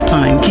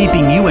Time,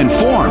 keeping you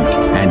informed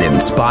and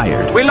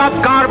inspired. We love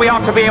God, we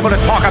ought to be able to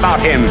talk about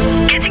Him.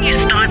 Getting you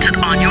started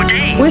on your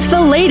day. With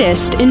the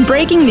latest in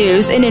breaking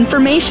news and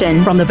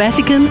information. From the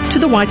Vatican to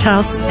the White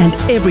House and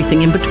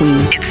everything in between.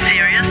 It's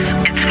serious,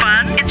 it's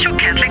fun, it's your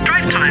Catholic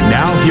Drive Time.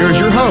 Now, here's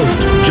your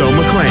host, Joe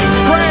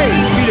McClain.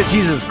 Praise be to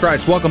Jesus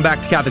Christ. Welcome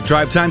back to Catholic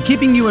Drive Time,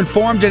 keeping you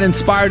informed and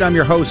inspired. I'm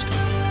your host,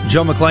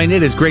 Joe McClain.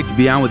 It is great to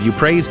be on with you.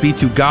 Praise be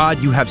to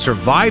God. You have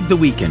survived the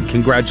weekend.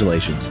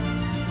 Congratulations.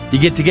 You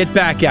get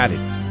back at it.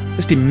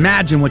 Just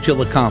imagine what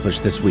you'll accomplish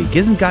this week.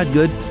 Isn't God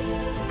good?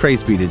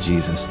 Praise be to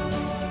Jesus.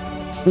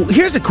 Well,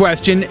 here's a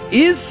question.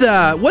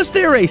 Was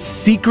there a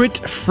secret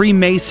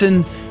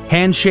Freemason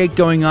handshake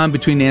going on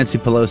between Nancy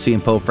Pelosi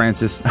and Pope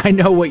Francis? I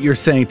know what you're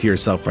saying to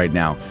yourself right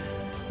now.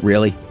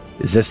 Really?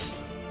 Is this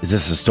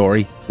a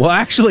story? Well,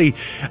 actually,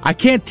 I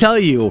can't tell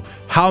you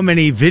how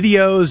many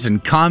videos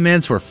and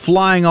comments were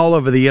flying all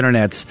over the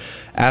internets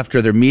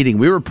after their meeting.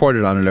 We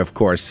reported on it, of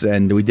course,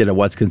 and we did a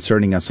What's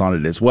Concerning Us on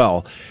it as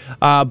well.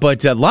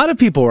 But a lot of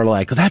people were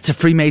like, well, that's a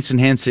Freemason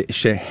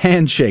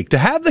handshake. To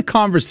have the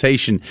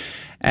conversation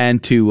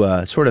and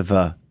to sort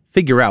of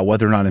figure out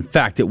whether or not, in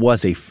fact, it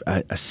was a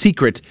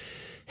secret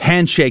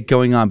handshake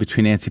going on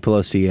between Nancy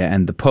Pelosi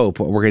and the Pope.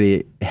 We're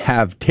going to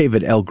have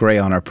David L. Gray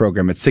on our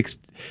program at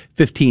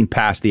 6:15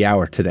 past the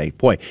hour today.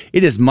 Boy,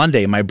 it is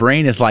Monday. My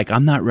brain is like,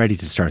 I'm not ready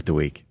to start the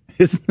week.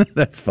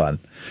 That's fun.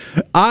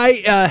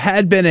 I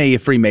had been a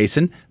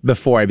Freemason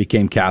before I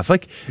became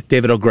Catholic.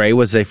 David L. Gray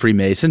was a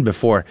Freemason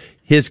before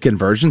his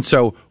conversion.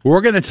 So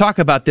we're going to talk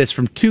about this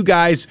from two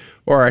guys,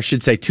 or I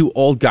should say two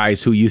old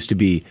guys who used to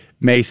be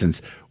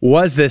Masons.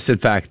 Was this, in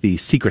fact, the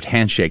secret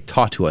handshake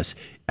taught to us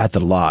at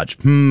the lodge?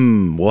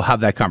 We'll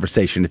have that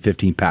conversation at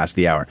 15 past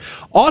the hour.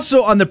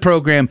 Also on the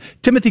program,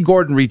 Timothy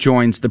Gordon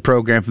rejoins the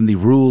program from the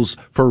Rules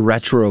for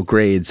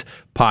Retrogrades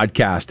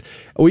podcast.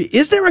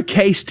 Is there a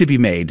case to be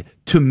made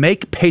to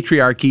make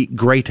patriarchy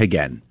great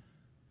again?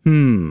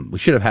 We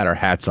should have had our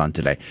hats on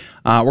today.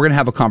 We're going to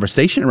have a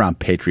conversation around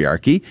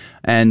patriarchy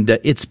and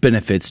its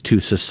benefits to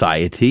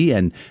society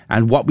and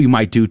what we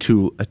might do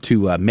to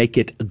make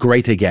it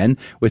great again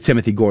with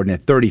Timothy Gordon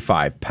at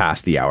 35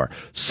 past the hour.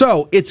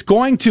 So it's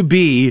going to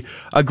be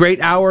a great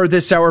hour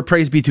this hour.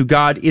 Praise be to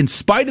God. In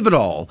spite of it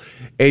all,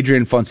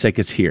 Adrian Fonseca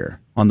is here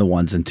on the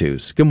ones and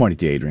twos. Good morning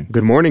to you, Adrian.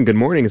 Good morning.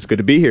 It's good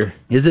to be here.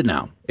 Is it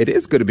now? It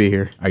is good to be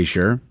here. Are you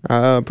sure?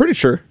 Pretty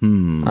sure.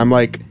 I'm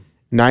like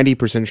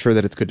 90% sure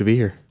that it's good to be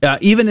here.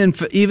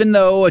 Even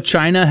though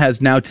China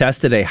has now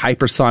tested a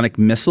hypersonic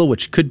missile,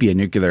 which could be a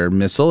nuclear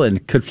missile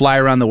and could fly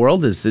around the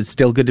world, is it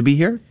still good to be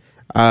here?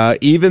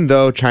 Even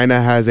though China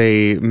has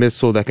a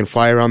missile that can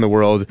fly around the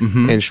world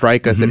and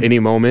strike us at any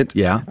moment,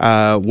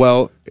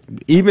 well,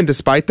 even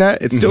despite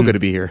that, it's still good to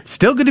be here.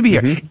 Still good to be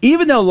here.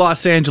 Even though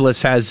Los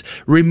Angeles has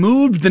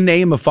removed the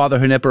name of Father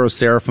Junipero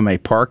Serra from a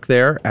park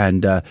there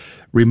and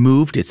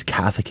removed its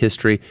Catholic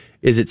history,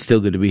 is it still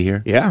good to be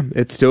here? Yeah,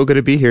 it's still good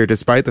to be here,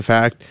 despite the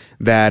fact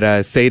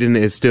that Satan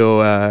is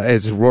still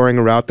is roaring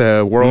around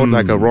the world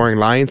like a roaring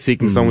lion,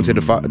 seeking someone to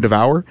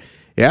devour.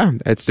 Yeah,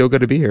 it's still good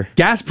to be here.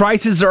 Gas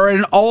prices are at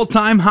an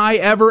all-time high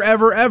ever,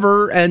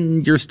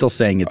 and you're still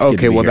saying it's good to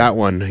be well, here. that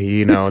one,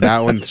 that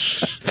one,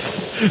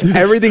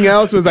 everything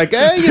else was like,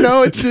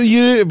 it's a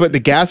unit, but the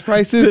gas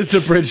prices, it's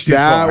a bridge too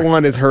far. That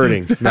one is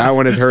hurting.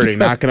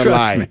 Not gonna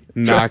lie.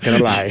 Not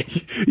gonna lie.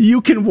 You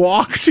can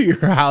walk to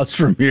your house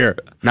from here.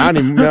 Not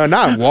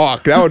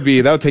walk. That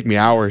would take me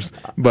hours.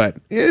 But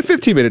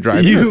 15-minute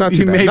drive. You not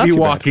too may bad. be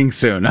walking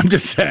soon. I'm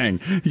just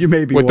saying. You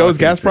may be with those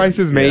gas soon.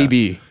 prices.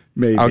 Maybe.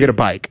 Maybe. I'll get a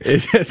bike.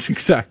 That's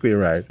exactly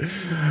right.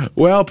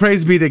 Well,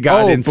 praise be to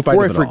God. In spite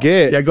before of I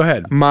forget, go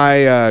ahead.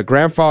 My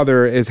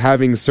grandfather is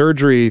having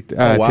surgery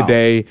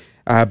today.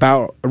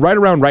 About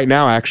right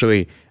now,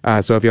 actually.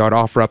 So if you would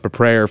offer up a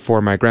prayer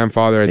for my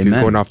grandfather as he's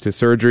going off to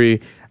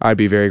surgery, I'd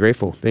be very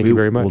grateful. Thank you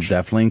very much. We'll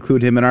definitely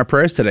include him in our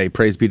prayers today.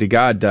 Praise be to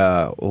God.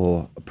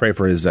 We'll pray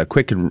for his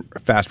quick and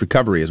fast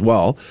recovery as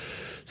well.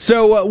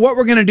 So what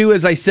we're going to do,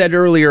 as I said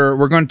earlier,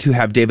 we're going to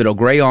have David L.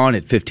 Gray on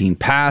at 15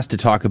 past to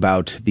talk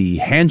about the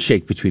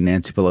handshake between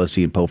Nancy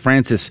Pelosi and Pope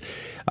Francis.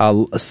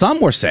 Some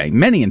were saying,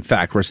 many in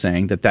fact were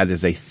saying that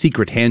is a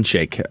secret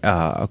handshake,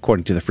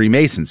 according to the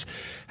Freemasons.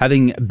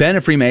 Having been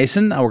a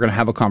Freemason, we're going to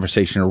have a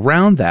conversation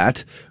around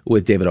that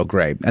with David L.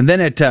 Gray. And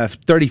then at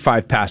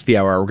 35 past the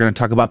hour, we're going to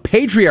talk about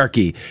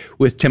patriarchy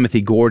with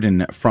Timothy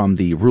Gordon from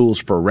the Rules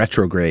for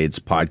Retrogrades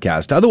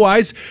podcast.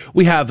 Otherwise,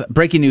 we have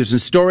breaking news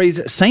and stories,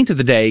 Saint of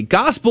the Day,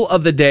 Gospel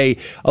of the Day,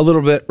 a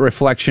little bit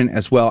reflection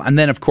as well. And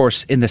then, of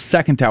course, in the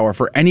second hour,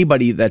 for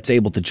anybody that's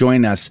able to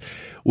join us,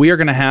 we are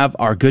going to have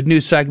our good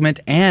news segment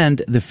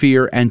and the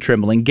Fear and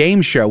Trembling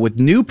game show with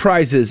new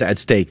prizes at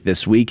stake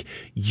this week.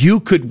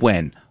 You could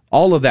win.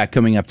 All of that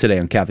coming up today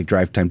on Catholic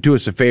Drive Time. Do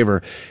us a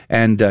favor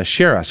and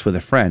share us with a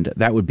friend.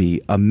 That would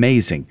be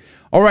amazing.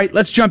 All right,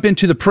 let's jump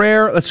into the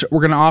prayer.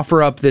 We're going to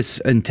offer up this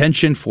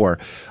intention for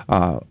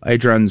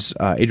Adrian's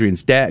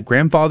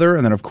grandfather,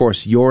 and then, of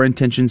course, your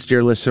intentions,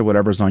 dear listener,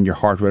 whatever's on your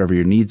heart, whatever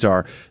your needs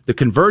are, the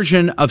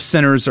conversion of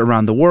sinners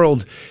around the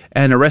world,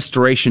 and a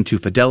restoration to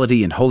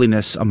fidelity and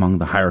holiness among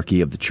the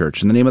hierarchy of the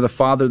church. In the name of the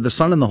Father, the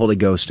Son, and the Holy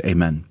Ghost,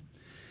 amen.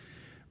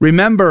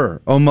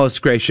 Remember, O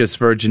most gracious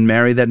Virgin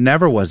Mary, that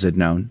never was it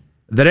known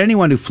that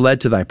anyone who fled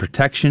to thy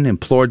protection,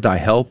 implored thy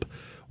help,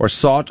 or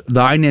sought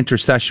thine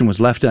intercession was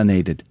left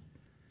unaided.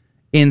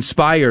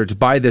 Inspired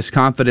by this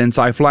confidence,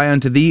 I fly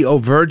unto thee, O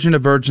Virgin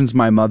of Virgins,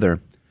 my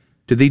mother.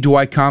 To thee do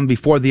I come,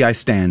 before thee I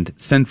stand,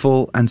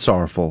 sinful and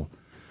sorrowful.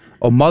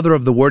 O Mother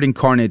of the Word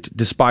incarnate,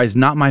 despise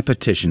not my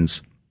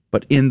petitions,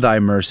 but in thy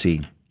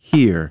mercy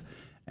hear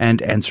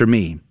and answer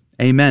me.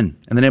 Amen.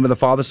 In the name of the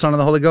Father, Son, and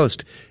the Holy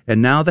Ghost.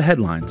 And now the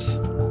headlines.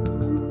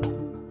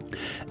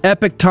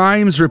 Epoch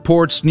Times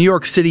reports New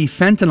York City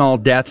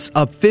fentanyl deaths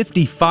up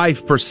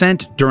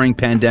 55% during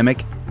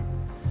pandemic.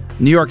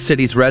 New York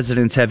City's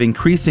residents have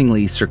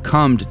increasingly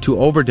succumbed to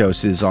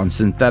overdoses on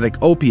synthetic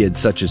opioids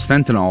such as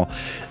fentanyl.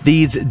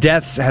 These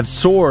deaths have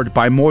soared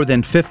by more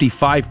than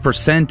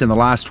 55% in the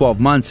last 12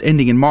 months,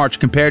 ending in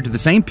March, compared to the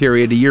same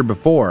period a year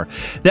before.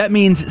 That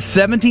means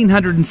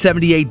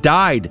 1,778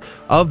 died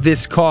of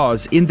this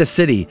cause in the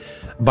city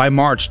by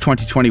March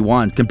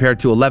 2021, compared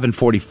to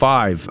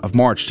 1,145 of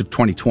March of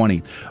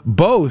 2020,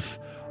 both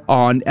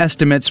on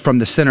estimates from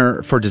the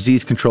Center for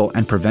Disease Control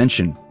and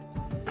Prevention.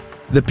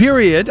 The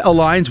period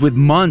aligns with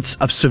months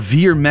of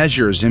severe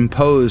measures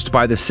imposed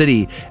by the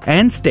city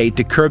and state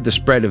to curb the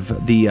spread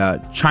of the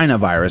China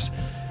virus.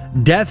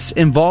 Deaths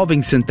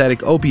involving synthetic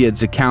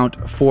opioids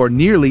account for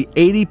nearly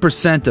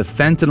 80% of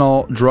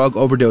fentanyl drug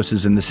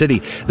overdoses in the city.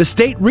 The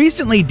state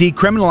recently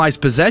decriminalized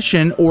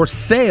possession or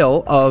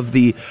sale of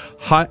the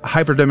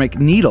hypodermic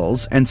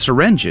needles and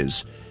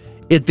syringes.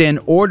 It then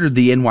ordered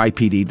the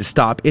NYPD to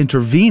stop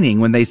intervening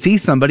when they see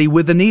somebody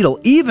with a needle,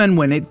 even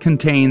when it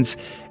contains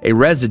a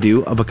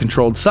residue of a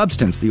controlled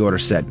substance, the order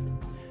said.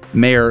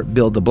 Mayor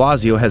Bill de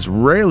Blasio has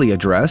rarely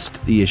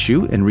addressed the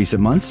issue in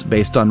recent months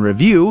based on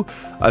review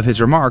of his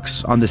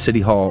remarks on the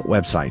City Hall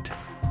website.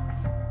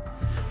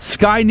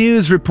 Sky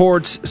News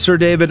reports Sir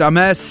David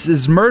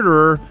Amess's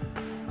murderer.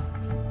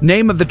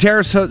 Name of the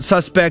terror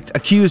suspect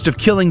accused of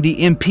killing the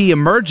MP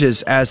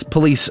emerges as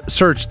police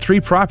search 3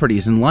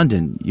 properties in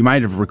London. You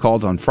might have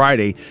recalled on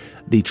Friday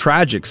the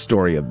tragic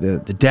story of the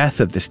death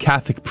of this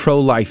Catholic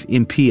pro-life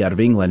MP out of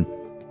England.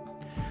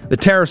 The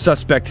terror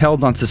suspect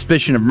held on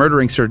suspicion of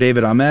murdering Sir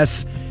David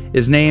Amess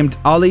is named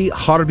Ali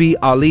Harbi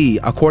Ali,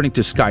 according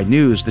to Sky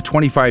News. The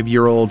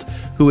 25-year-old,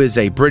 who is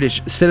a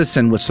British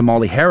citizen with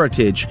Somali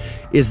heritage,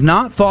 is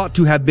not thought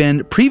to have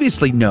been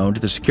previously known to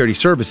the security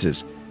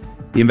services.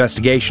 The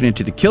investigation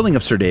into the killing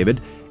of Sir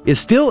David is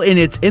still in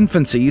its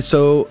infancy,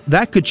 so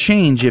that could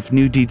change if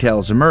new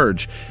details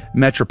emerge.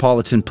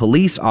 Metropolitan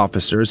police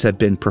officers have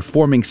been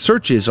performing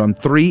searches on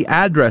 3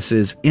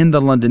 addresses in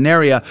the London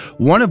area,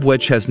 one of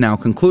which has now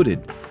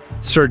concluded.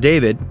 Sir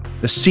David,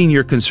 the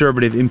senior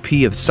Conservative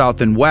MP of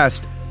South and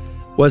West,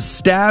 was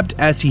stabbed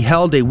as he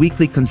held a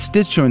weekly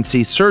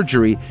constituency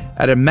surgery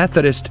at a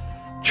Methodist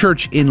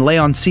church in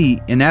Leigh-on-Sea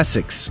in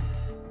Essex.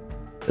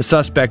 The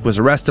suspect was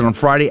arrested on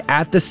Friday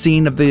at the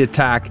scene of the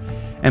attack,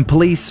 and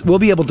police will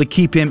be able to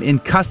keep him in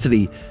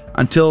custody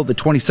until the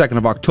 22nd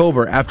of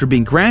October after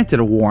being granted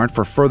a warrant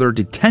for further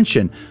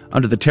detention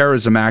under the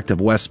Terrorism Act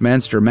of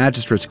Westminster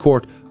Magistrates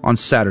Court on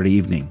Saturday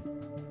evening.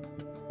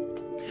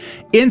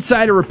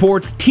 Insider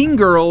reports teen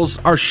girls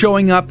are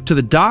showing up to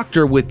the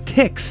doctor with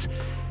tics,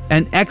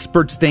 and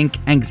experts think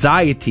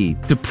anxiety,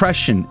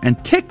 depression,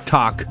 and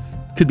TikTok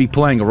could be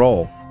playing a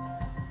role.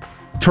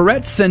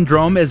 Tourette's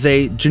syndrome is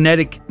a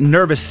genetic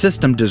nervous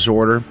system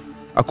disorder,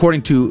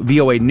 according to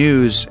VOA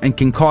News, and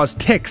can cause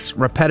tics,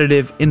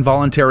 repetitive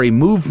involuntary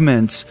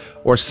movements,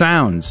 or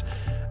sounds.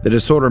 The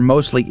disorder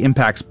mostly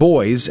impacts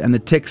boys, and the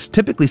tics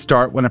typically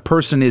start when a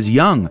person is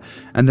young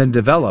and then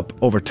develop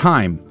over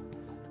time.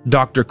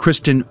 Dr.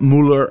 Kristen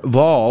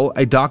Müller-Wahl,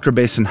 a doctor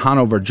based in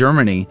Hanover,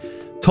 Germany,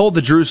 told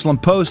the Jerusalem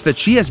Post that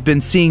she has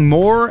been seeing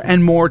more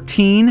and more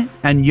teen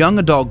and young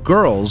adult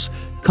girls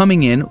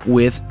coming in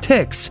with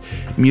tics.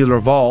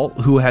 Müller-Wahl,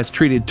 who has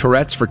treated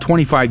Tourette's for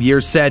 25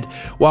 years, said,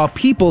 while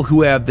people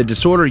who have the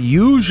disorder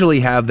usually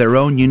have their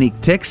own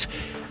unique tics,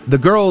 the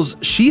girls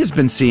she has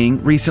been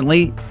seeing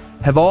recently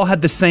have all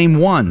had the same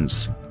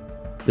ones.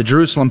 The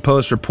Jerusalem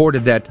Post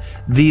reported that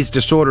these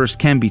disorders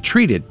can be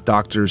treated.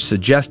 Doctors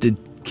suggested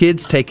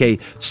kids take a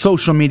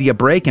social media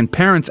break, and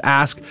parents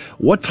ask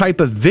what type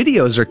of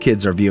videos their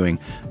kids are viewing,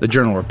 the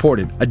journal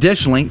reported.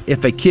 Additionally,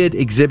 if a kid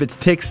exhibits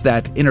tics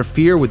that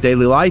interfere with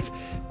daily life,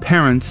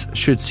 parents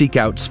should seek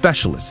out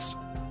specialists.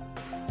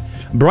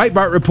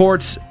 Breitbart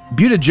reports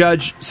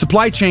Buttigieg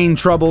supply chain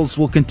troubles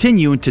will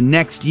continue into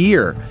next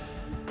year.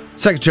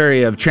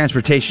 Secretary of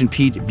Transportation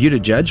Pete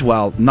Buttigieg,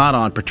 while not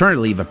on paternity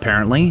leave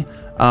apparently,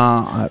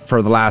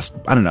 for the last,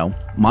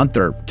 month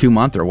or 2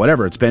 months or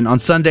whatever it's been, on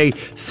Sunday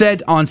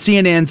said on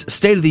CNN's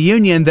State of the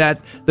Union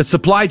that the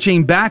supply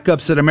chain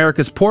backups at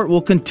America's port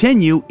will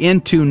continue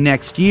into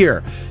next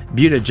year.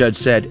 Buttigieg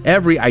said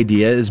every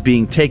idea is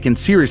being taken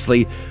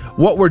seriously.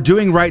 What we're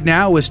doing right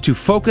now is to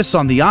focus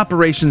on the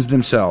operations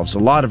themselves. A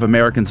lot of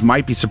Americans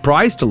might be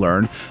surprised to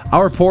learn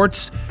our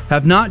ports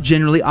have not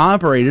generally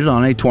operated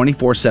on a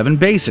 24/7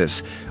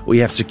 basis. We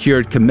have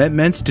secured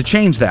commitments to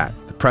change that.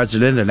 The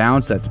president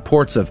announced that the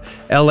ports of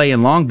LA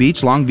and Long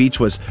Beach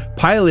was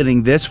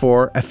piloting this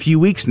for a few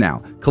weeks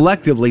now.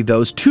 Collectively,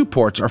 those two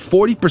ports are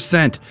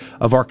 40%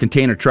 of our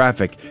container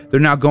traffic.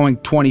 They're now going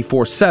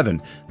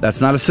 24/7.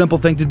 That's not a simple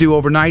thing to do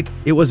overnight.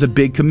 It was a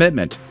big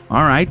commitment.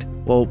 All right,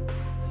 well,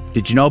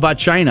 did you know about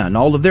China and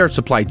all of their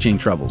supply chain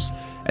troubles?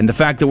 And the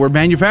fact that we're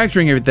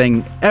manufacturing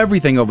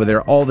everything over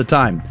there all the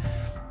time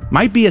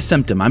might be a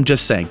symptom. I'm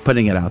just saying,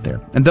 putting it out there.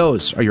 And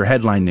those are your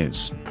headline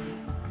news.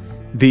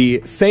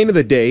 The saint of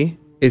the day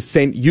is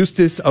Saint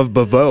Eustace of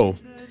Beauvais.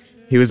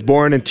 He was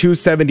born in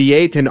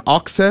 278 in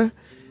Auxerre.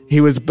 He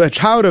was a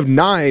child of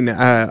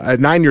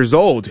 9 years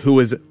old who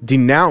was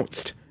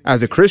denounced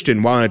as a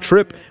Christian while on a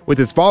trip with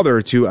his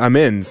father to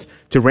Amiens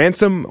to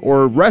ransom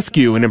or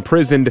rescue an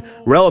imprisoned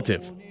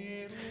relative.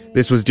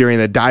 This was during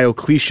the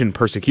Diocletian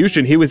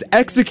persecution. He was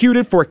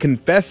executed for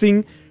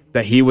confessing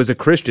that he was a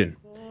Christian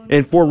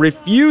and for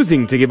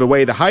refusing to give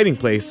away the hiding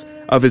place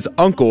of his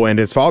uncle and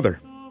his father.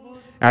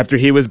 After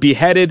he was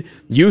beheaded,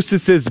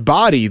 Eustace's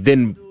body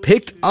then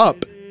picked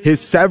up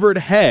his severed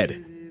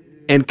head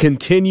and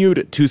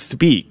continued to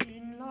speak.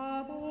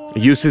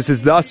 Eustace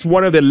is thus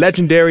one of the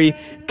legendary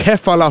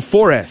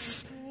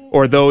cephalophores,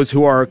 or those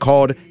who are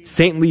called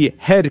saintly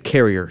head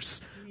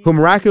carriers, who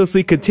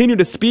miraculously continue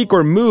to speak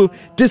or move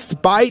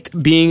despite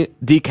being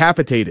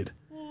decapitated.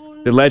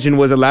 The legend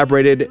was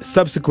elaborated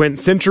subsequent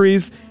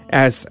centuries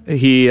as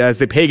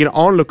the pagan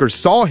onlookers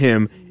saw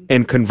him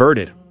and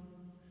converted.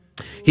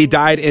 He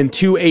died in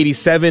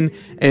 287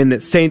 in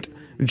Saint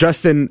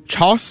Justin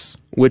Chas,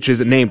 which is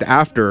named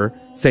after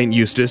Saint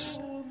Eustace.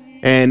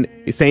 And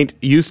Saint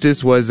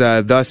Eustace was,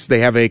 thus they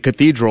have a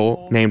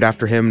cathedral named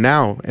after him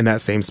now in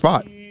that same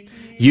spot.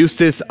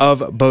 Eustace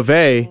of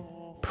Beauvais,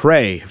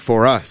 pray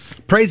for us.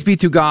 Praise be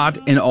to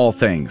God in all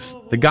things.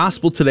 The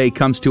gospel today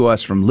comes to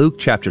us from Luke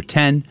chapter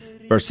 10,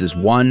 verses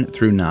 1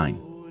 through 9.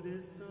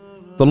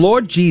 The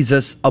Lord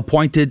Jesus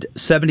appointed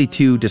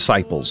 72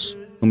 disciples,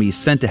 whom he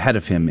sent ahead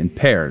of him in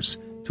pairs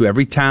to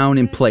every town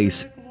and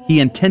place he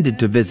intended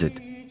to visit.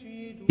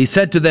 He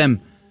said to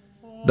them,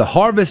 "The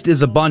harvest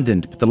is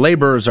abundant, but the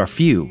laborers are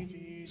few.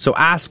 So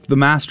ask the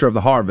master of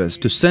the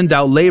harvest to send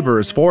out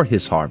laborers for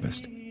his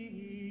harvest.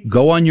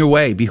 Go on your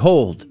way.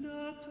 Behold,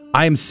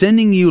 I am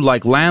sending you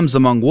like lambs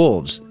among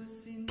wolves.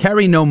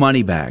 Carry no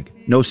money bag,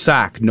 no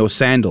sack, no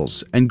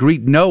sandals, and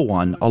greet no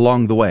one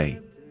along the way.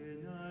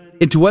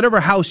 Into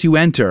whatever house you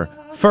enter,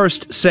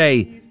 first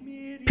say,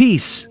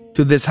 'Peace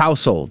to this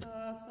household.'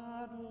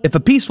 If a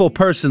peaceful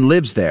person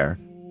lives there,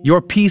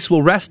 your peace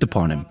will rest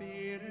upon him.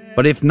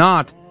 But if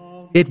not,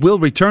 it will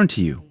return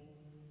to you.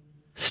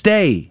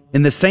 Stay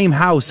in the same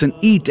house and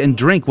eat and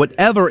drink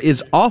whatever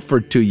is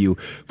offered to you,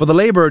 for the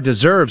laborer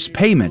deserves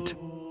payment.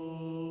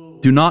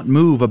 Do not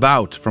move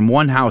about from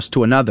one house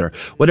to another.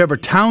 Whatever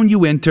town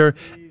you enter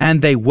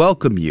and they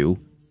welcome you,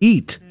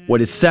 eat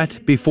what is set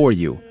before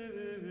you.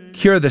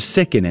 Cure the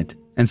sick in it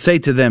and say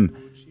to them,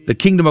 'The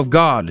kingdom of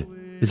God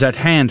is at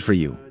hand for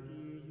you.'"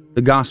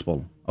 The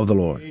Gospel of the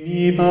Lord.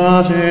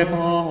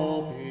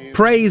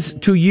 Praise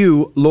to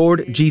you,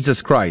 Lord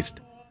Jesus Christ.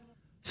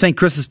 St.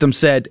 Chrysostom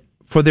said,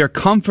 "For their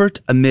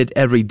comfort amid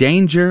every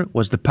danger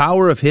was the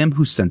power of him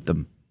who sent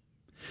them.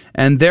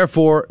 And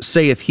therefore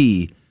saith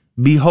he,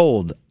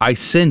 Behold, I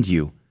send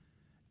you,'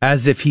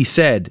 as if he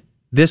said,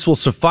 'This will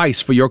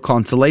suffice for your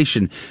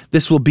consolation.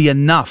 This will be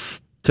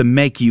enough to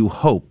make you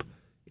hope,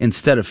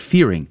 instead of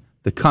fearing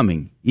the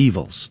coming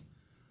evils."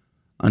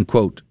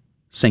 Unquote.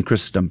 St.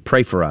 Chrysostom,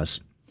 pray for us.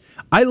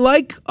 I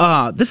like,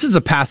 this is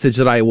a passage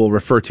that I will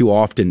refer to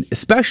often,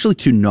 especially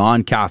to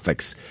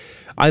non-Catholics.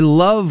 I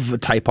love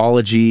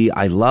typology.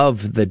 I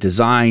love the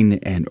design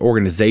and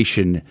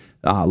organization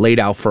laid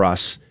out for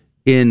us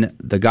in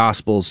the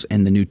Gospels,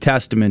 in the New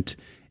Testament,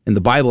 in the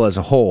Bible as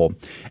a whole.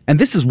 And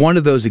this is one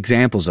of those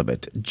examples of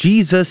it.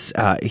 Jesus,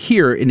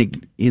 here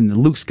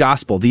in Luke's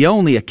Gospel, the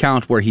only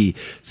account where he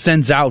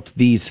sends out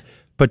these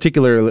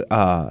particular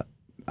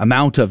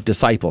amount of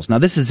disciples. Now,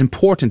 this is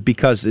important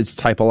because it's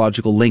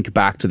typological link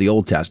back to the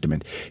Old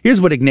Testament.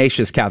 Here's what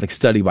Ignatius Catholic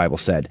Study Bible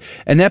said.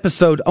 An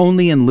episode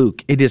only in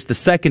Luke. It is the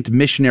second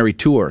missionary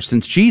tour,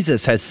 since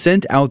Jesus has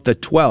sent out the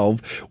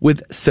 12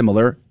 with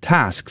similar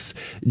tasks.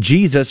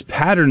 Jesus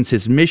patterns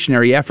his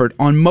missionary effort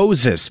on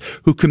Moses,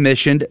 who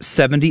commissioned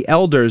 70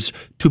 elders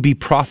to be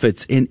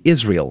prophets in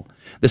Israel.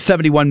 The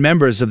 71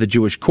 members of the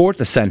Jewish court,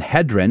 the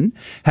Sanhedrin,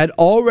 had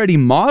already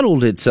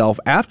modeled itself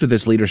after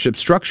this leadership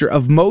structure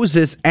of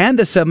Moses and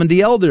the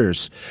 70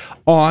 elders.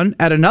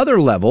 At another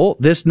level,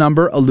 this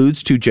number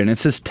alludes to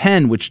Genesis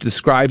 10, which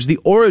describes the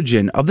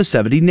origin of the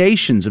 70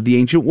 nations of the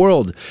ancient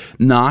world,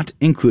 not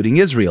including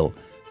Israel.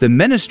 The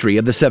ministry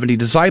of the 70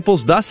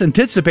 disciples thus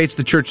anticipates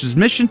the church's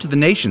mission to the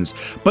nations,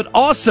 but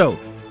also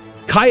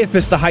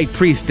Caiaphas the high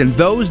priest and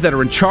those that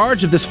are in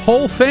charge of this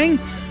whole thing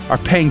are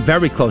paying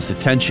very close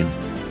attention.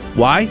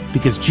 Why?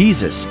 Because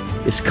Jesus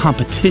is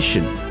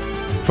competition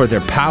for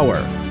their power,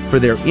 for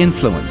their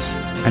influence,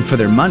 and for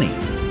their money,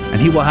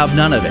 and he will have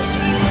none of it.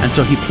 And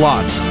so he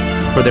plots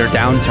for their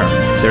downturn,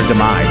 their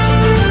demise.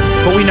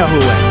 But we know who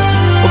wins.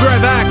 We'll be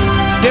right back.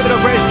 David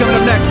O'Gray's coming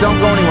up next. Don't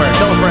go anywhere.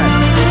 Tell a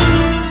friend.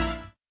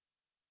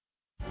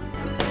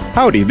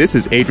 Howdy, this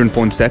is Adrian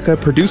Fonseca,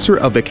 producer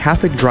of the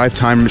Catholic Drive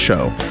Time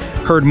Show.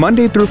 Heard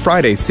Monday through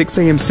Friday, 6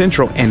 a.m.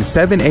 Central and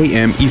 7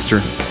 a.m.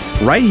 Eastern,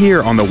 right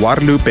here on the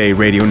Guadalupe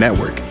Radio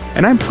Network.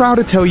 And I'm proud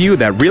to tell you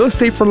that Real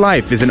Estate for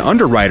Life is an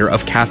underwriter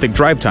of Catholic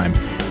Drive Time.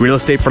 Real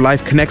Estate for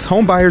Life connects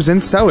home buyers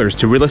and sellers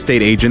to real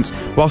estate agents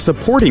while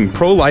supporting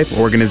pro-life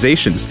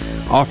organizations,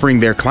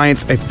 offering their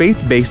clients a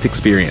faith-based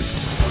experience.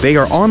 They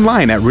are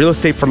online at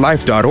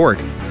realestateforlife.org.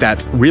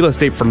 That's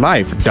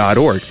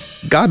realestateforlife.org.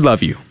 God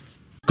love you.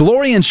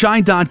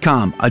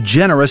 GloryandShine.com, a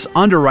generous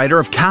underwriter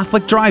of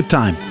Catholic Drive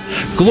Time.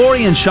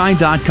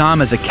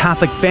 GloryandShine.com is a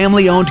Catholic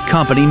family-owned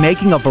company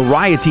making a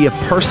variety of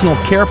personal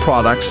care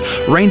products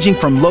ranging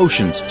from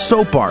lotions,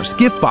 soap bars,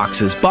 gift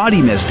boxes,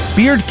 body mist,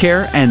 beard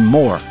care, and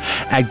more.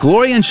 At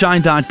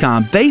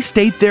GloryandShine.com, they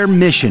state their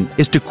mission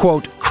is to,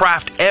 quote,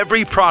 craft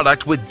every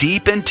product with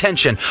deep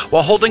intention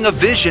while holding a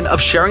vision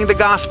of sharing the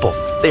gospel.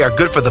 They are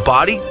good for the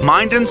body,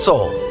 mind, and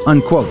soul,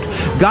 unquote.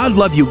 God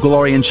love you,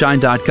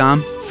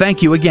 GloryandShine.com.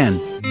 Thank you again.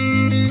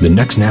 The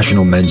next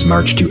National Men's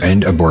March to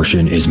End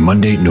Abortion is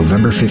Monday,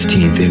 November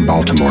 15th in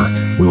Baltimore.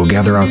 We will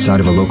gather outside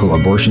of a local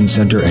abortion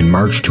center and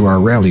march to our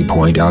rally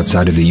point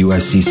outside of the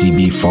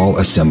USCCB Fall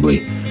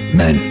Assembly.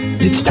 Men,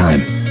 it's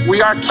time.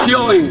 We are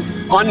killing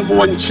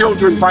unborn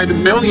children by the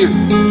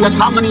millions. Yet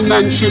how many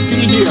men should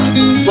be here?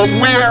 But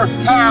where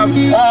have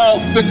all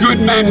the good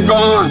men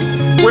gone?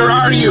 Where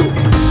are you?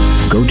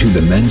 Go to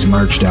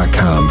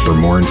themensmarch.com for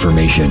more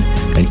information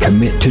and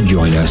commit to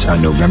join us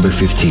on November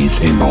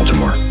 15th in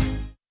Baltimore.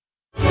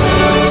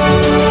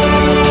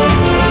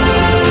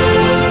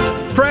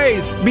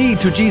 Praise be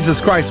to Jesus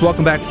Christ.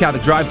 Welcome back to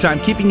Catholic Drive Time,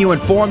 keeping you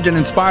informed and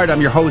inspired.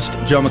 I'm your host,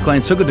 Joe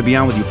McClain. So good to be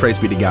on with you. Praise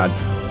be to God.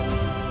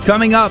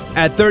 Coming up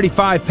at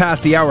 35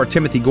 past the hour,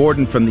 Timothy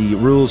Gordon from the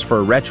Rules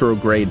for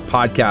Retrograde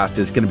podcast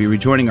is going to be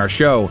rejoining our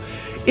show.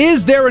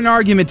 Is there an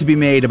argument to be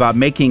made about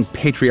making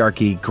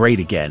patriarchy great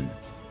again?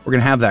 We're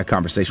going to have that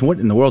conversation. What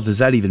in the world does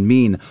that even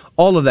mean?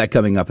 All of that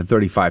coming up at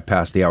 35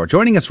 past the hour.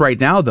 Joining us right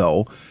now,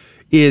 though,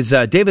 is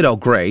David L.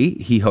 Gray.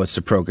 He hosts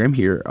a program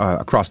here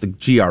across the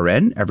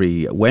GRN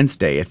every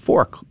Wednesday at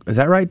 4. Is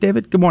that right,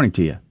 David? Good morning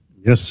to you.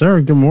 Yes,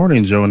 sir. Good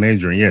morning, Joe and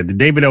Adrian. Yeah, the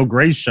David L.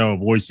 Gray Show,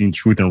 voicing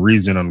truth and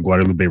reason on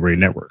Guadalupe Radio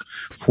Network,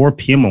 4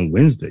 p.m. on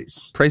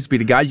Wednesdays. Praise be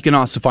to God. You can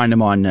also find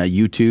him on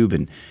YouTube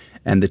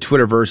and the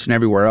Twitterverse and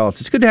everywhere else.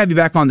 It's good to have you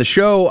back on the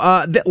show.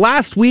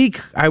 Last week,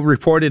 I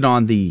reported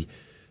on the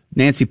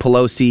Nancy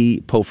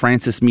Pelosi, Pope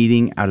Francis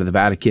meeting out of the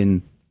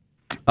Vatican.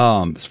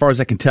 As far as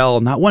I can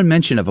tell, not one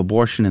mention of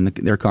abortion in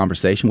their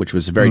conversation, which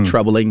was very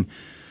troubling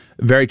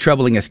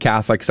as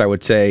Catholics, I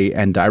would say.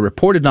 And I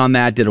reported on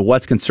that, did a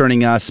What's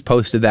Concerning Us,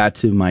 posted that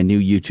to my new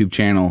YouTube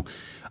channel.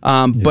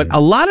 But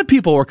a lot of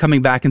people were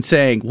coming back and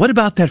saying, what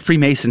about that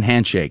Freemason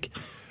handshake?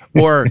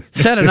 Or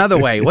said another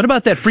way, what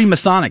about that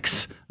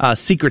Freemasonics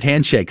secret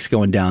handshakes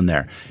going down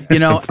there? You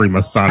know,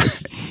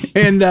 Freemasonics.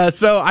 And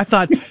so I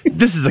thought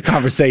this is a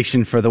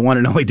conversation for the one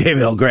and only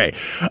David L. Gray.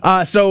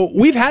 So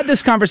we've had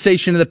this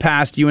conversation in the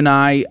past, you and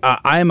I.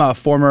 I am a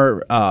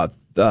former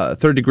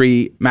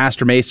third-degree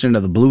Master Mason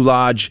of the Blue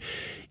Lodge.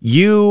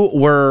 You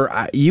were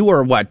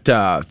what,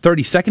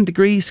 32nd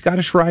degree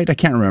Scottish Rite? I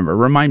can't remember.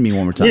 Remind me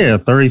one more time. Yeah,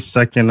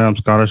 32nd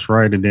Scottish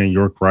Rite, and then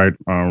York Rite,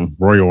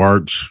 Royal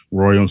Arch,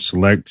 Royal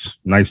Select,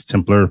 Knights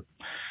Templar,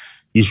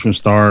 Eastern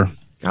Star.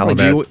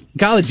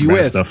 College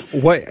with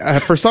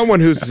what for someone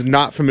who's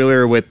not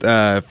familiar with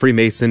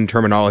Freemason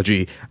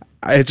terminology,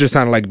 it just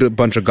sounded like a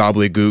bunch of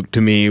gobbledygook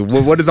to me.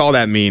 What does all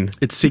that mean?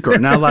 It's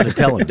secret. Not allowed to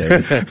tell him,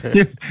 David.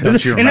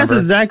 Don't you remember? And that's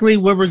exactly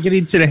what we're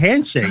getting to the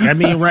handshake. I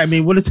mean, right? I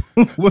mean, what is?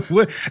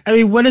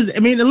 I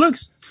mean, it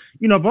looks.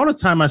 You know, of all the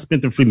time I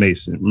spent in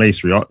Freemasonry,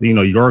 you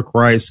know, York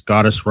Rite,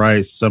 Scottish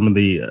Rite, some of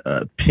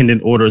the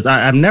pendant orders,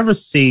 I've never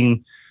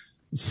seen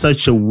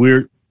such a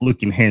weird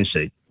looking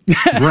handshake.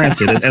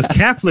 Granted, as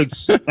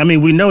Catholics, I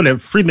mean, we know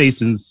that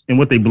Freemasons and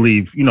what they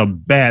believe, you know,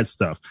 bad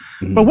stuff.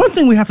 But one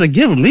thing we have to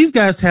give them, these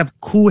guys have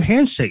cool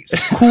handshakes,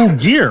 cool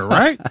gear,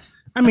 right?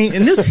 I mean,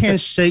 and this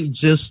handshake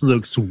just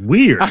looks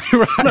weird.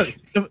 Right.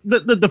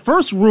 Look, the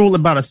first rule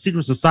about a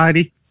secret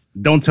society,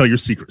 don't tell your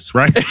secrets,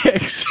 right?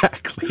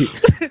 Exactly.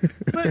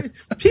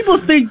 People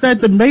think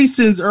that the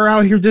Masons are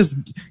out here just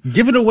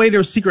giving away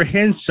their secret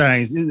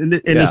handshakes in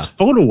this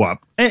photo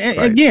op. And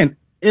right. Again,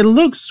 it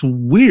looks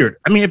weird.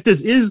 I mean, if this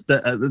is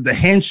the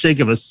handshake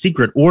of a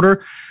secret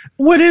order,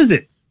 what is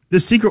it? The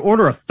secret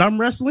order of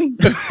thumb wrestling?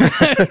 The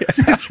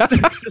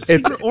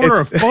secret order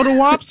of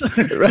photo ops?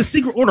 The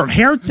secret order of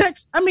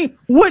heretics? I mean,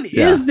 what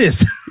is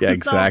this? Yeah,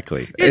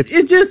 exactly. So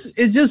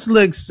it just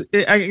looks.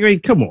 I mean,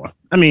 come on.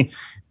 I mean,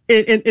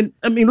 And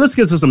I mean, let's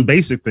get to some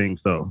basic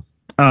things though.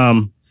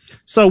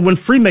 So when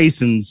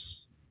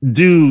Freemasons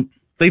do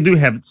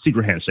have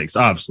secret handshakes,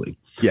 obviously.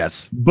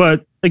 Yes.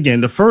 But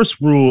again, the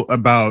first rule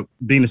about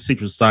being a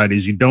secret society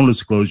is you don't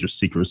disclose your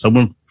secrets. So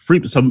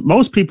so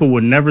most people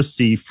would never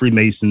see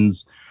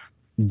Freemasons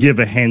give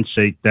a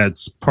handshake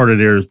that's part of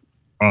their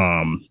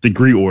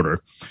degree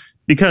order,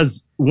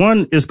 because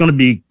one is going to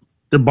be,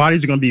 their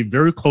bodies are going to be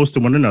very close to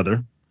one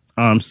another.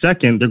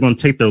 Second, they're going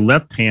to take their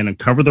left hand and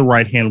cover the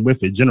right hand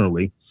with it.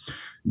 Generally,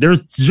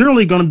 there's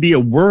generally going to be a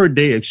word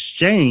they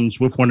exchange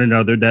with one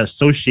another that's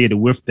associated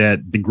with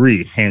that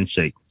degree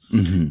handshake.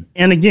 Mm-hmm.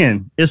 And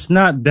again, it's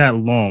not that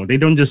long. They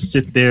don't just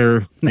sit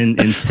there and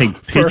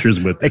take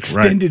pictures with it,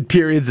 extended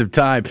periods of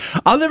time.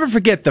 I'll never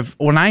forget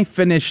when I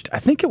finished,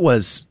 maybe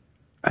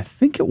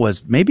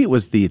it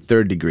was the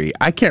third degree.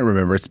 I can't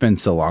remember. It's been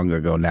so long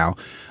ago now.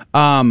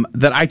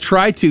 That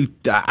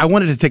I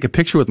wanted to take a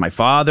picture with my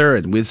father,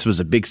 and this was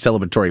a big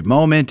celebratory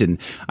moment, and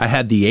I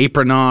had the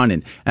apron on,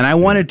 and I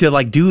wanted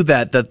to do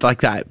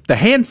the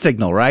hand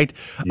signal, right,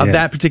 of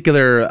that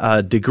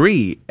particular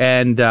degree,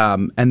 and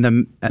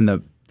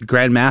the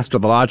Grand Master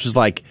of the Lodge was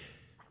like,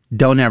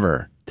 "Don't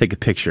ever take a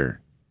picture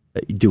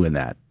doing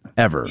that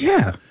ever."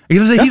 Yeah,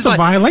 that's a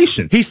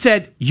violation. He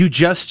said, "You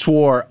just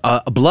swore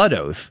a blood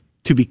oath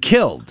to be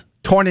killed,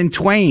 torn in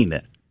twain,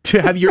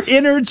 to have your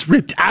innards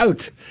ripped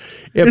out.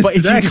 But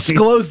if you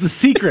disclose the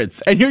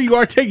secrets, and here you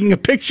are taking a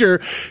picture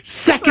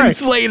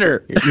seconds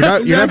later." You're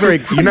not very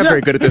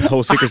good at this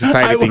whole secret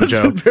society thing, Joe.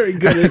 I wasn't very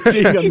good at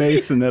being a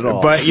Mason at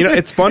all. But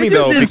it's funny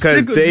though,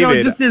 because David,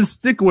 it just didn't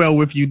stick well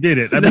with you, did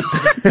it? I mean,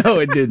 no,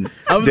 it didn't.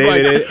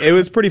 David, it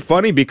was pretty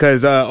funny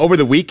because over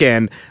the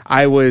weekend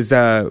I was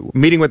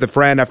meeting with a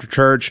friend after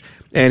church,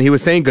 and he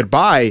was saying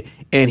goodbye,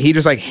 and he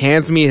just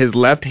hands me his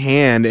left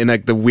hand in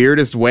the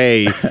weirdest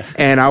way,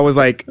 and I was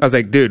like,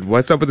 dude,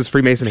 what's up with this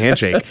Freemason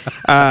handshake?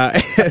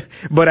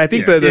 But I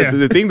think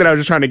the thing that I was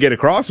just trying to get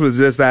across was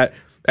just that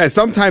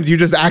sometimes you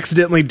just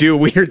accidentally do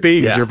weird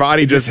things. Yeah, your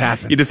body just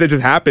happens. It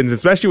just happens,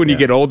 especially when you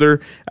get older.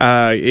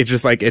 It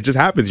just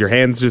happens. Your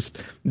hands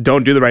just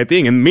don't do the right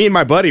thing. And me and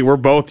my buddy, we're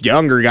both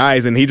younger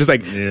guys, and he just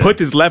put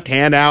his left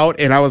hand out,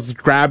 and I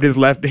grabbed his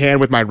left hand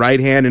with my right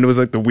hand, and it was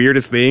the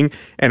weirdest thing.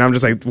 And I'm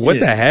just like, what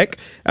the heck?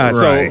 Right.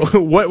 So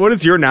what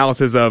is your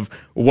analysis of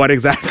what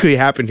exactly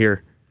happened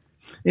here?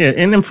 Yeah,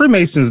 and then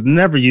Freemasons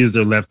never use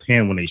their left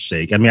hand when they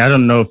shake. I mean, I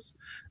don't know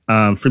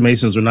if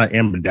Freemasons are not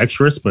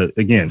ambidextrous, but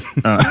again,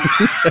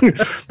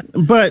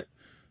 but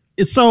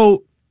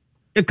so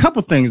a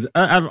couple things.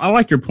 I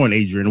like your point,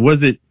 Adrian.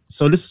 Was it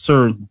so? This is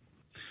her,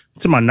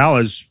 to my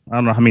knowledge, I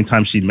don't know how many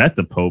times she met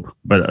the Pope,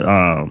 but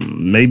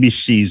maybe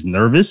she's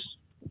nervous.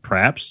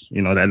 Perhaps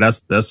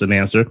that's an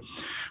answer.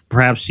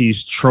 Perhaps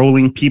she's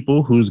trolling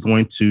people who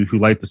like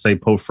to say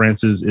Pope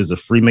Francis is a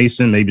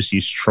Freemason. Maybe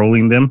she's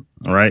trolling them.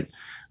 All right,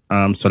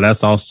 so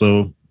that's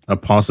also a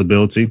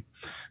possibility.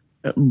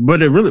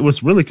 But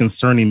what's really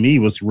concerning me,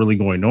 what's really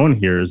going on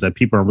here is that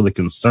people are really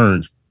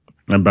concerned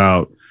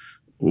about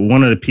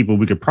one of the people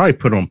we could probably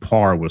put on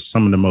par with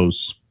some of the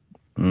most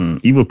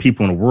evil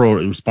people in the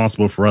world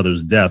responsible for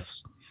others'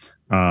 deaths.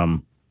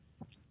 And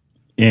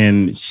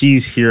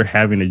she's here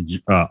having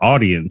an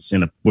audience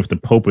with the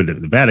Pope at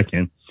the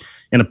Vatican,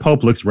 and the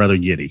Pope looks rather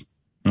giddy,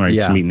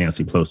 to meet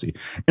Nancy Pelosi.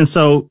 And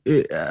so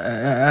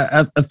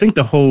I think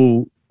the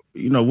whole,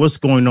 what's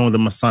going on with the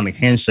Masonic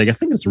handshake, I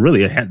think it's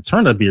really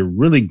turned out to be a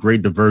really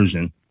great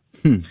diversion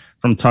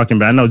from talking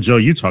about. I know, Joe,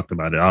 you talked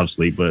about it,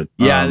 obviously, but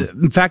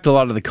in fact, a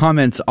lot of the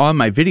comments on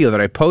my video that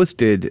I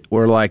posted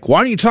were like, "Why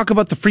don't you talk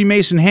about the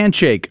Freemason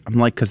handshake?" I'm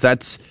like, because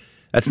that's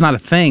not a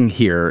thing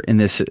here in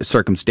this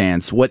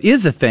circumstance. What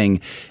is a thing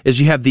is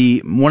you have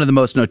one of the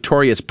most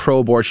notorious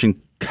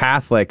pro-abortion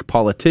Catholic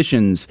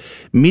politicians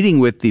meeting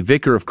with the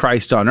Vicar of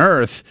Christ on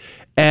earth.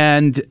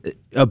 And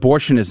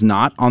abortion is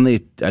not on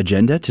the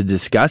agenda to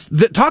discuss.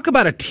 Talk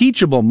about a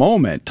teachable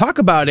moment. Talk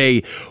about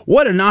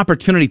what an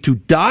opportunity to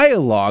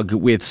dialogue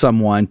with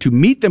someone, to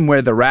meet them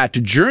where they're at,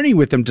 to journey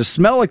with them, to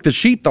smell like the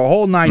sheep, the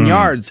whole 9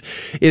 yards,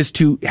 is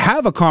to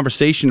have a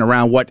conversation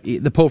around what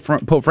the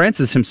Pope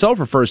Francis himself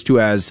refers to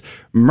as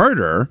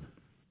murder.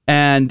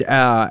 And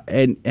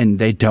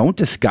they don't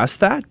discuss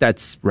that.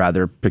 That's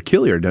rather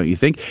peculiar, don't you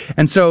think?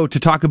 And so to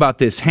talk about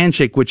this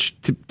handshake, which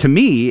to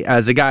me,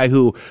 as a guy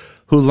who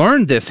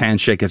learned this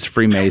handshake as a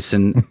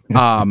Freemason,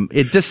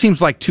 it just seems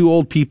like two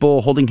old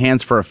people holding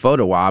hands for a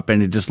photo op,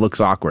 and it just looks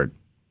awkward.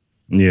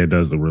 Yeah, it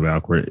does look really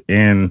awkward.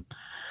 And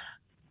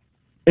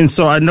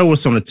so I know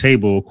what's on the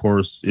table, of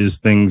course, is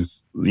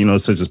things,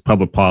 such as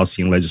public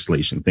policy and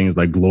legislation, things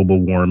like global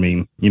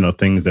warming,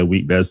 things that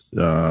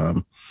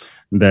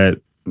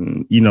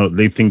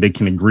they think they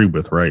can agree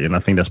with, right? And I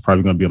think that's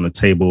probably going to be on the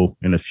table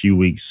in a few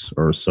weeks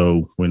or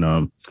so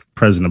when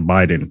President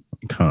Biden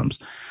comes.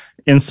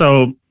 And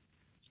so,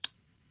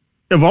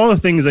 of all the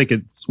things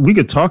we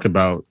could talk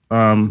about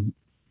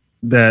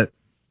that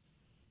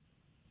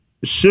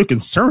should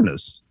concern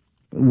us,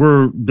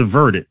 we're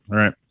diverted,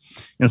 right?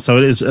 And so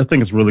I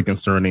think it's really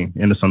concerning,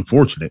 and it's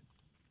unfortunate.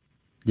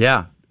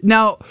 Yeah,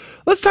 Now,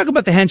 let's talk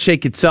about the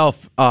handshake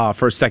itself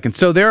for a second.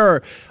 So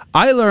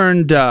I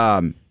learned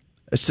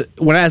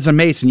when as a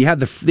Mason,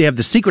 they have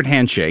the secret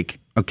handshake,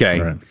 okay?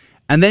 Right.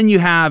 And then you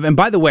have, and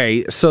by the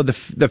way, so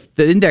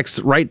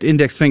the right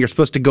index finger is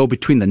supposed to go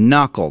between the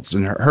knuckles.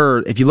 And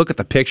her, if you look at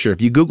the picture,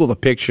 if you Google the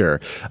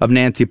picture of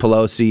Nancy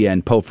Pelosi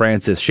and Pope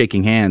Francis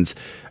shaking hands,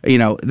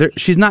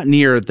 she's not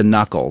near the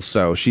knuckles,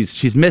 so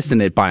she's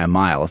missing it by a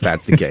mile, if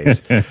that's the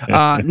case.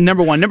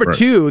 Number one. Number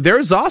two,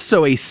 there's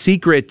also a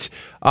secret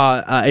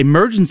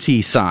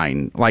emergency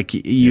sign like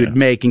you'd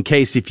make in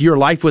case if your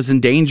life was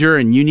in danger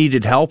and you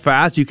needed help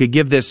fast. You could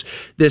give this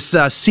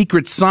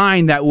secret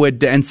sign that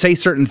would and say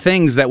certain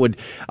things that would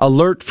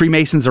alert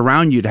Freemasons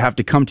around you to have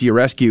to come to your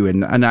rescue.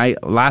 And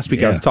last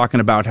week I was talking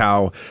about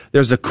how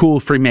there's a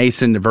cool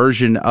Freemason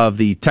version of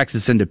the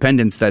Texas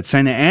Independence that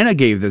Santa Anna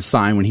gave this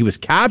sign when he was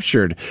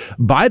captured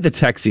by the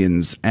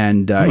Texians,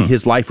 and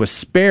his life was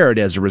spared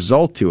as a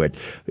result to it.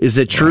 Is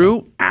it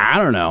true? I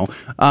don't know.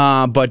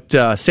 But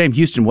Sam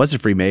Houston was a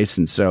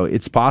Freemason, so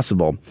it's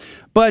possible.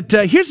 But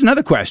here's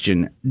another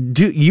question: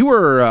 you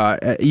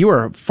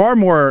were far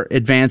more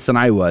advanced than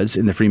I was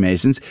in the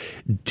Freemasons.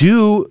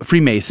 Do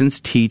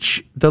Freemasons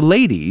teach the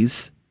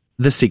ladies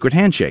the secret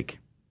handshake?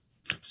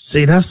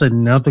 See, that's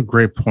another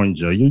great point,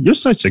 Joe. You're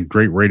such a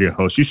great radio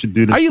host. You should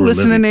do this. Are you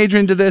listening,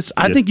 Adrian, to this?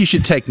 I think you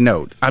should take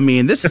note. I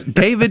mean,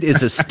 David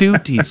is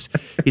astute. He's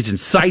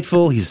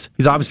insightful. He's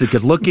obviously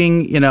good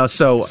looking.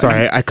 So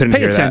sorry, I couldn't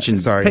hear attention.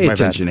 That. Sorry, pay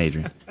attention,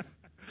 Adrian.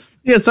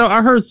 Yeah, so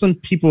I heard some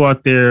people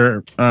out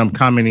there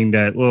commenting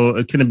that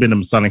it couldn't have been a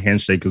Masonic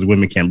handshake because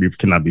women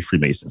cannot be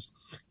Freemasons.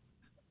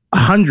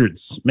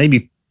 Hundreds,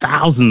 maybe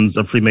thousands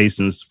of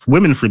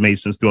women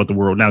Freemasons throughout the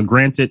world. Now,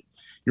 granted,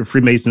 you're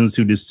Freemasons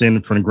who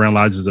descend from the Grand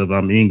Lodges of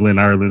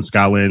England, Ireland,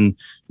 Scotland,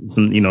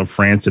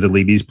 France,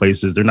 Italy, these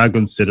places. They're not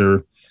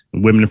consider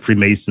women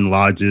Freemason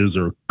lodges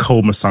or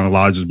co-Masonic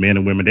lodges, men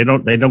and women.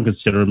 They don't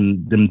consider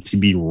them to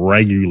be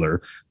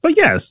regular. But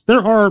yes,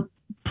 there are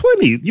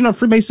plenty.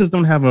 Freemasons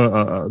don't have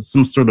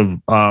some sort of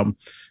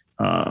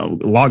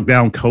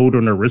lockdown code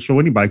on their ritual.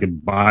 Anybody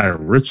could buy a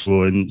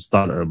ritual and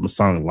start a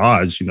Masonic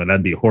lodge.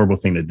 That'd be a horrible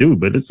thing to do,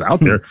 but it's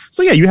out there.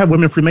 So yeah, you have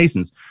women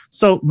Freemasons.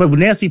 But with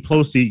Nancy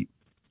Pelosi,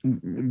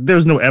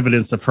 there's no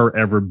evidence of her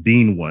ever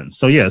being one.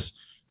 So yes,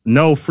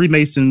 no,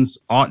 Freemasons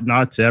ought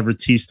not to ever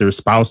teach their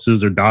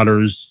spouses or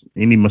daughters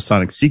any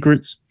Masonic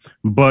secrets,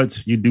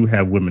 but you do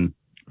have women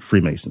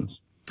Freemasons.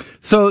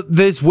 So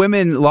these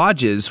women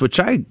lodges, which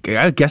I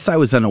guess I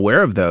was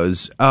unaware of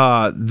those,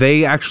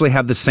 they actually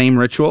have the same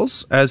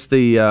rituals as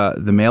the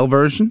male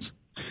versions?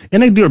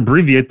 And they do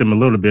abbreviate them a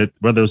little bit,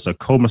 whether it's a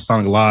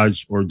co-Masonic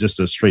lodge or just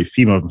a straight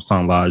female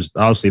Masonic lodge.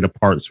 Obviously, the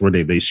parts where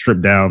they strip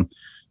down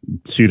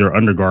to their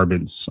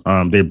undergarments,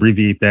 they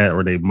abbreviate that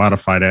or they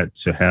modify that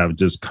to have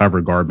just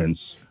cover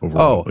garments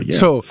overall.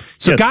 So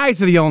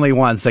guys are the only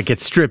ones that get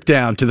stripped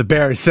down to the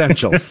bare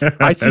essentials.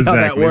 I see how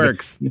that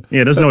works.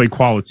 Yeah, there's no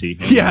equality.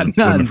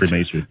 None.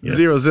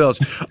 Zero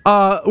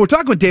zilch. We're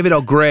talking with David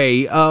L.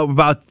 Gray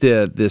about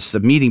this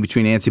meeting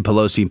between Nancy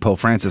Pelosi and Pope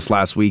Francis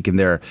last week and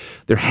their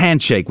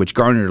handshake, which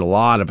garnered a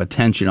lot of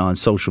attention on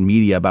social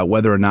media about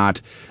whether or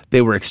not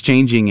they were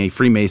exchanging a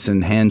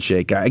Freemason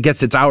handshake. I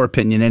guess it's our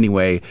opinion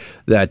anyway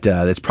that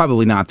that's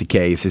probably not the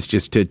case. It's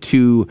just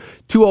two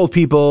old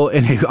people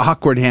in an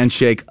awkward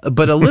handshake,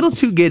 but a little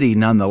too giddy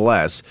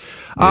nonetheless.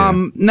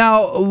 Yeah.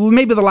 Now,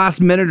 maybe the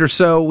last minute or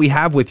so we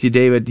have with you,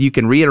 David, you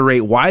can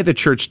reiterate why the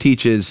church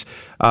teaches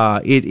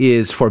it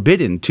is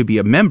forbidden to be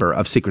a member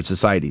of secret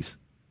societies.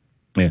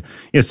 Yeah.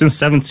 Since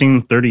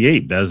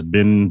 1738, that's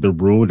been the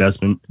rule that's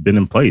been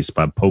in place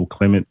by Pope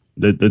Clement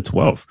the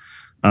 12th.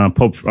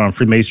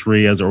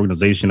 Freemasonry as an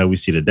organization that we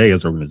see today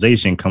as an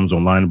organization comes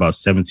online about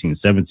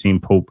 1717.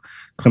 Pope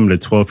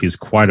Clement XII is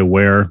quite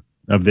aware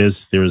of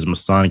this. There's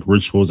Masonic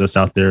rituals that's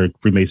out there.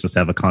 Freemasons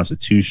have a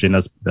constitution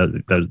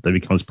that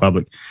becomes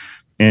public.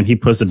 And he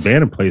puts a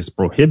ban in place,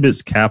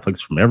 prohibits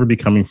Catholics from ever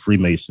becoming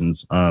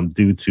Freemasons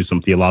due to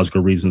some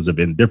theological reasons of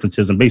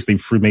indifferentism. Basically,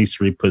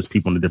 Freemasonry puts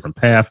people on a different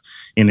path,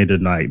 and they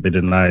deny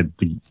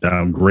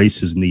the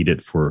grace is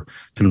needed for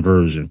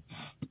conversion.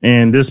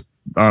 And this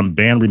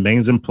ban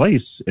remains in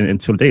place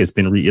until today. It's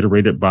been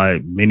reiterated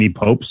by many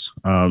popes,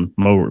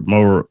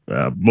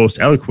 most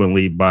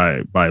eloquently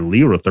by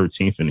Leo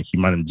XIII in the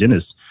Humanium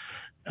Genus,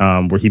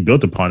 where he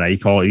built upon that. He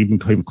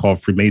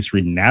called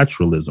Freemasonry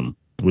naturalism,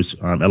 which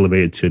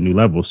elevated to a new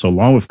level. So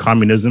along with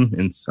communism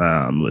in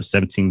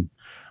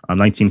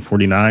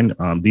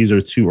 1949, these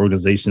are two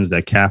organizations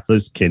that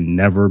Catholics can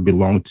never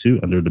belong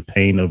to under the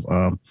pain of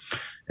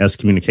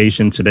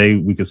excommunication. Today,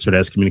 we consider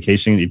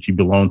excommunication if you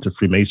belong to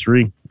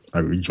Freemasonry.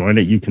 Join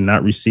it, you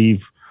cannot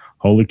receive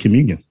Holy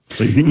Communion.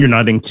 So you're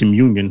not in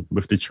communion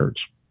with the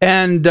church.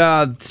 And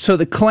so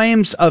the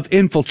claims of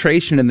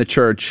infiltration in the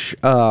church,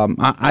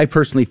 I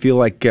personally feel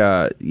like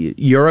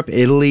Europe,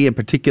 Italy in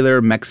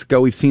particular,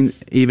 Mexico, we've seen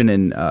even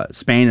in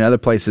Spain and other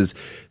places,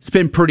 it's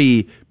been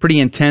pretty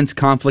intense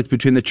conflict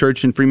between the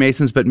church and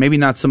Freemasons, but maybe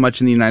not so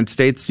much in the United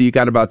States. So you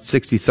got about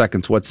 60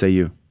 seconds. What say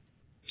you?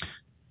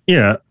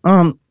 Yeah.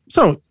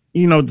 So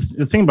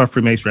the thing about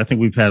Freemasonry, I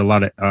think we've had a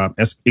lot of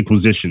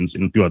inquisitions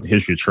throughout the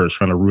history of the church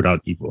trying to root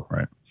out evil,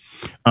 right?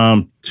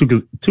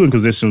 Two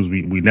inquisitions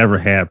we never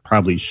had,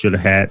 probably should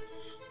have had.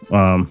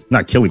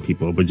 Not killing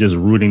people, but just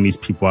rooting these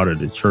people out of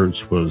the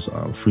church was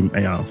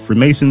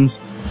Freemasons,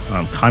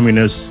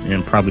 communists,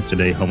 and probably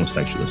today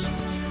homosexuals.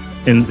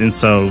 And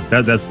so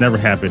that's never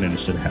happened, and it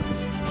should have happened.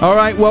 All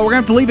right, well, we're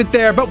going to have to leave it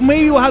there, but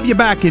maybe we'll have you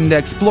back and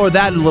explore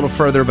that a little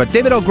further. But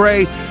David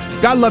O'Gray,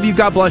 God love you,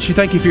 God bless you.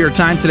 Thank you for your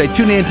time today.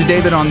 Tune in to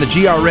David on the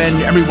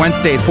GRN every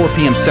Wednesday at 4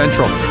 p.m.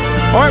 Central.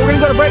 All right, we're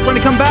going to go to break. When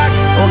we come back,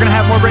 we're going to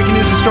have more breaking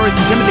news and stories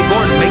from Timothy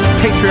Gordon, Make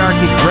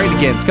Patriarchy Great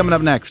Again. It's coming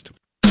up next.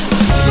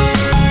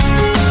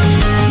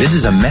 This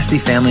is a Messy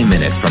Family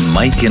Minute from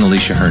Mike and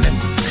Alicia Hernan.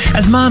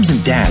 As moms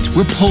and dads,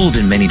 we're pulled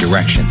in many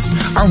directions.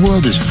 Our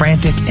world is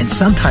frantic and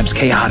sometimes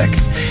chaotic.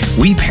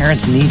 We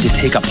parents need to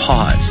take a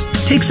pause,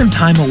 take some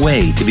time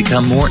away to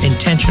become more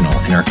intentional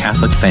in our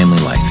Catholic family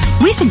life.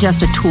 We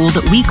suggest a tool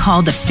that we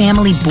call the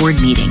Family Board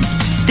Meeting.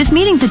 This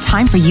meeting's a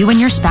time for you and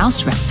your spouse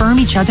to affirm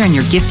each other in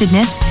your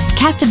giftedness,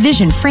 cast a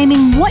vision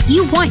framing what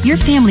you want your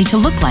family to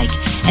look like,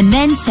 and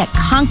then set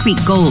concrete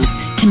goals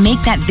to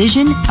make that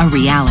vision a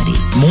reality.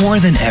 More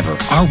than ever,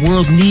 our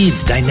world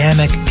needs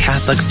dynamic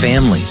Catholic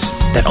families.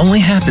 That only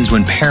happens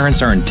when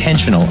parents are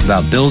intentional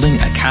about building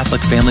a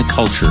Catholic family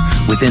culture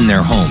within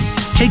their home.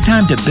 Take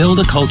time to build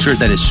a culture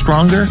that is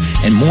stronger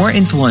and more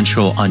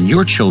influential on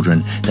your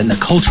children than the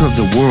culture of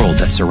the world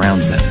that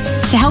surrounds them.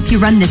 To help you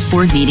run this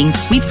board meeting,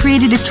 we've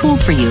created a tool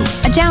for you,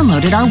 a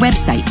download at our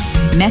website,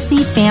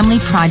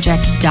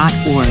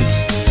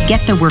 messyfamilyproject.org.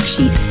 Get the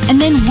worksheet and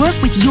then work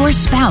with your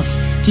spouse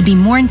to be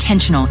more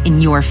intentional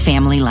in your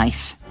family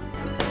life.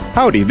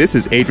 Howdy, this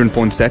is Adrian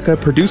Fonseca,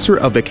 producer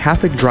of the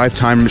Catholic Drive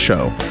Time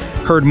Show.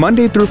 Heard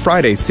Monday through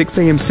Friday, 6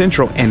 a.m.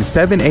 Central and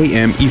 7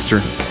 a.m.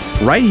 Eastern,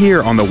 right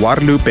here on the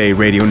Guadalupe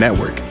Radio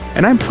Network.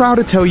 And I'm proud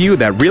to tell you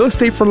that Real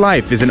Estate for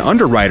Life is an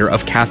underwriter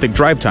of Catholic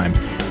Drive Time.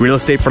 Real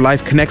Estate for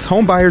Life connects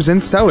home buyers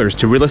and sellers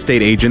to real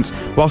estate agents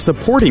while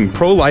supporting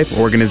pro-life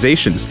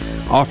organizations,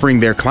 offering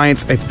their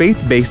clients a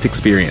faith-based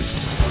experience.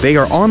 They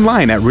are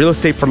online at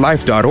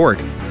realestateforlife.org.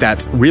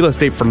 That's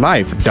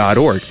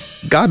realestateforlife.org.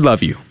 God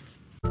love you.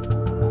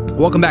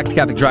 Welcome back to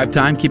Catholic Drive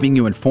Time, keeping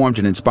you informed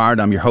and inspired.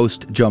 I'm your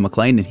host, Joe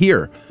McLean, and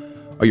here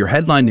are your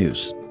headline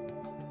news.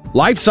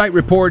 LifeSite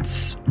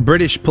reports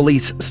British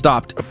police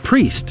stopped a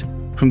priest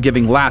from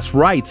giving last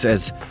rites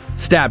as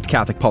stabbed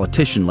Catholic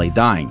politician lay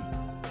dying.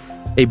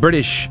 A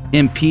British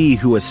MP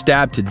who was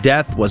stabbed to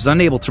death was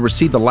unable to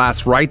receive the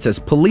last rites as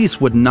police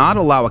would not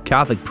allow a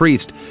Catholic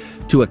priest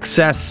to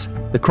access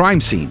the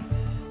crime scene.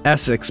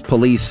 Essex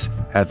police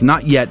have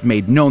not yet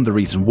made known the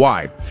reason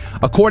why.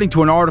 According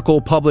to an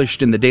article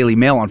published in the Daily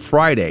Mail on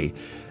Friday,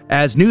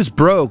 as news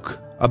broke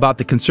about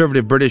the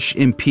Conservative British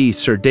MP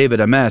Sir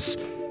David Ames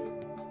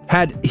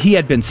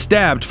had been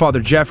stabbed, Father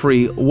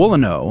Jeffrey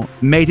Woolano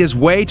made his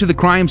way to the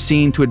crime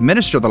scene to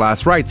administer the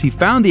last rites. He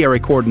found the area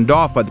cordoned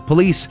off by the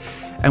police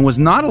and was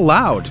not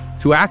allowed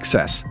to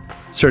access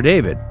Sir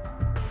David.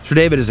 Sir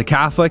David is a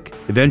Catholic,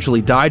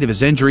 eventually died of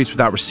his injuries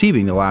without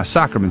receiving the last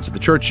sacraments of the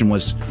church and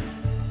was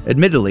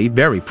admittedly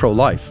very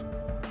pro-life.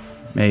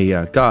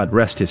 May God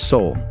rest his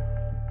soul.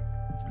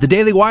 The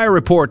Daily Wire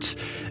reports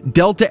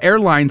Delta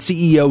Airlines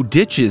CEO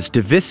ditches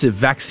divisive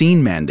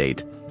vaccine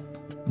mandate.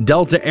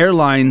 Delta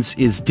Airlines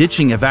is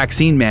ditching a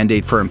vaccine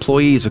mandate for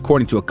employees,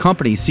 according to a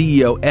company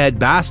CEO Ed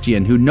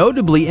Bastian, who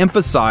notably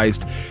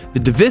emphasized the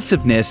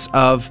divisiveness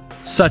of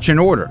such an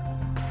order.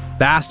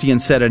 Bastian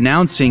said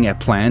announcing a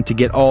plan to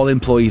get all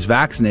employees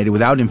vaccinated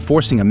without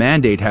enforcing a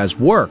mandate has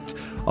worked,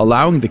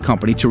 allowing the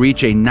company to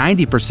reach a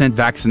 90%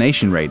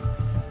 vaccination rate.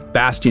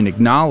 Bastian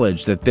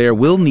acknowledged that there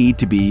will need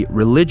to be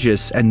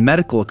religious and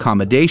medical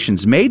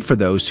accommodations made for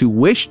those who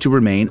wish to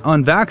remain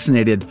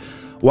unvaccinated,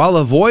 while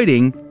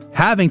avoiding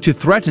having to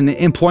threaten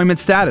employment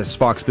status,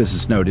 Fox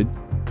Business noted.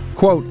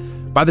 Quote,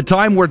 "By the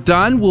time we're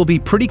done, we'll be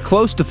pretty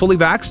close to fully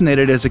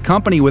vaccinated as a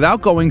company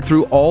without going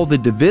through all the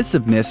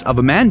divisiveness of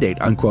a mandate,"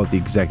 unquote, the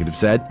executive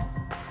said.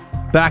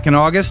 Back in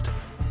August,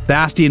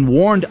 Bastian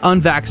warned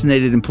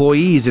unvaccinated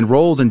employees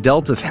enrolled in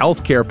Delta's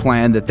healthcare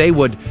plan that they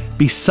would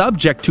be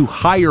subject to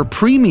higher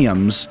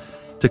premiums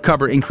to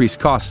cover increased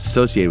costs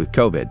associated with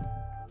COVID.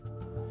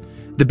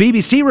 The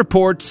BBC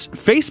reports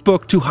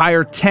Facebook to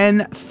hire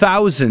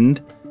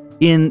 10,000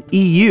 in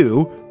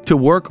EU to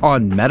work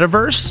on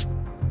Metaverse.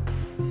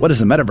 What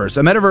is a Metaverse?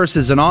 A Metaverse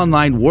is an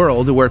online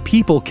world where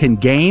people can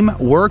game,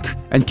 work,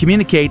 and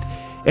communicate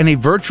in a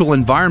virtual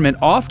environment,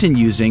 often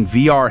using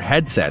VR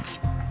headsets.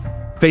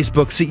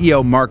 Facebook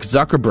CEO Mark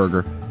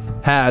Zuckerberg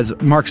has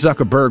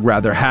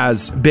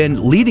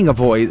been leading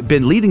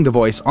the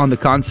voice on the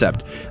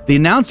concept. The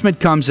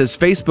announcement comes as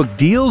Facebook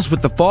deals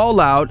with the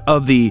fallout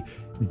of the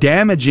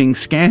damaging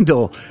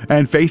scandal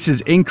and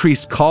faces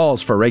increased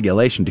calls for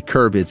regulation to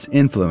curb its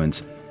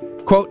influence.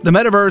 Quote, "The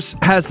metaverse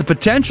has the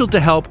potential to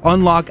help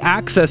unlock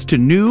access to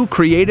new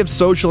creative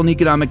social and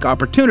economic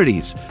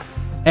opportunities,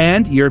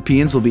 and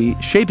Europeans will be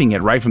shaping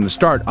it right from the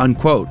start,"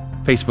 unquote,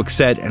 Facebook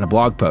said in a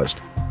blog post.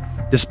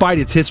 Despite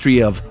its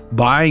history of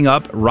buying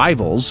up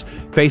rivals,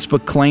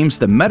 Facebook claims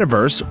the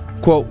metaverse,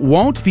 quote,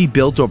 won't be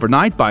built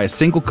overnight by a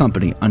single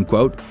company,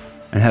 unquote,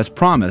 and has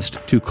promised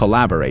to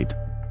collaborate.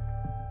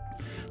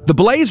 The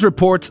Blaze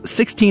reports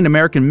 16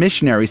 American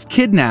missionaries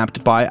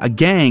kidnapped by a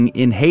gang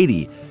in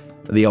Haiti,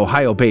 the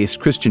Ohio-based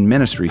Christian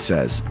ministry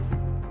says.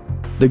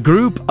 The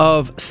group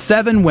of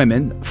 7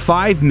 women,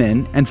 5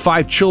 men, and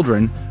 5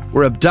 children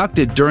were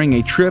abducted during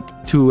a trip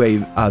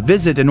to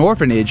visit an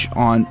orphanage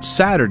on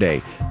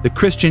Saturday, the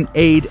Christian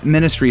Aid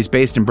Ministries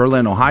based in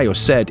Berlin, Ohio,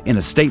 said in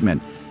a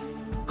statement.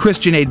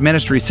 Christian Aid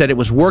Ministries said it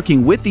was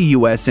working with the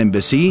U.S.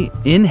 Embassy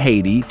in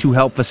Haiti to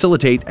help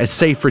facilitate a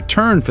safe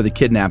return for the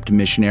kidnapped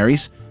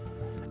missionaries.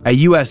 A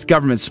U.S.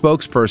 government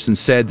spokesperson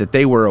said that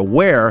they were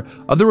aware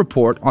of the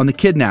report on the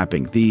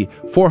kidnapping. The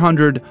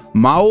 400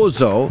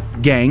 Maozo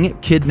gang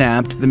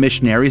kidnapped the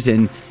missionaries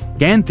in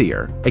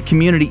Ganthier, a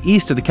community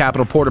east of the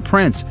capital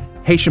Port-au-Prince.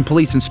 Haitian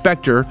police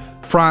inspector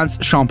Franz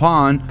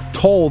Champagne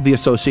told the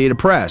Associated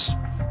Press.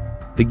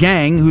 The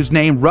gang, whose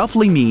name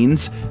roughly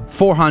means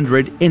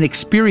 400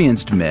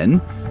 inexperienced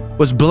men,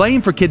 was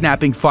blamed for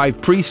kidnapping 5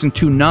 priests and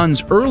 2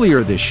 nuns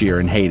earlier this year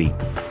in Haiti.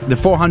 The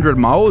 400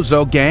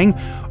 Maozo gang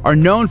are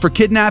known for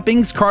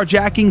kidnappings,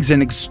 carjackings,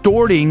 and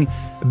extorting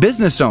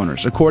business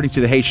owners, according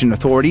to the Haitian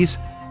authorities.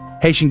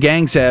 Haitian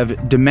gangs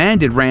have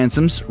demanded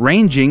ransoms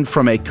ranging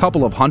from a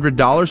couple of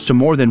 $100s to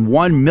more than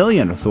 $1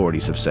 million,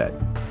 authorities have said.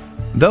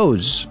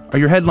 Those are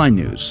your headline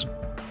news.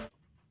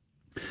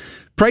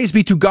 Praise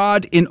be to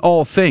God in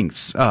all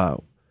things.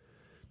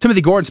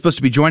 Timothy Gordon's supposed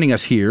to be joining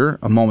us here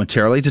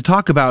momentarily to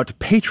talk about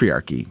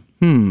patriarchy.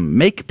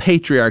 Make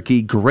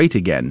patriarchy great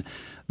again.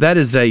 That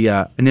is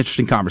an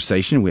interesting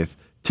conversation with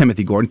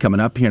Timothy Gordon coming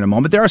up here in a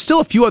moment. There are still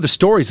a few other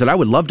stories that I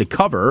would love to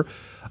cover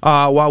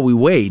while we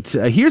wait.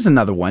 Here's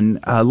another one.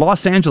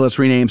 Los Angeles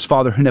renames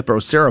Father Junipero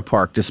Serra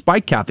Park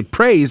despite Catholic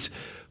praise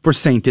for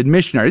sainted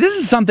missionary. This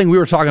is something we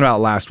were talking about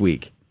last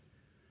week.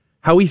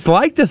 How we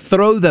like to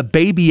throw the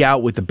baby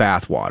out with the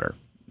bathwater.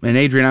 And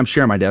Adrian, I'm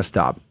sharing my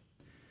desktop.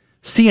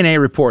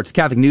 CNA reports,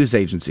 Catholic News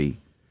Agency,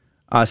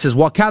 says,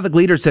 while Catholic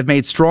leaders have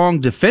made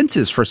strong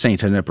defenses for St.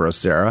 Junipero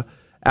Serra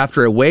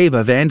after a wave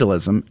of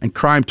vandalism and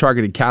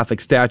crime-targeted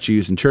Catholic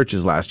statues in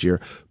churches last year,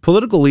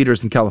 political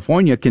leaders in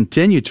California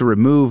continue to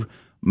remove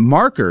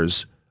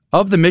markers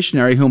of the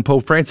missionary whom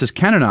Pope Francis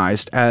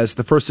canonized as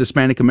the first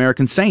Hispanic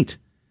American saint.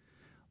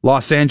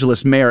 Los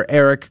Angeles Mayor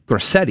Eric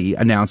Garcetti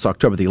announced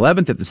October the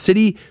 11th that the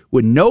city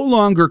would no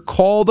longer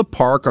call the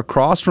park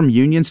across from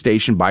Union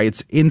Station by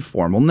its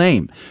informal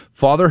name,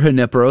 Father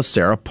Junipero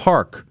Serra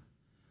Park.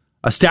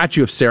 A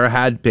statue of Serra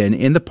had been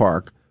in the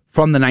park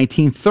from the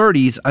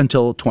 1930s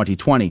until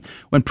 2020,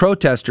 when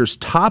protesters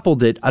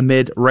toppled it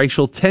amid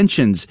racial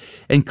tensions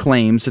and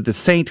claims that the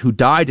saint who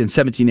died in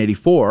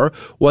 1784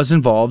 was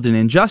involved in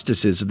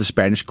injustices of the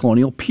Spanish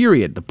colonial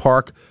period. The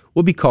park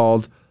will be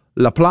called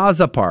La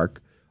Plaza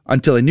Park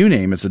until a new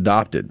name is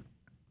adopted.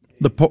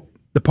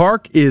 The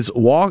park is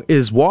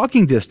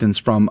walking distance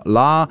from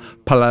La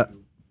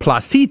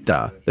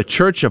Placita, the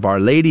Church of Our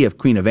Lady of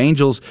Queen of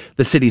Angels,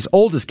 the city's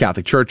oldest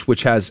Catholic church,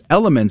 which has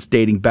elements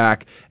dating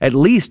back at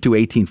least to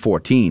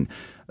 1814.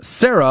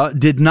 Serra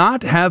did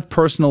not have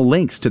personal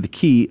links to the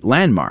key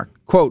landmark.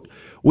 Quote,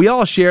 we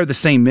all share the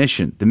same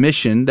mission, the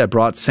mission that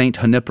brought St.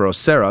 Junipero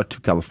Serra to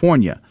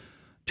California,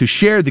 to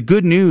share the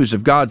good news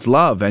of God's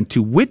love and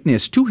to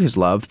witness to his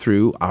love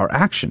through our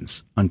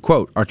actions,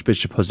 unquote.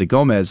 Archbishop Jose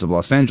Gomez of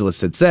Los Angeles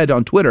had said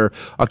on Twitter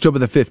October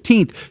the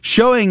 15th,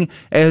 showing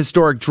a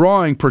historic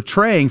drawing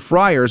portraying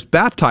friars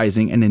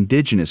baptizing an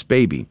indigenous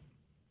baby.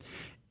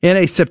 In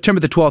a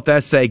September the 12th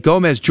essay,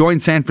 Gomez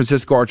joined San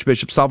Francisco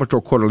Archbishop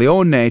Salvatore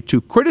Corleone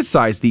to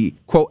criticize the,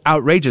 quote,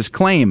 outrageous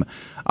claim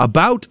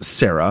about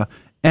Serra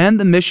and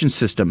the mission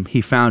system he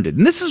founded.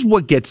 And this is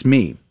what gets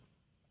me.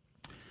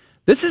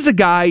 This is a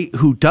guy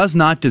who does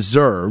not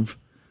deserve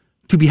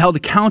to be held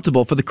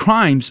accountable for the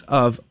crimes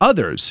of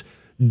others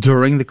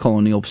during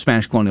the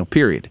Spanish colonial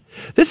period.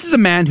 This is a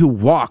man who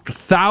walked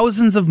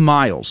thousands of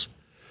miles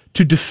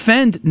to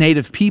defend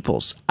native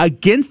peoples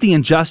against the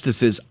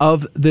injustices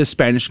of the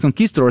Spanish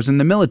conquistadors in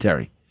the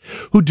military,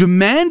 who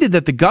demanded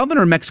that the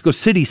governor of Mexico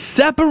City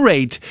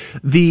separate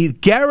the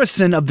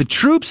garrison of the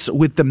troops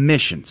with the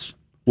missions.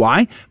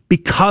 Why?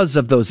 Because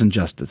of those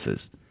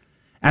injustices.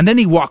 And then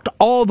he walked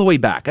all the way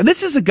back. And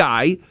this is a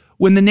guy,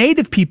 when the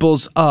native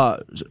peoples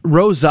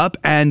rose up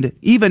and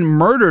even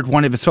murdered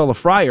one of his fellow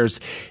friars,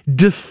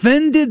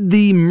 defended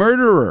the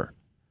murderer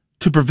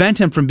to prevent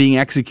him from being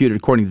executed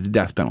according to the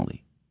death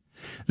penalty.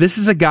 This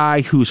is a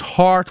guy whose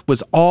heart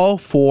was all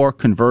for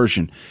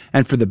conversion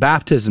and for the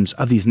baptisms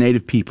of these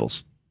native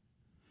peoples,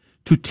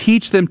 to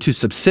teach them to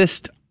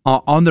subsist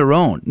on their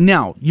own.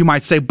 Now, you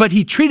might say, but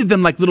he treated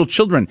them like little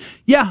children.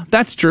 Yeah,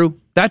 that's true.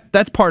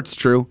 That part's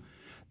true.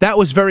 That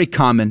was very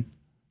common,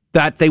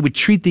 that they would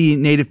treat the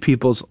native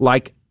peoples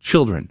like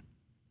children.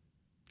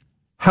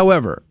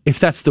 However,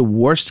 if that's the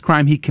worst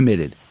crime he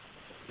committed,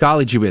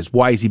 golly gee whiz,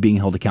 why is he being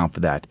held accountable for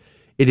that?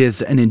 It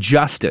is an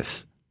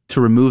injustice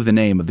to remove the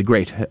name of the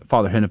great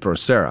Father Junipero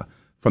Serra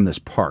from this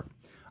park.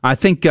 I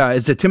think,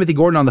 is it Timothy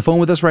Gordon on the phone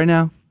with us right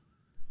now?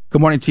 Good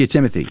morning to you,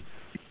 Timothy.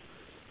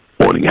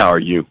 Morning. How are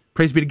you?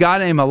 Praise be to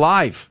God. I am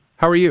alive.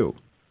 How are you?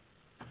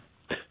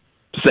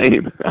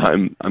 Same.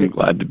 I'm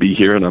glad to be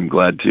here, and I'm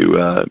glad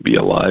to be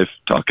alive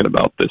talking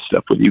about this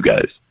stuff with you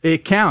guys.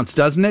 It counts,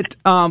 doesn't it?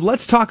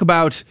 Let's talk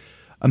about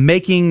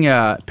making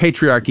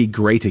patriarchy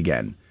great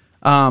again.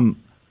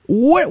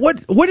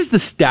 What is the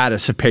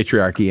status of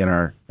patriarchy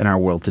in our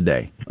world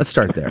today? Let's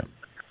start there.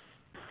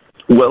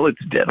 Well,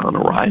 it's dead on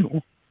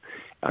arrival.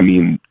 I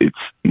mean, it's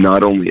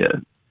not only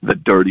the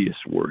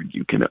dirtiest word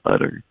you can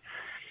utter,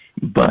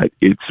 but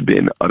it's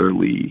been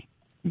utterly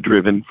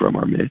driven from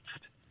our midst.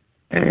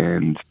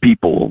 And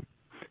people,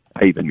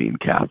 I even mean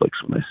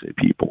Catholics when I say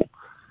people,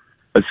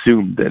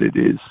 assume that it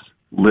is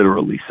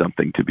literally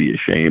something to be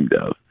ashamed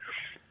of.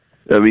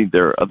 I mean,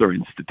 there are other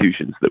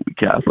institutions that we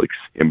Catholics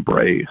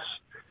embrace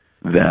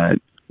that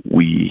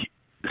we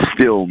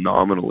still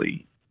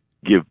nominally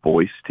give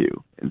voice to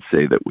and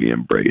say that we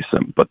embrace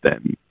them, but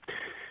then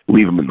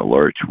leave them in the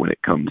lurch when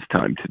it comes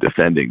time to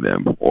defending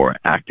them or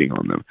acting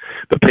on them.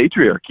 The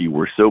patriarchy,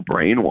 we're so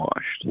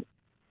brainwashed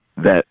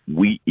that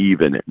we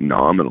even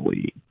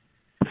nominally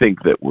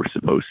think that we're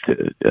supposed to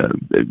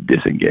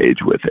disengage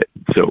with it.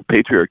 So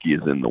patriarchy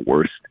is in the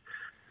worst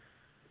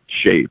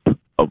shape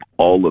of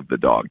all of the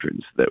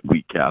doctrines that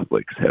we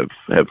Catholics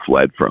have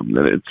fled from.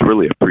 And it's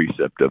really a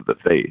precept of the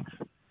faith.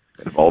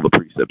 Of all the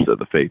precepts of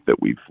the faith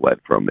that we've fled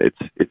from, it's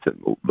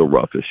in the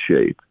roughest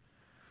shape.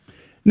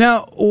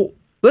 Now,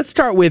 let's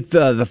start with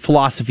the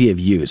philosophy of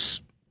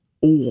use.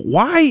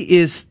 Why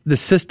is the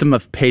system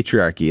of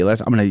patriarchy,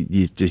 I'm going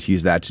to just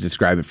use that to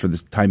describe it for the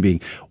time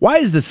being, why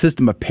is the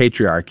system of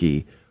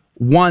patriarchy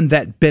one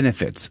that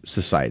benefits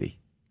society?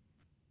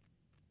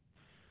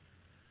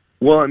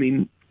 Well, I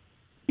mean,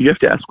 you have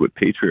to ask what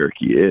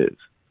patriarchy is.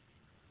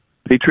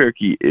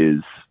 Patriarchy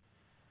is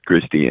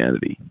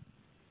Christianity,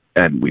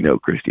 and we know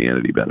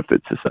Christianity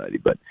benefits society,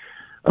 but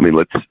I mean,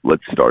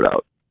 let's start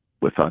out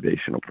with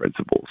foundational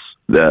principles.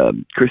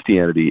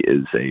 Christianity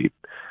is a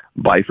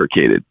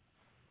bifurcated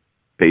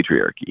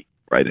patriarchy,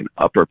 right? An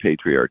upper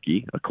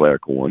patriarchy, a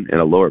clerical one, and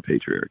a lower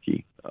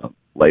patriarchy, a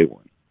lay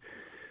one.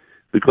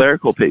 The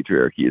clerical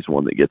patriarchy is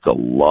one that gets a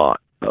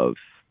lot of,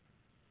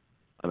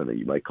 I don't know,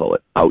 you might call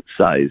it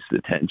outsized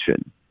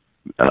attention,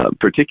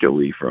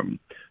 particularly from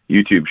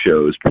YouTube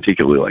shows,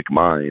 particularly like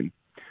mine,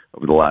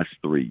 over the last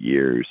 3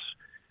 years.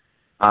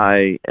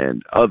 I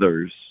and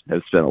others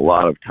have spent a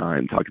lot of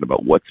time talking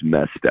about what's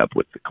messed up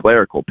with the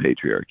clerical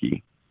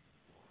patriarchy.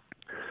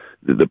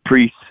 The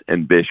priests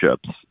and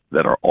bishops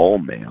that are all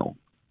male,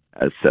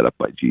 as set up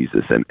by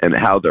Jesus, and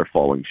how they're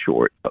falling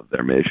short of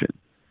their mission.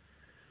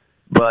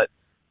 But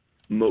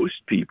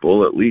most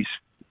people, at least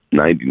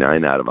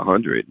 99 out of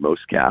 100,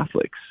 most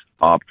Catholics,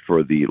 opt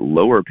for the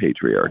lower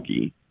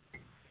patriarchy,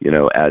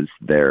 as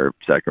their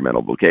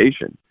sacramental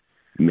vocation.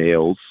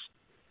 Males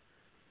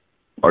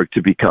are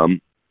to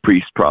become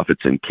priests,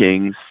 prophets, and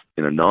kings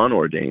in a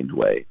non-ordained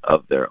way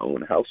of their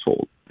own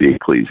household, the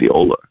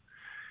ecclesiola.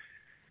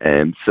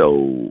 And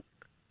so,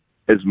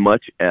 as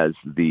much as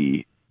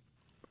the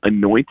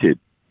anointed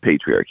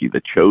patriarchy,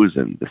 the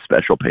chosen, the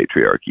special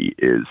patriarchy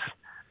is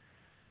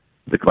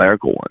the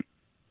clerical one,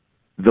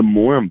 the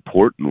more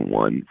important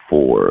one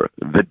for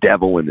the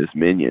devil and his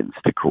minions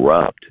to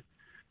corrupt,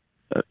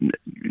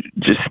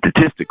 just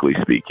statistically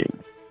speaking,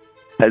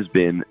 has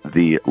been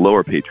the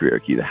lower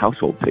patriarchy, the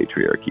household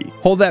patriarchy.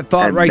 Hold that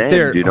thought right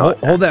there.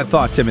 Hold that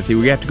thought, Timothy.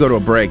 We have to go to a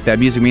break. That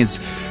music means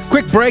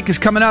quick break is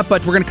coming up,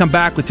 but we're going to come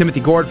back with Timothy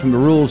Gordon from the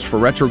Rules for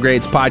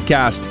Retrogrades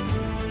podcast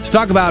to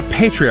talk about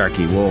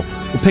patriarchy. We'll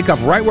pick up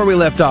right where we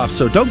left off,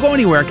 so don't go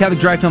anywhere. Catholic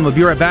Drive Time will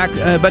be right back.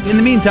 But in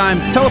the meantime,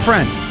 tell a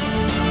friend.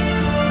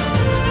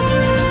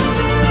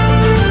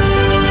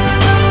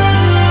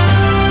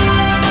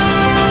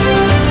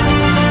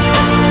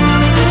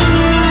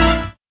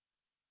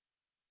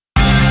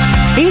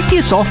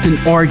 Atheists often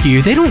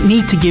argue they don't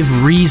need to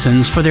give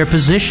reasons for their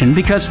position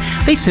because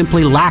they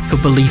simply lack a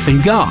belief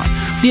in God,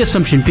 the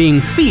assumption being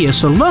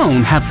theists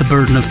alone have the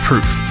burden of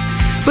proof.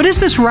 But is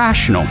this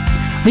rational?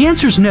 The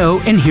answer is no,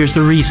 and here's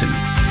the reason.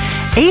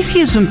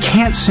 Atheism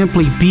can't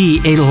simply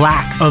be a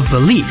lack of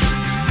belief.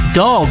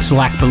 Dogs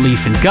lack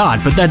belief in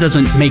God, but that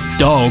doesn't make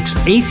dogs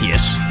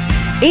atheists.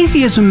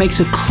 Atheism makes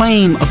a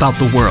claim about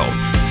the world,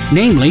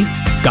 namely,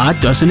 God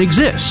doesn't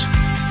exist.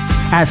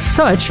 As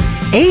such,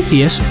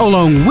 atheists,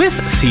 along with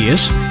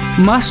theists,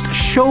 must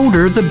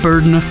shoulder the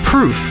burden of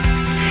proof.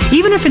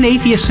 Even if an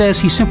atheist says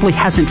he simply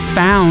hasn't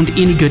found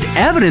any good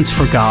evidence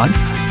for God,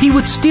 he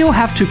would still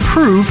have to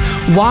prove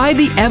why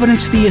the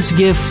evidence theists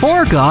give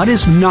for God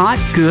is not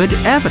good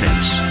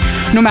evidence.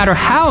 No matter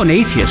how an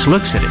atheist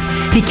looks at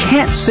it, he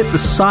can't sit the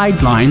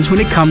sidelines when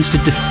it comes to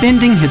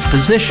defending his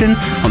position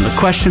on the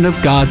question of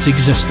God's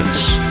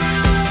existence.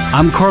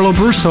 I'm Carlo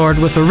Broussard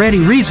with a ready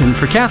reason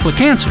for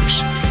Catholic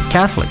Answers.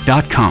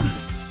 Catholic.com.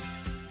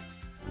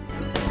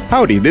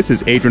 Howdy, this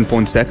is Adrian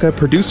Fonseca,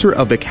 producer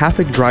of the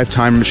Catholic Drive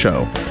Time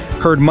Show.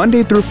 Heard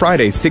Monday through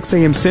Friday, 6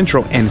 a.m.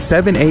 Central and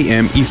 7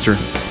 a.m. Eastern,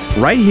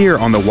 right here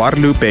on the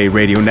Guadalupe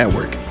Radio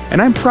Network.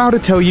 And I'm proud to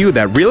tell you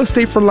that Real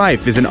Estate for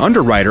Life is an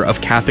underwriter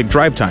of Catholic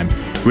Drive Time.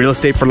 Real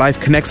Estate for Life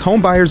connects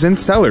home buyers and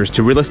sellers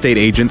to real estate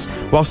agents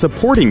while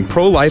supporting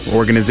pro-life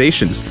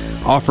organizations,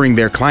 offering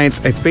their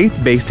clients a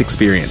faith-based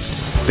experience.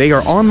 They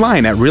are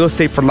online at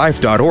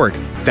realestateforlife.org.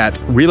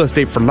 That's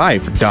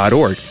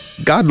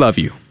realestateforlife.org. God love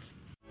you.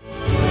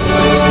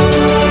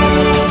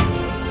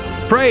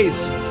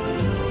 Praise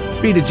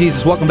be to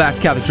Jesus. Welcome back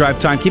to Catholic Drive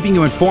Time, keeping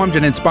you informed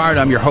and inspired.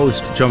 I'm your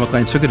host, Joe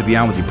McLean. So good to be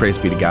on with you. Praise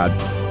be to God.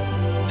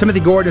 Timothy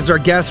Gord is our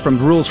guest from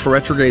Rules for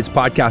Retrogrades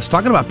podcast,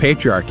 talking about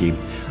patriarchy.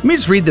 Let me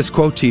just read this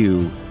quote to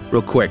you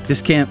real quick.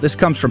 This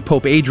comes from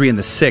Pope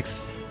Adrian VI,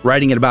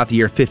 writing at about the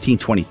year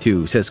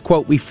 1522. He says,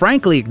 quote, "We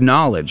frankly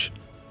acknowledge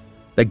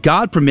that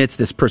God permits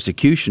this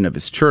persecution of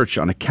his church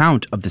on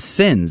account of the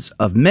sins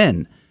of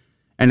men,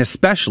 and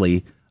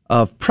especially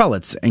of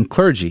prelates and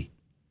clergy.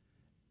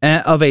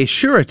 And of a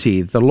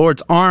surety, the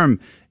Lord's arm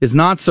is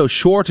not so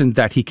shortened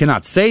that he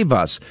cannot save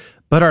us,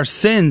 but our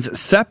sins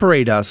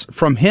separate us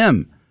from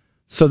him,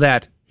 so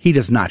that he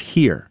does not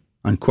hear,"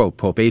 unquote,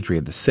 Pope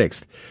Adrian VI.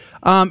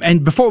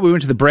 And before we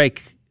went to the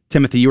break,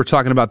 Timothy, you were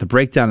talking about the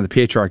breakdown of the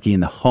patriarchy in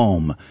the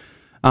home.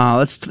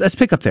 Let's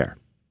pick up there.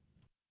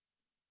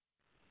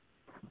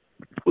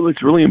 Well,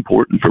 it's really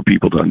important for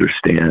people to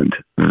understand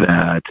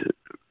that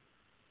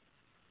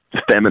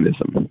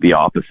feminism, the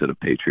opposite of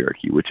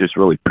patriarchy, which is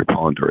really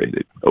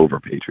preponderated over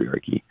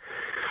patriarchy,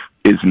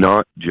 is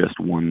not just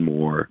one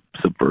more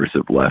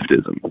subversive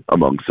leftism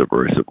among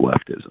subversive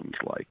leftisms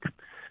like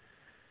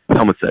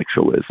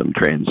homosexualism,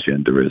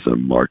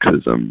 transgenderism,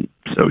 Marxism,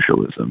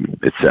 socialism,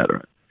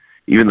 etc.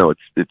 Even though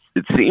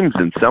it seems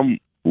in some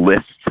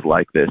lists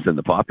like this in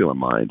the popular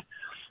mind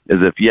as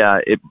if,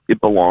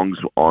 it belongs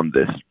on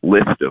this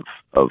list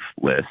of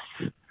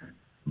lists,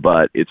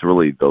 but it's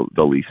really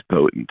the least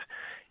potent.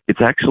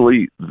 It's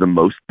actually the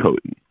most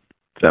potent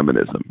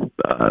feminism.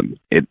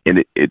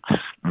 It's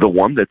the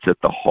one that's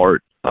at the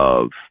heart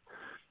of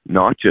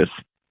not just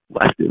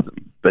leftism,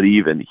 but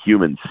even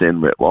human sin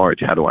writ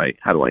large. How do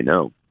I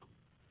know?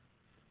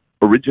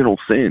 Original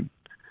sin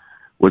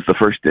was the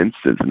first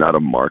instance not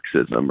of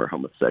Marxism or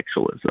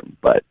homosexualism,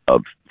 but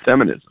of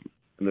feminism.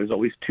 And there's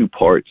always two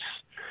parts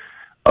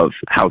of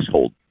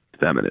household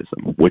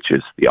feminism, which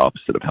is the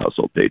opposite of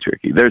household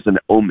patriarchy. There's an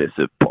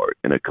omissive part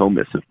and a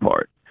commissive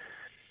part.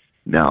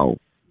 Now,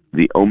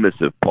 the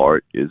omissive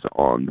part is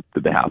on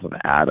the behalf of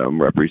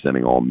Adam,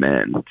 representing all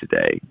men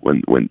today.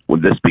 When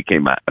this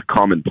became a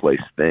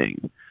commonplace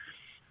thing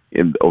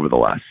over the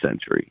last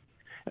century,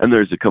 and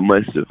there's a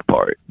commissive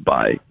part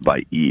by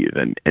Eve,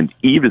 and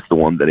Eve is the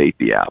one that ate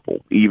the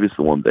apple. Eve is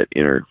the one that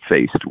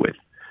interfaced with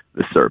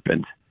the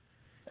serpent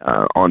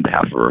on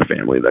behalf of her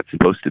family. That's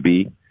supposed to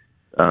be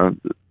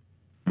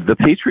the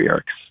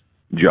patriarch's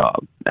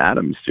job,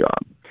 Adam's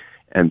job,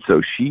 and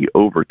so she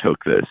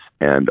overtook this.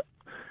 And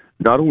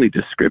not only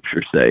does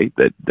Scripture say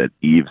that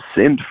Eve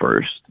sinned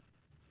first,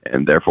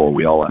 and therefore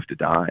we all have to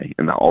die,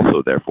 and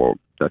also therefore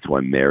that's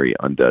why Mary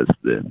undoes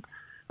the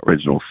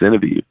original sin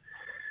of Eve,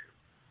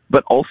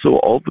 but also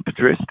all the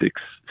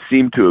patristics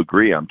seem to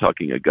agree. I'm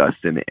talking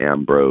Augustine,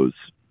 Ambrose,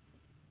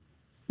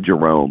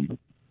 Jerome,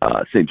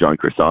 St. John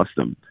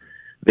Chrysostom.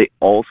 They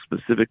all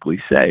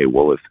specifically say,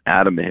 well, if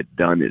Adam had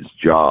done his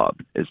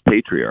job as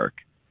patriarch,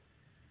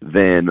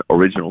 then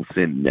original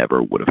sin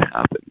never would have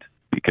happened,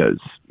 because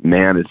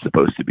man is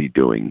supposed to be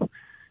doing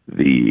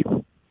the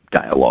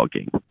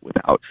dialoguing with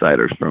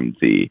outsiders from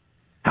the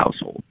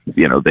household.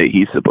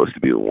 He's supposed to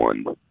be the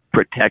one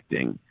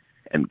protecting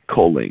and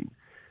culling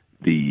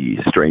the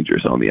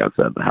strangers on the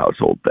outside of the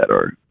household that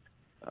are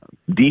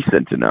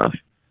decent enough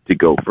to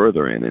go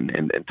further in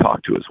and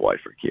talk to his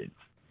wife or kids.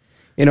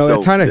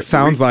 It kind of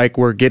sounds like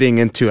we're getting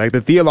into like the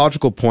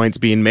theological points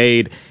being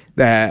made.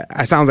 That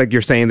it sounds like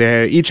you're saying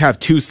they each have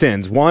two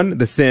sins. One,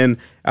 the sin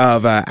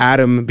of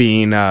Adam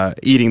being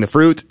eating the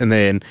fruit, and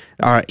then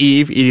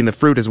Eve eating the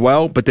fruit as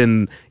well. But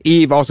then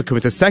Eve also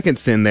commits a second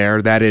sin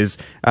there, that is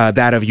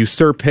that of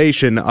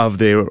usurpation of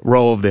the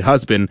role of the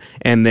husband.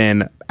 And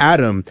then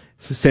Adam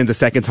sins a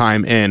second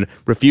time in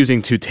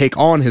refusing to take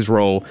on his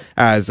role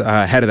as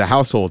head of the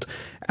household.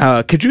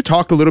 Could you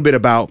talk a little bit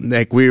about,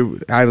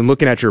 I'm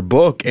looking at your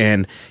book,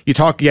 and you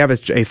have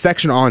a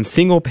section on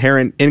single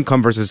parent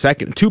income versus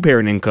two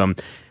parent income.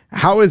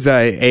 How is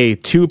a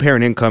two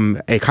parent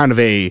income a kind of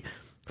a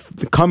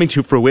coming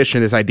to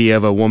fruition, this idea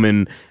of a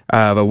woman,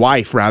 of a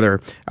wife rather,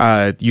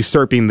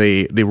 usurping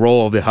the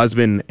role of the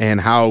husband,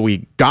 and how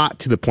we got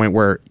to the point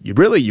where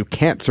you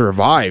can't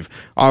survive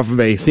off of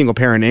a single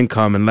parent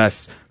income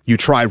unless you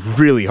try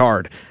really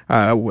hard.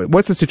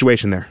 What's the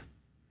situation there?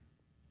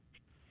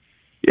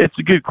 It's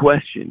a good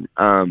question.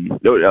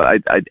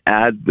 I'd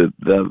add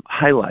the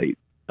highlight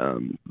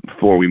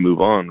before we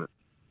move on,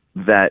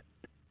 that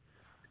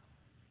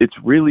it's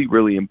really,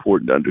 really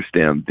important to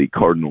understand the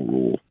cardinal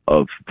rule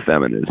of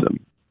feminism,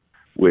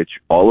 which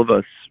all of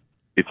us,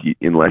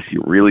 unless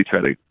you really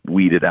try to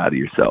weed it out of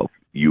yourself,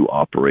 you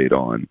operate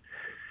on.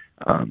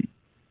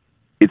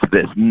 It's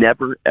this: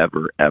 never,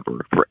 ever,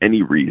 ever, for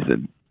any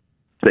reason,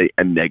 say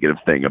a negative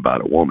thing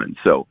about a woman.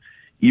 So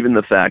even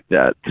the fact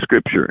that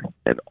Scripture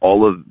and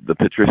all of the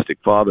patristic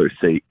fathers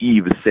say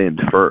Eve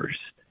sinned first,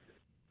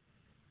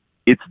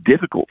 it's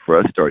difficult for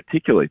us to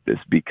articulate this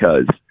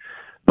because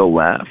the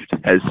left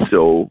has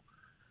so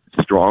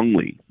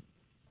strongly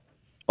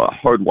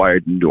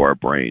hardwired into our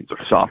brains, or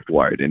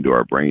soft-wired into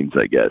our brains,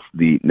 I guess,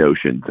 the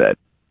notion that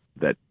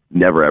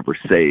never ever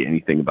say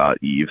anything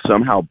about Eve,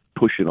 somehow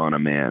push it on a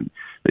man.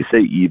 They say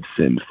Eve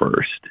sinned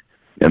first.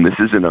 And this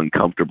is an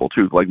uncomfortable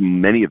truth, like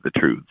many of the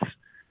truths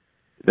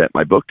that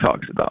my book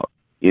talks about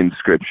in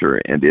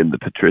Scripture and in the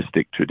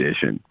patristic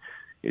tradition.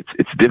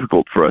 It's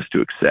difficult for us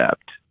to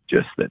accept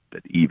just that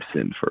Eve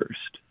sinned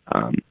first.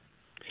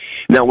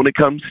 Now, when it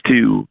comes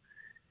to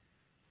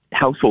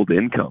household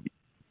income,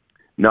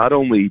 not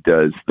only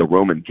does the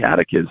Roman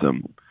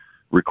Catechism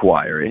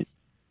require it,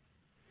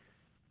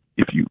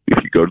 if you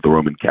go to the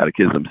Roman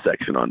Catechism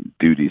section on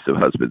duties of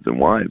husbands and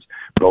wives,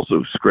 but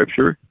also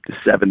Scripture,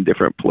 7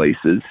 different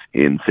places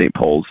in St.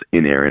 Paul's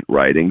inerrant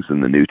writings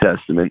in the New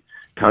Testament,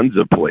 tons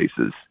of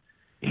places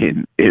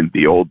in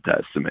the Old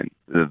Testament.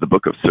 The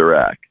book of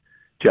Sirach,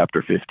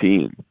 chapter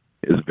 15,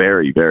 is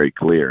very, very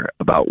clear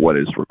about what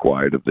is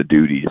required of the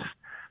duties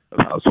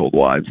of household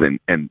wives.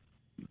 And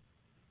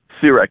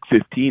Sirach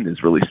 15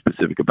 is really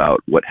specific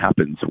about what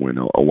happens when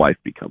a wife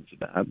becomes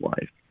a bad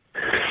wife.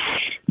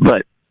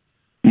 But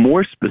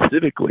more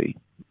specifically,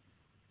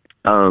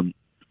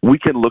 we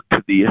can look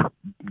to the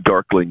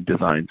darkling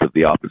designs of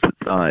the opposite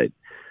side.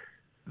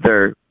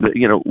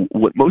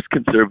 What most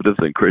conservatives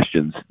and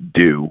Christians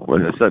do,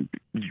 as I said,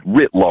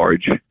 writ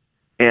large,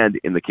 and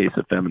in the case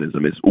of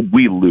feminism, is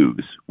we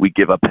lose. We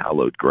give up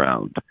hallowed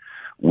ground.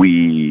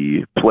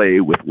 We play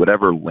with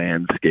whatever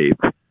landscape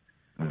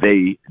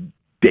they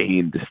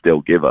deign to still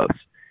give us.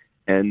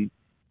 And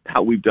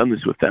how we've done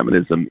this with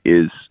feminism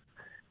is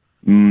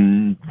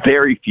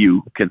very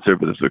few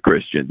conservatives or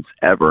Christians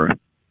ever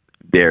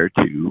dare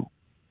to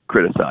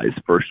criticize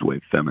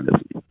first-wave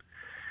feminism.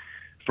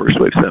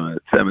 First-wave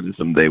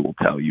feminism, they will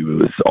tell you,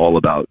 it was all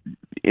about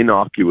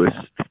innocuous,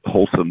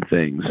 wholesome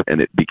things, and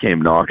it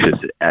became noxious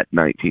at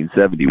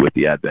 1970 with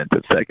the advent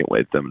of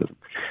second-wave feminism.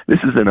 This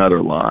is an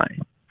utter lie.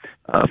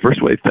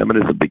 First-wave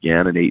feminism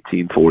began in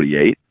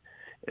 1848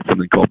 at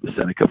something called the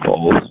Seneca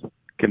Falls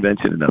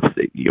Convention in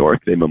upstate New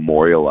York. They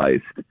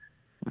memorialized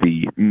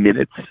the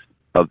minutes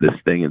of this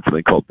thing in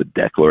something called the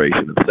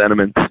Declaration of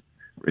Sentiments,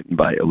 written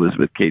by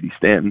Elizabeth Cady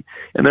Stanton.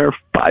 And there are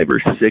 5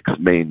 or 6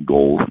 main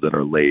goals that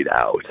are laid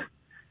out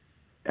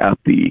at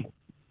the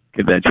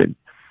convention.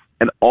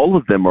 And all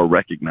of them are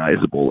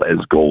recognizable as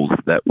goals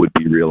that would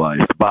be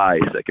realized by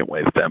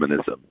second-wave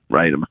feminism,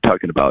 right? I'm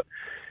talking about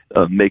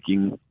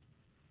making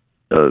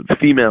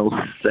females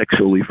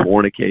sexually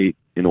fornicate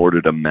in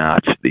order to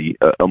match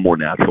a more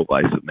natural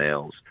life of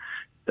males,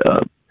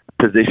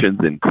 positions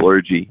in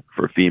clergy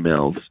for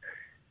females,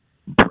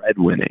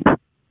 breadwinning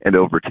and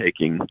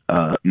overtaking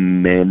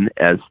men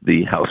as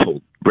the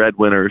household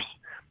breadwinners,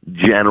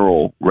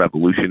 general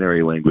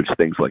revolutionary language,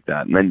 things like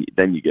that. And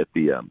then you get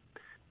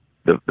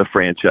the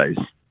franchise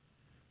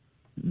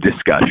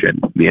discussion,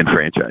 the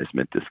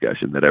enfranchisement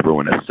discussion that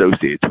everyone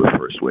associates with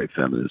first-wave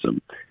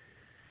feminism.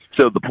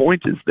 So the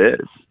point is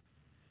this.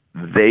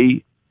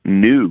 They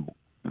knew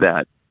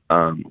that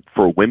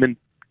for women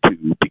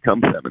to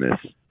become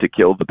feminists, to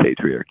kill the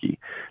patriarchy,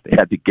 they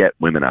had to get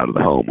women out of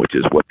the home, which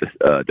is what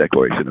the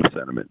Declaration of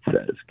Sentiments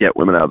says. Get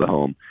women out of the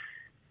home,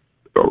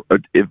 or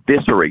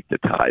eviscerate the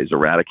ties,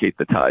 eradicate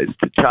the ties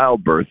to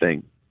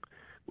childbirthing,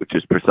 which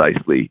is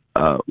precisely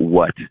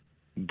what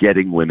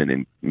getting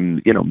women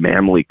in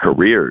manly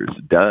careers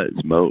does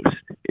most,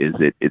 is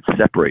it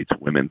separates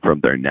women from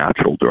their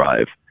natural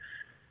drive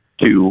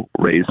to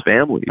raise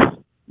families.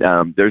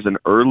 There's an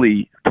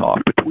early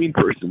talk between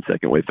first and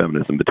second wave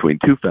feminism between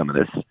 2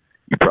 feminists.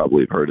 You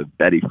probably have heard of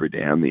Betty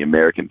Friedan, the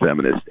American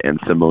feminist, and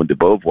Simone de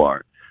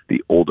Beauvoir,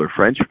 the older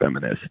French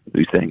feminist, who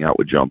used to hang out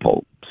with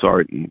Jean-Paul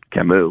Sartre and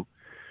Camus.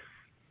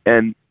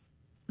 And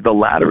the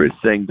latter is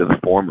saying to the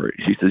former,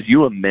 she says,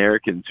 you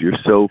Americans, you're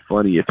so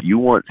funny. If you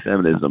want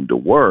feminism to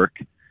work,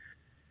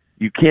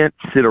 you can't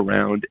sit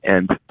around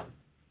and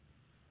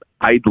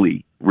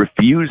idly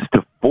refuse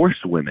to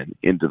force women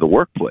into the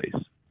workplace.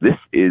 This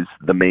is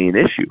the main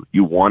issue.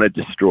 You want to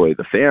destroy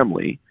the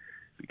family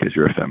because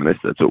you're a feminist.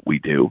 That's what we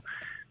do.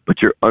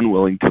 But you're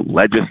unwilling to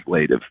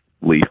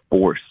legislatively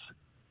force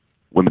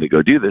women to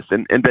go do this.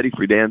 And Betty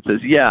Friedan says,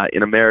 yeah,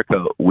 in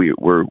America,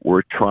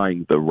 we're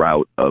trying the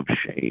route of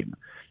shame.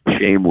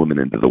 Shame women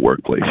into the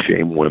workplace,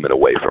 shame women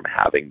away from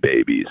having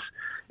babies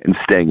and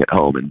staying at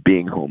home and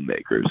being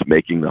homemakers,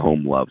 making the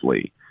home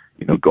lovely,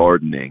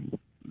 gardening,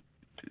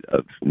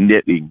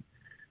 knitting,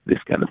 this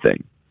kind of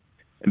thing.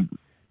 And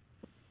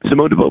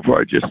Simone de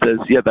Beauvoir just says,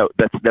 yeah,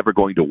 that's never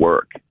going to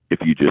work if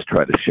you just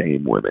try to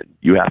shame women.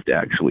 You have to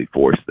actually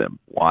force them.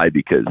 Why?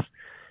 Because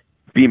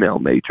female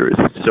nature is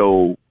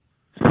so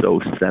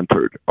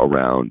centered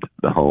around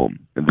the home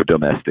and the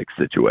domestic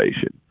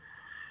situation.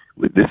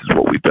 This is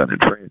what we've done in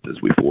France,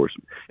 is we force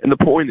them. And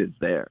the point is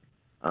there.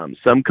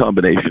 Some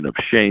combination of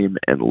shame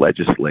and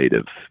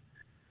legislative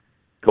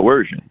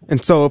coercion.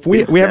 And so if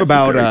we have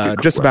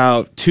about just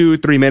about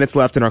 2-3 minutes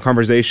left in our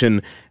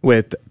conversation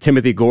with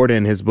Timothy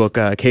Gordon, his book,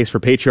 Case for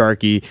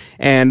Patriarchy.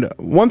 And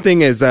one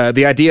thing is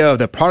the idea of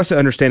the Protestant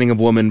understanding of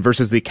woman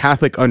versus the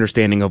Catholic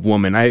understanding of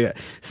woman. I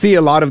see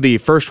a lot of the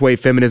first wave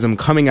feminism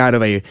coming out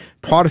of a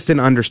Protestant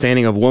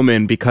understanding of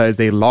woman because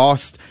they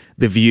lost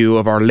the view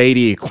of Our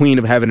Lady, Queen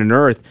of Heaven and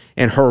Earth,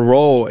 and her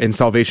role in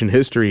salvation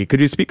history. Could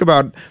you speak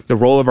about the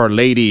role of Our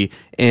Lady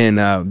in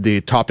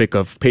the topic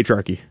of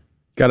patriarchy?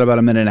 Got about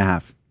a minute and a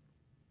half.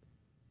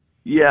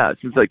 Yeah,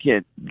 since I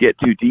can't get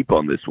too deep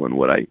on this one,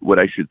 what I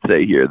should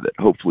say here that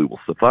hopefully will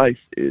suffice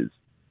is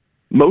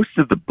most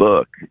of the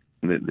book,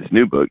 this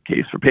new book,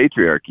 Case for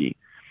Patriarchy,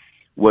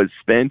 was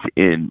spent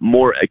in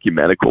more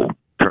ecumenical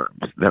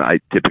terms than I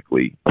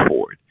typically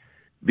afford,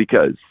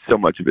 because so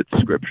much of it's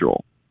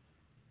scriptural.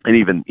 And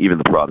even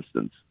the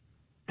Protestants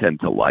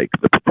tend to like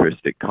the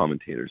patristic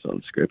commentators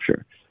on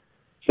Scripture.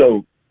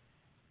 So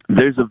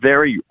there's a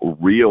very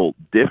real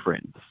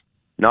difference,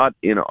 not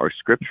in our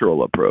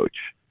scriptural approach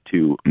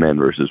to men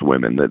versus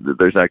women.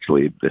 There's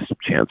actually this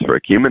chance for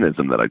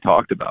ecumenism that I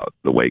talked about,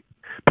 the way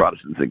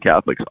Protestants and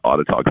Catholics ought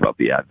to talk about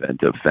the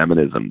advent of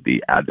feminism,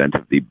 the advent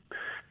of the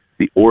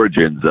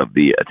origins of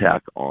the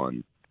attack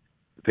on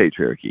the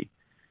patriarchy.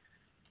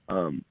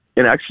 And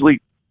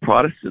actually,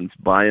 Protestants,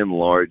 by and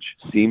large,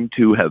 seem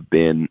to have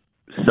been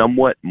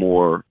somewhat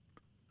more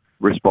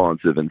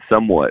responsive and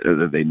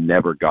they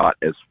never got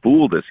as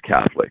fooled as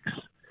Catholics,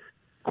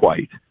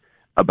 quite,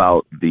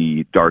 about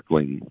the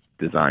darkling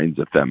designs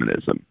of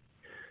feminism.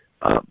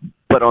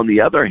 But on the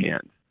other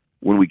hand,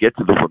 when we get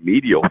to the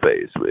remedial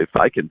phase, if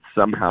I can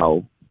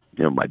somehow,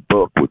 my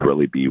book would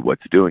really be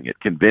what's doing it,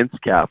 convince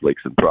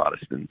Catholics and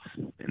Protestants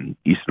and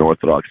Eastern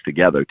Orthodox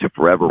together to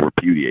forever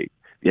repudiate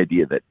the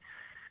idea that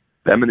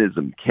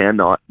feminism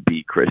cannot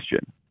be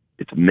Christian.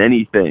 It's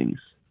many things,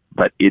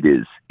 but it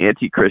is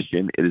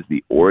anti-Christian, it is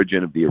the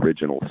origin of the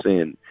original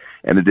sin,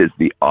 and it is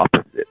the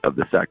opposite of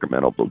the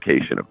sacramental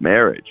vocation of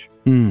marriage.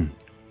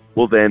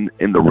 Well, then,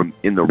 in the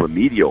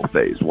remedial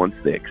phase, once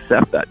they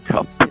accept that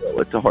tough pill,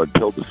 it's a hard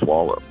pill to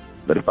swallow,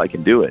 but if I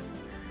can do it,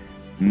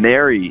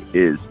 Mary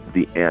is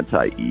the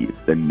anti-Eve,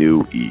 the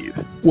new Eve.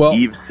 Well,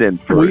 Eve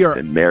sinned first, we are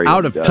and Mary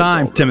out of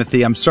time,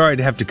 Timothy. I'm sorry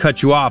to have to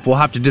cut you off. We'll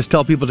have to just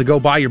tell people to go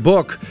buy your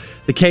book,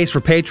 The Case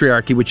for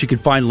Patriarchy, which you can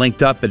find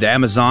linked up at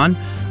Amazon.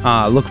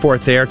 Look for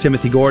it there.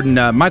 Timothy Gordon.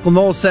 Michael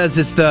Knowles says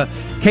it's The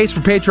Case for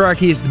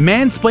Patriarchy is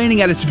mansplaining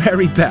at its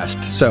very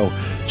best. So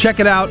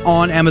check it out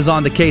on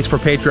Amazon, The Case for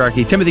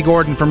Patriarchy. Timothy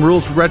Gordon from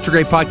Rules for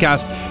Retrograde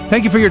Podcast.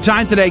 Thank you for your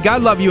time today.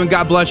 God love you and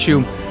God bless you.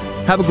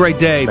 Have a great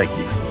day. Thank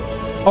you.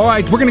 All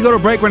right, we're going to go to a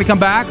break. We're going to come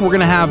back. We're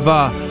going to have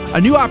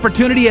a new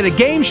opportunity at a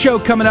game show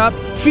coming up,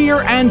 Fear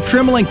and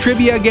Trembling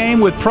Trivia Game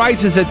with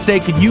prizes at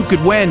stake, and you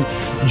could win.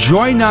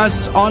 Join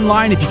us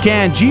online if you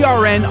can,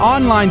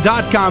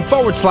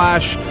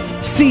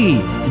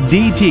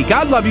 grnonline.com/CDT.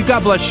 God love you.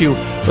 God bless you.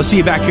 We'll see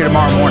you back here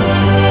tomorrow morning.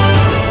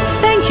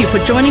 Thank you for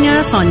joining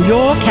us on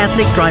Your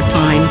Catholic Drive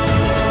Time,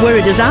 where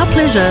it is our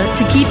pleasure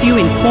to keep you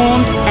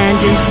informed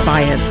and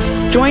inspired.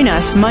 Join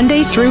us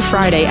Monday through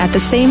Friday at the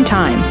same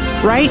time,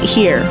 right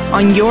here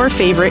on your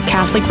favorite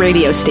Catholic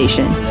radio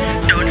station.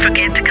 Don't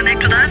forget to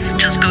connect with us.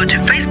 Just go to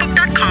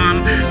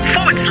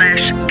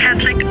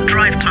facebook.com/Catholic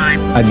Drive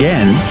Time.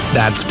 Again,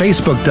 that's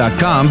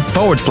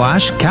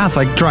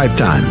facebook.com/Catholic Drive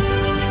Time.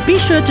 Be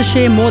sure to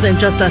share more than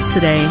just us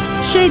today.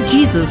 Share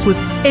Jesus with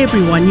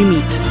everyone you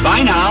meet.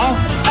 Bye now,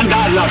 and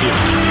God love you.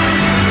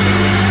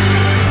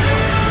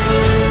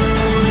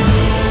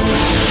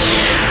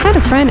 I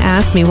had a friend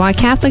ask me why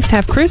Catholics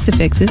have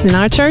crucifixes in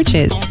our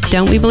churches.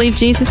 Don't we believe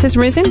Jesus has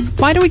risen?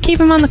 Why do we keep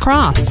him on the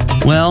cross?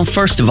 Well,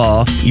 first of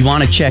all, you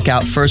want to check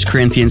out 1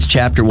 Corinthians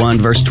chapter 1,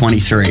 verse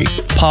 23.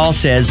 Paul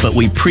says, "But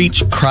we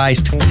preach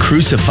Christ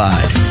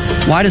crucified."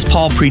 Why does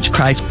Paul preach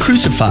Christ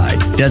crucified?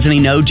 Doesn't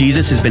he know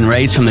Jesus has been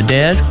raised from the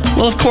dead?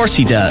 Well, of course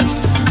he does.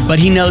 But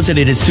he knows that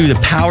it is through the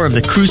power of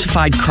the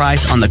crucified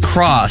Christ on the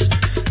cross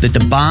that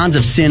the bonds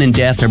of sin and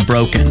death are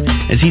broken.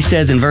 As he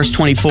says in verse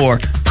 24,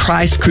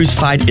 Christ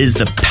crucified is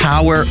the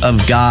power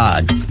of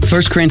God.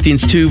 1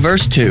 Corinthians 2,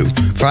 verse 2,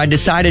 "For I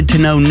decided to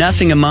know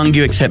nothing among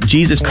you except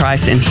Jesus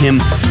Christ and him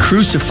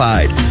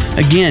crucified."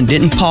 Again,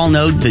 didn't Paul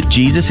know that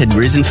Jesus had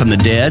risen from the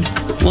dead?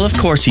 Well, of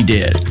course he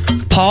did.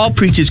 Paul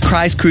preaches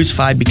Christ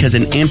crucified because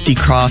an empty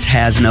cross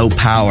has no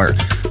power.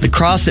 The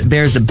cross that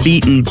bears the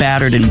beaten,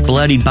 battered, and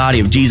bloodied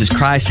body of Jesus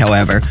Christ,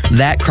 however,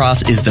 that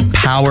cross is the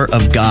power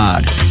of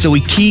God. So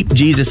we keep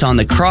Jesus on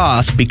the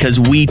cross because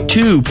we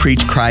too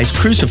preach Christ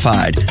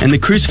crucified. And the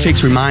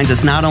crucifix reminds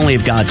us not only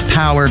of God's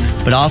power,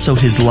 but also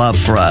his love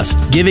for us,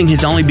 giving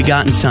his only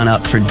begotten Son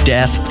up for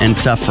death and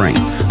suffering.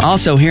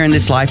 Also, here in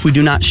this life, we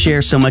do not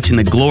share so much in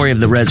the glory of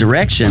the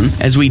resurrection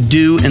as we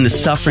do in the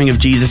suffering of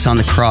Jesus on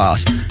the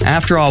cross.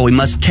 After all, we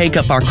must take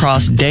up our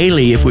cross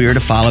daily if we are to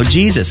follow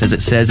Jesus, as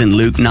it says in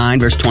Luke 9,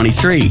 verse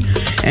 23.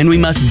 And we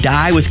must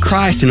die with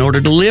Christ in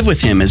order to live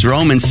with him, as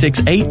Romans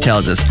 6:8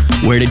 tells us.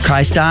 Where did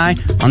Christ die?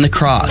 On the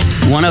cross.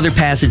 One other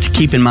passage to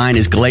keep in mind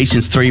is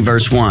Galatians 3,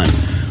 verse 1.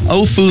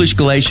 O foolish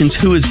Galatians,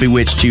 who has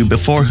bewitched you,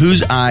 before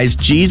whose eyes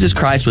Jesus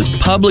Christ was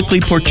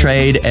publicly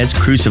portrayed as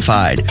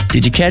crucified?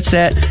 Did you catch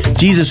that?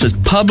 Jesus was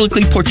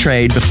publicly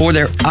portrayed before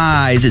their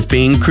eyes as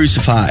being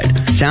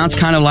crucified. Sounds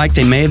kind of like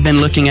they may have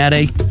been looking at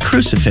a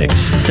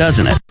crucifix,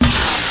 doesn't it?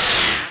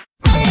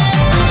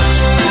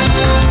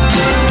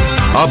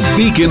 A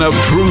beacon of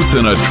truth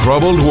in a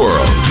troubled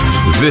world.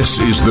 This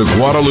is the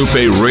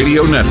Guadalupe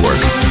Radio Network,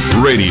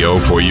 radio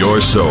for your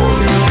soul.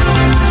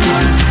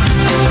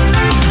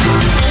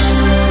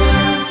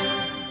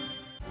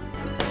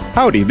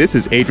 Howdy, this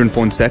is Adrian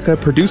Fonseca,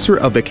 producer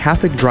of the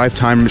Catholic Drive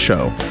Time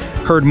Show.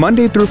 Heard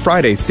Monday through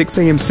Friday, 6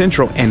 a.m.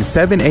 Central and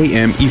 7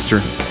 a.m.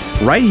 Eastern,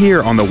 right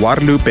here on the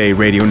Guadalupe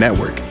Radio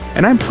Network.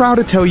 And I'm proud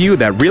to tell you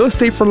that Real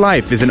Estate for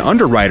Life is an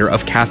underwriter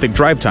of Catholic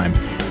Drive Time.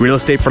 Real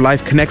Estate for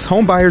Life connects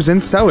home buyers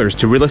and sellers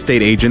to real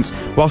estate agents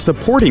while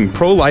supporting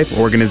pro-life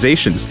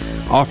organizations,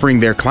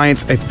 offering their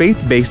clients a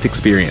faith-based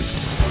experience.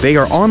 They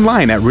are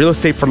online at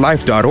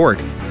realestateforlife.org.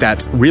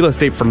 That's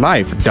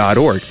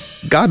realestateforlife.org.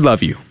 God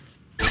love you.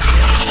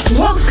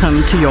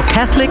 Welcome to your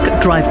Catholic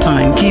Drive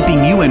Time,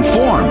 keeping you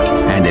informed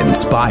and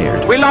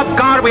inspired. We love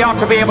God. We ought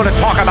to be able to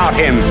talk about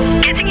Him.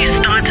 Getting you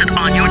started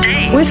on your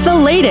day. With the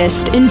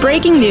latest in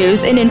breaking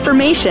news and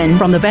information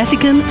from the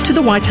Vatican to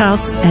the White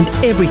House and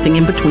everything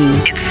in between.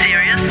 It's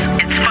serious,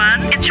 it's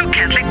fun, it's your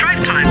Catholic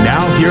Drive Time.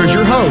 Now here's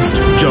your host,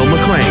 Joe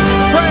McClain.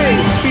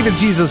 Praise be to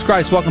Jesus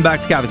Christ. Welcome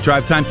back to Catholic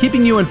Drive Time,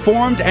 keeping you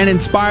informed and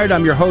inspired.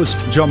 I'm your host,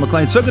 Joe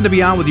McClain. So good to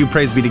be on with you.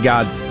 Praise be to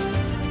God.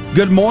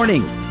 Good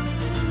morning.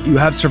 You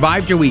have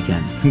survived your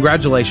weekend.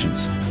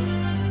 Congratulations.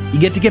 You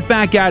get to get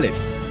back at it.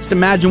 Just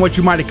imagine what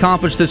you might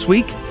accomplish this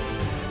week.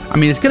 I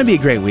mean, it's going to be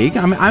a great week.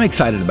 I'm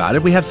excited about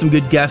it. We have some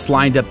good guests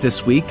lined up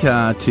this week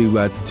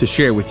to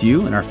share with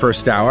you in our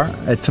first hour.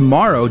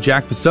 Tomorrow,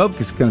 Jack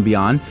Posobiec is going to be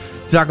on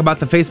to talk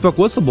about the Facebook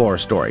whistleblower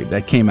story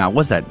that came out.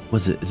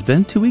 It's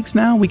been 2 weeks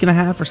now, week and a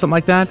half or something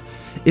like that?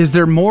 Is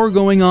there more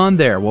going on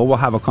there? Well, we'll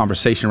have a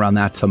conversation around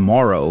that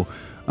tomorrow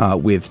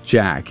with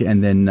Jack.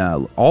 And then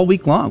all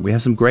week long, we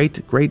have some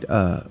great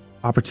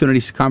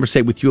opportunities to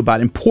conversate with you about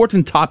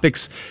important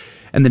topics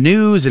and the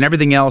news and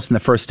everything else in the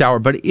first hour.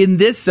 But in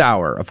this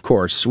hour, of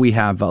course, we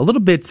have a little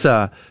bit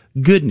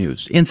good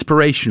news,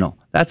 inspirational.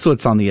 That's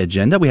what's on the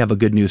agenda. We have a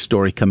good news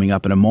story coming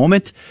up in a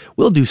moment.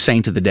 We'll do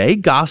Saint of the Day,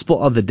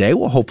 Gospel of the Day.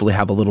 We'll hopefully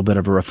have a little bit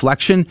of a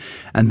reflection.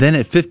 And then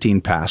at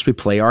 15 past, we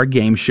play our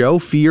game show,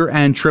 Fear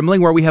and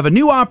Trembling, where we have a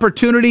new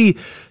opportunity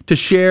to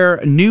share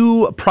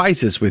new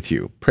prizes with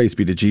you. Praise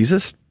be to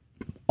Jesus.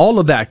 All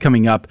of that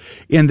coming up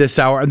in this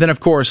hour. And then, of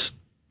course,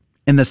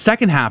 in the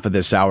second half of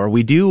this hour,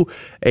 we do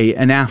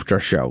an after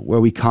show where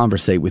we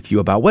conversate with you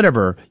about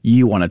whatever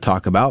you want to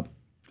talk about.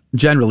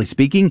 Generally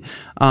speaking,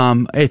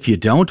 if you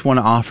don't want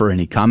to offer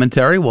any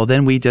commentary, well,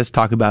 then we just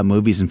talk about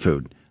movies and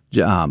food.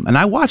 And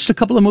I watched a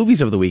couple of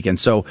movies over the weekend,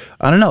 so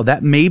I don't know.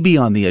 That may be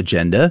on the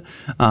agenda,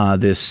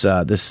 this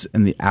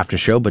in the after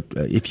show. But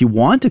if you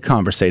want to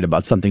conversate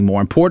about something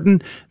more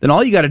important, then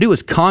all you got to do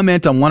is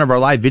comment on one of our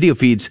live video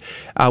feeds,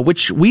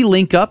 which we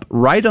link up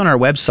right on our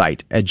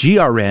website at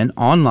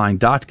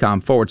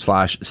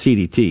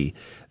grnonline.com/CDT.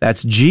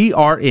 That's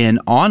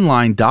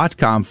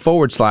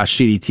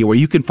grnonline.com/CDT, where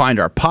you can find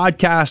our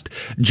podcast,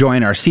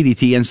 join our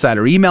CDT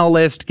Insider email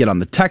list, get on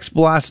the text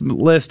blast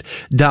list,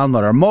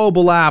 download our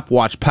mobile app,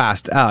 watch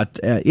past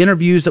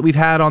interviews that we've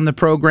had on the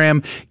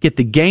program, get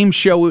the game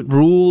show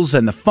rules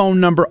and the phone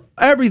number.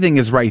 Everything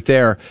is right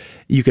there.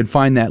 You can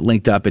find that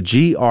linked up at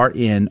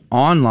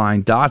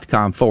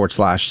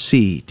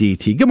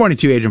grnonline.com/CDT. Good morning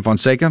to you, Adrian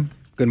Fonseca.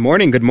 Good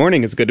morning. Good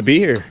morning. It's good to be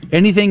here.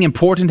 Anything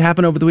important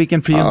happen over the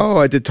weekend for you? Oh,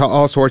 I did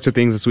all sorts of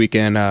things this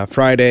weekend.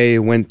 Friday,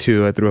 went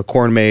through a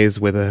corn maze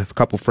with a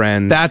couple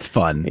friends. That's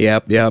fun.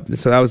 Yep.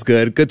 So that was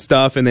good. Good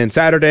stuff. And then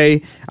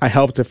Saturday, I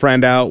helped a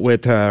friend out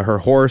with her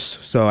horse.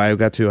 So I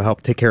got to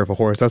help take care of a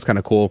horse. That's kind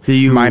of cool.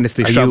 Minus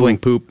the shoveling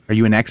poop. Are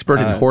you an expert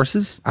in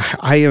horses?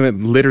 I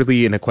am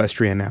literally an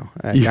equestrian now.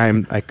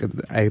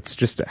 It's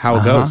just how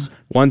it goes.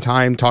 One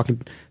time talking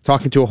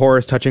to a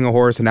horse, touching a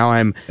horse, and now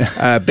I'm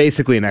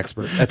basically an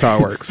expert. That's how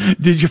it works.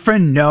 Did your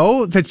friend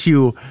know that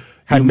you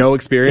had no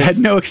experience? Had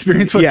no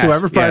experience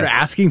whatsoever prior to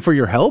asking for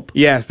your help?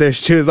 Yes.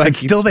 She was like... And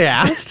still they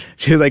asked?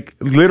 She was like,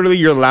 literally,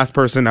 you're the last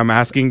person I'm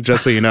asking,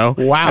 just so you know.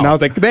 Wow. And I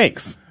was like,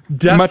 thanks.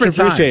 Much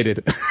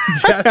appreciated.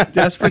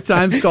 Desperate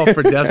times call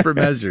for desperate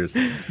measures.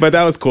 But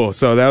that was cool.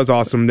 So that was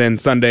awesome. Then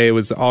Sunday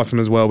was awesome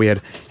as well. We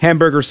had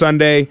Hamburger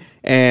Sunday,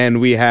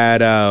 and we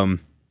had...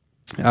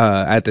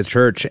 at the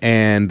church,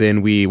 and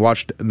then we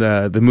watched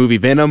the movie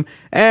Venom.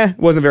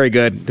 Wasn't very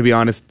good, to be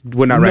honest.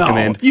 Would not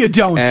recommend. You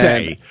don't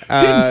say.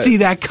 Didn't see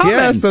that coming.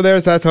 Yeah, so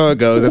that's how it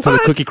goes. That's how the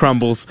cookie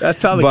crumbles.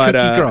 That's how the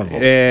cookie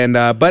crumbles.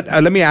 But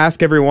let me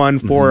ask everyone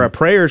for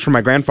prayers for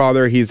my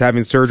grandfather. He's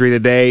having surgery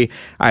today.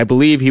 I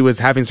believe he was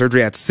having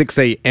surgery at 6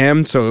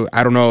 a.m., so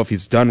I don't know if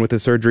he's done with the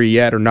surgery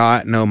yet or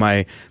not. No,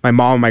 my mom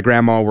and my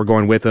grandma were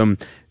going with him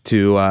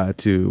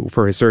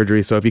for his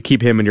surgery. So if you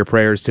keep him in your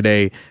prayers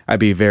today, I'd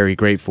be very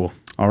grateful.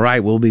 All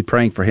right, we'll be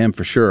praying for him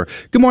for sure.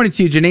 Good morning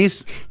to you,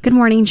 Janice. Good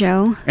morning,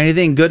 Joe.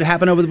 Anything good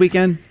happen over the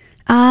weekend?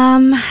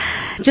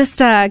 Just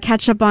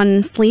catch up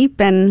on sleep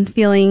and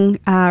feeling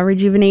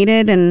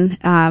rejuvenated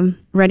and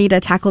ready to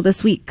tackle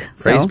this week.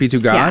 Praise be to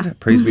God. Yeah.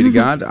 Praise be to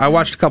God. I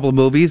watched a couple of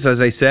movies,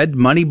 as I said,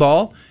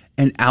 Moneyball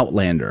and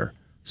Outlander.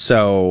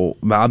 So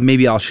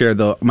maybe I'll share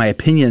my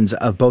opinions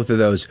of both of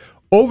those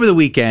over the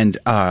weekend,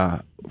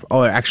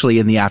 or actually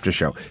in the after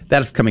show.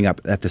 That is coming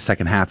up at the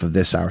second half of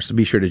this hour. So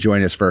be sure to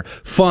join us for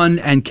fun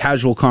and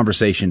casual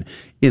conversation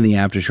in the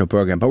after show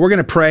program. But we're going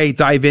to pray,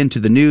 dive into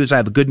the news. I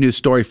have a good news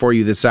story for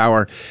you this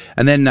hour.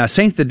 And then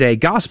Saint of the Day,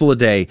 Gospel of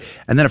the Day.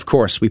 And then, of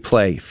course, we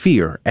play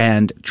Fear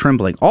and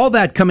Trembling. All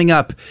that coming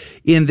up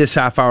in this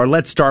half hour.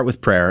 Let's start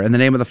with prayer. In the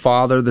name of the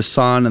Father, the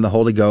Son, and the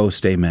Holy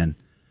Ghost. Amen.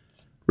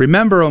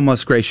 Remember, O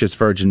most gracious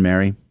Virgin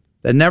Mary,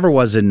 that never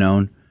was it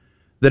known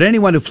that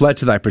anyone who fled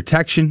to thy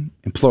protection,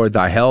 implored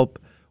thy help,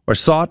 or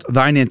sought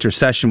thine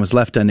intercession was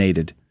left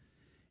unaided.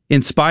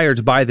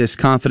 Inspired by this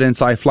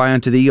confidence, I fly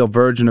unto thee, O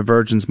Virgin of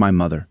Virgins, my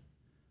mother.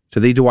 To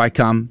thee do I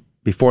come,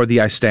 before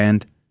thee I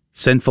stand,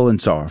 sinful and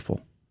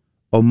sorrowful.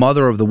 O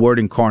Mother of the Word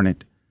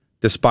incarnate,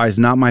 despise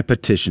not my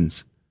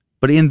petitions,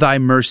 but in thy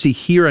mercy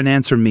hear and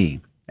answer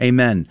me.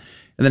 Amen.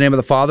 In the name of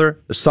the Father,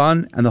 the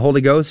Son, and the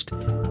Holy Ghost.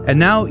 And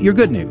now, your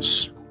good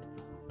news.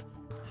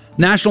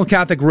 National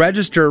Catholic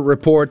Register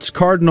reports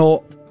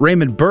Cardinal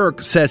Raymond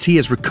Burke says he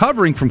is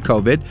recovering from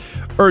COVID,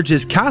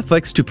 urges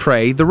Catholics to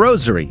pray the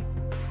Rosary.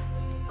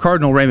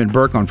 Cardinal Raymond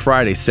Burke on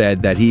Friday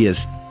said that he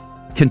is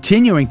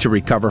continuing to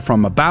recover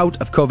from a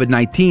bout of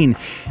COVID-19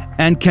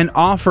 and can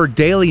offer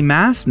daily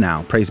Mass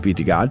now, praise be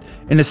to God,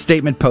 in a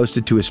statement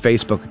posted to his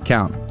Facebook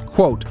account.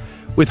 Quote,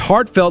 with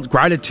heartfelt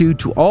gratitude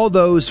to all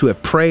those who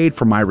have prayed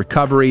for my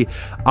recovery,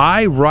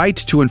 I write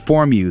to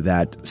inform you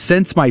that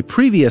since my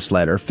previous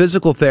letter,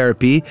 physical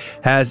therapy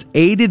has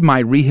aided my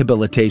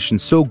rehabilitation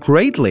so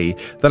greatly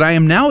that I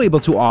am now able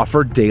to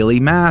offer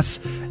daily Mass.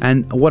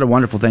 And what a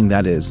wonderful thing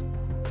that is.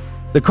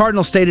 The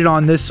Cardinal stated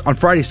on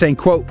Friday saying,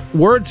 quote,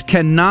 words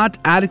cannot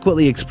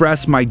adequately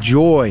express my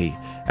joy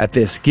at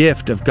this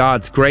gift of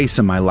God's grace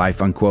in my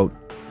life, unquote.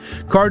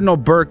 Cardinal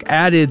Burke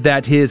added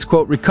that his,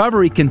 quote,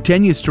 recovery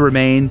continues to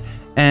remain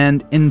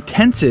an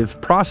intensive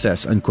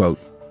process, unquote.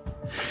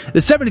 The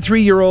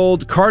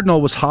 73-year-old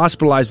Cardinal was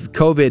hospitalized with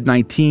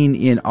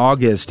COVID-19 in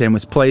August and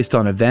was placed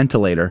on a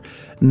ventilator.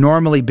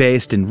 Normally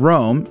based in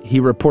Rome, he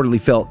reportedly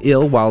fell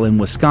ill while in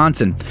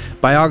Wisconsin.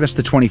 By August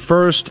the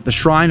 21st, the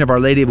Shrine of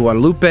Our Lady of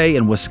Guadalupe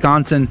in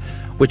Wisconsin,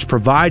 which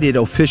provided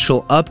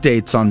official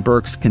updates on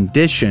Burke's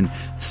condition,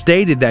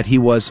 stated that he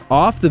was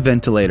off the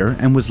ventilator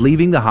and was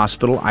leaving the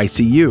hospital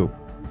ICU.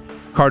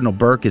 Cardinal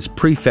Burke is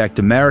Prefect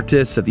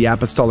Emeritus of the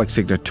Apostolic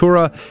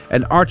Signatura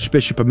and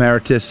Archbishop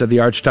Emeritus of the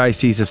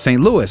Archdiocese of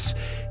St. Louis.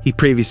 He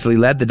previously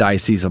led the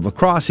Diocese of La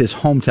Crosse, his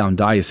hometown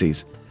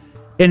diocese.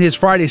 In his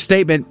Friday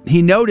statement,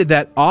 he noted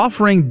that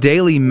offering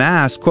daily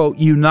Mass, quote,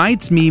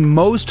 unites me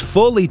most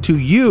fully to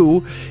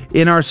you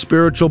in our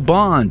spiritual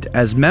bond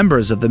as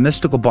members of the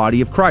mystical body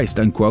of Christ,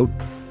 unquote.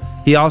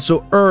 He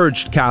also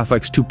urged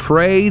Catholics to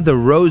pray the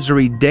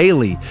Rosary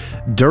daily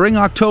during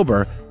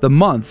October, the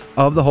month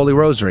of the Holy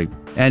Rosary.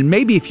 And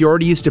maybe if you're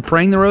already used to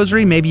praying the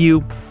Rosary, maybe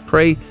you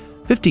pray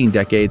 15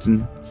 decades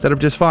instead of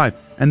just 5.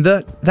 And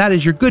that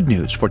is your good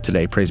news for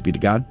today. Praise be to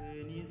God.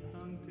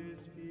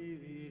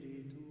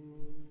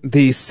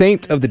 The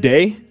saint of the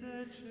day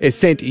is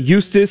Saint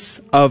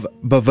Eustace of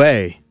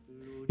Beauvais.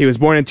 He was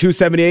born in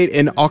 278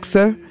 in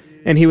Auxerre,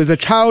 and he was a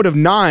child of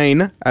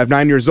 9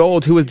 years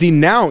old who was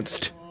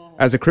denounced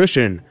as a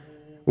Christian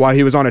while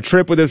he was on a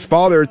trip with his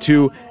father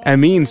to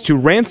Amiens to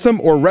ransom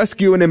or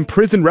rescue an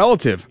imprisoned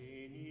relative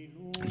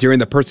during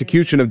the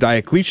persecution of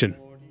Diocletian.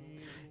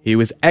 He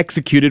was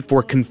executed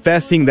for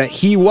confessing that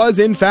he was,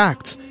 in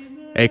fact,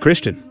 a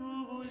Christian,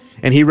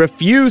 and he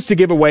refused to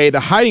give away the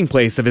hiding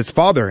place of his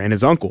father and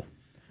his uncle.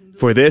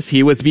 For this,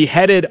 he was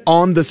beheaded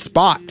on the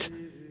spot.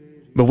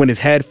 But when his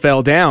head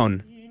fell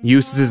down,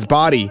 Eustace's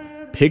body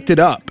picked it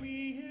up,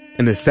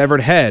 and the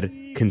severed head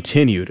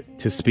continued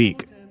to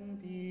speak.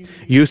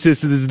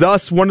 Eustace is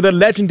thus one of the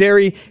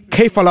legendary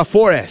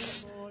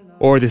cephalophores,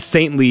 or the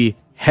saintly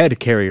head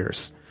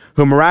carriers,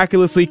 who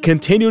miraculously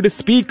continue to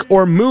speak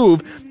or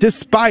move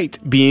despite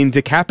being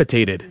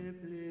decapitated.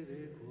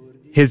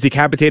 His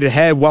decapitated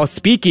head, while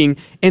speaking,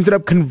 ended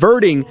up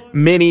converting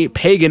many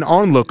pagan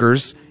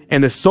onlookers,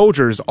 and the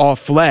soldiers all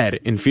fled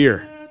in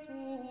fear.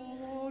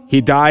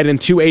 He died in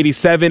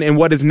 287 in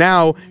what is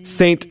now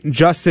Saint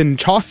Justin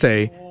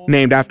Chaussee,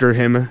 named after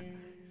him,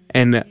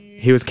 and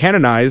he was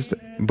canonized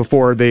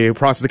before the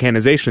process of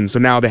canonization, so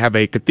now they have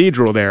a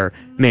cathedral there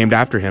named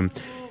after him.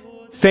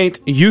 Saint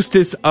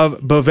Eustace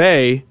of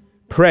Beauvais,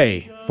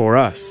 pray for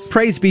us.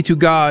 Praise be to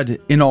God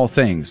in all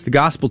things. The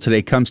gospel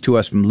today comes to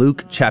us from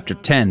Luke chapter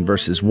 10,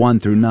 verses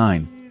 1 through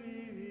 9.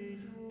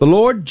 The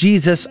Lord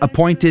Jesus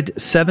appointed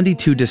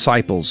 72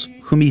 disciples,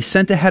 whom he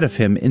sent ahead of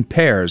him in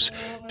pairs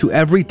to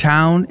every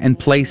town and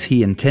place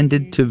he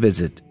intended to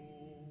visit.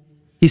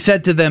 He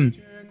said to them,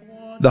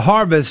 the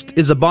harvest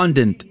is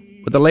abundant,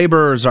 but the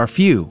laborers are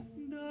few.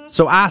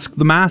 So ask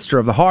the master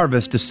of the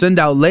harvest to send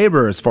out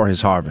laborers for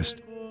his harvest.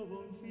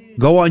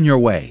 Go on your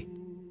way.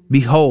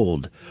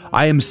 Behold,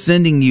 I am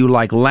sending you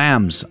like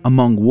lambs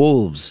among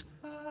wolves.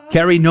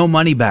 Carry no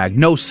money bag,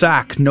 no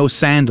sack, no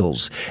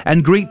sandals,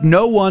 and greet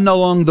no one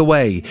along the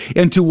way.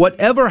 Into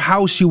whatever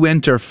house you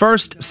enter,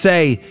 first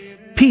say,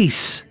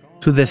 peace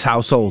to this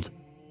household.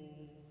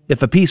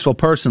 If a peaceful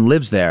person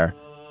lives there,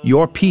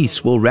 your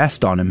peace will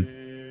rest on him.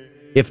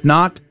 If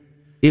not,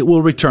 it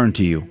will return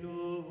to you.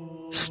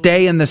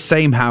 Stay in the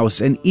same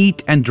house and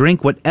eat and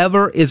drink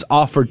whatever is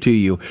offered to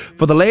you,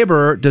 for the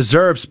laborer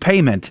deserves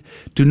payment.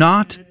 Do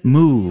not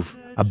move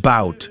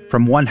about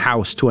from one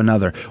house to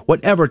another.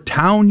 Whatever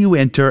town you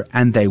enter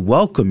and they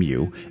welcome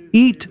you,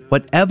 eat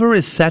whatever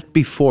is set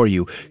before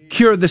you.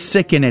 Cure the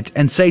sick in it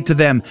and say to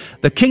them,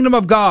 the kingdom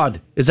of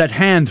God is at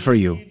hand for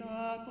you.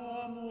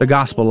 The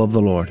gospel of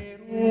the Lord.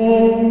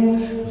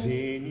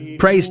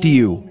 Praise to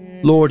you,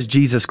 Lord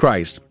Jesus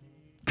Christ.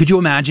 Could you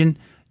imagine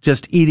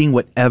just eating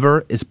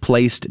whatever is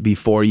placed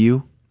before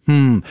you?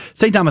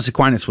 St. Thomas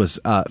Aquinas was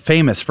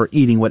famous for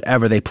eating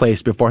whatever they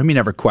placed before him. He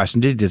never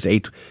questioned it. He just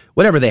ate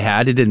whatever they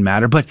had. It didn't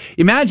matter. But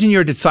imagine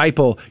you're a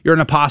disciple, you're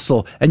an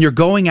apostle, and you're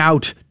going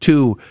out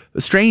to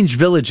strange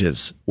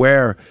villages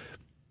where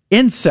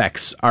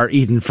insects are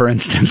eaten, for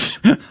instance,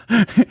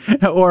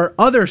 or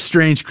other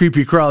strange,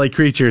 creepy, crawly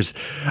creatures.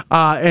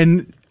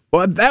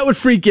 Well, that would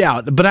freak you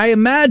out. But I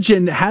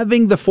imagine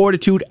having the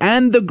fortitude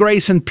and the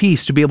grace and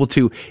peace to be able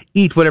to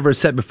eat whatever is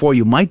set before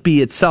you might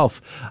be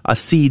itself a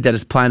seed that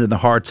is planted in the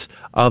hearts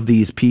of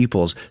these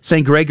peoples.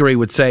 St. Gregory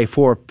would say,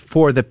 for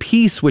the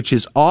peace which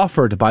is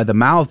offered by the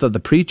mouth of the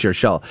preacher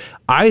shall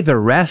either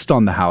rest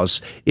on the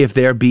house, if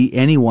there be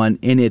anyone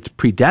in it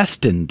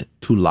predestined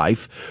to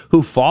life,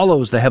 who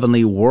follows the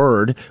heavenly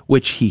word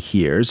which he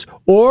hears,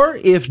 or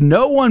if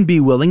no one be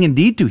willing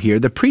indeed to hear,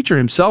 the preacher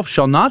himself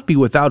shall not be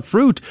without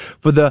fruit,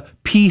 for the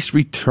peace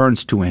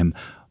returns to him,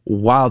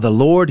 while the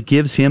Lord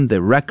gives him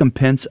the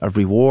recompense of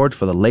reward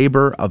for the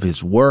labor of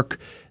his work.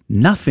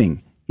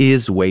 Nothing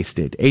is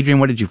wasted. Adrian,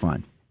 what did you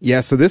find?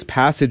 Yeah, so this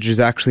passage is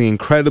actually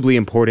incredibly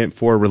important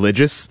for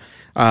religious.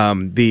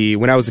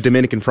 When I was a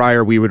Dominican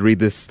friar, we would read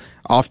this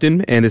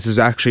often, and this is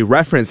actually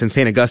referenced in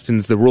St.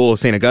 Augustine's The Rule of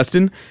St.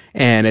 Augustine,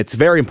 and it's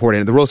very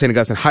important. The Rule of St.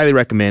 Augustine, highly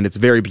recommend. It's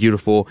very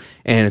beautiful,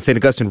 and St.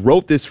 Augustine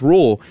wrote this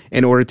rule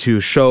in order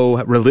to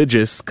show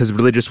religious, because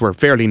religious were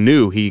fairly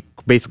new. He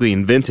basically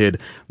invented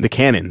the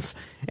canons.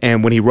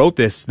 And when he wrote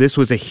this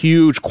was a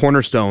huge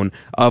cornerstone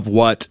of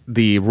what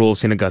the Rule of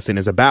St. Augustine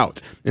is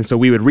about. And so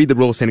we would read the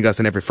Rule of St.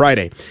 Augustine every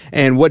Friday.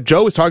 And what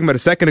Joe was talking about a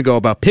second ago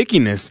about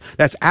pickiness,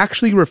 that's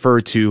actually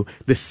referred to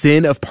the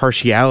sin of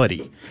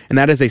partiality. And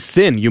that is a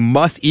sin. You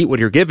must eat what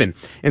you're given.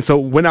 And so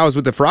when I was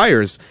with the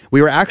friars,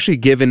 we were actually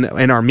given,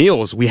 in our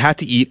meals, we had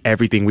to eat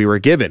everything we were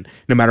given,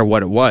 no matter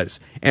what it was.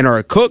 And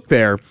our cook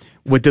there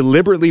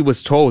deliberately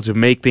was told to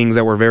make things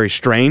that were very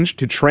strange,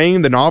 to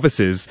train the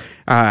novices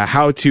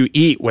how to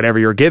eat whatever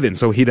you're given.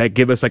 So he'd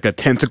give us like a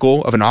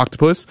tentacle of an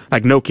octopus,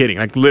 like no kidding,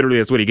 like literally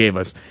that's what he gave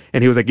us.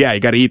 And he was like, yeah,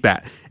 you got to eat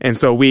that. And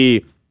so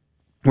we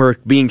were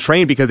being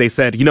trained because they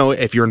said,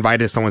 if you're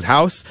invited to someone's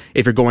house,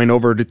 if you're going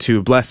over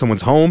to bless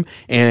someone's home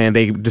and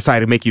they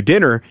decide to make you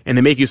dinner and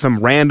they make you some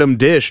random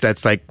dish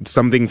that's like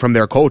something from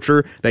their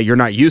culture that you're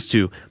not used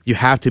to, you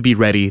have to be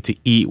ready to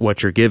eat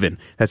what you're given.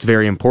 That's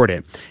very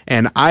important.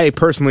 And I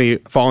personally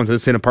fall into the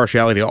sin of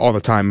partiality all the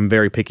time. I'm a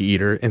very picky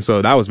eater. And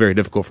so that was very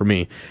difficult for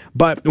me.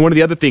 But one of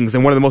the other things,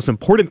 and one of the most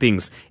important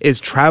things, is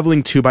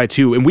traveling 2 by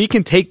 2. And we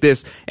can take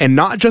this and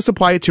not just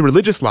apply it to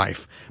religious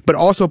life, but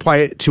also apply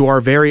it to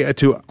our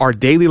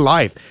daily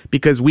life,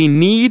 because we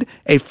need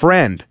a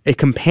friend, a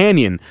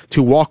companion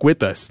to walk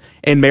with us.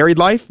 In married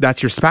life,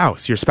 that's your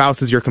spouse. Your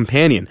spouse is your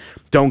companion.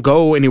 Don't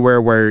go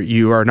anywhere where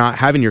you are not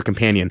having your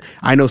companion.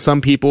 I know some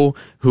people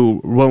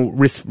who will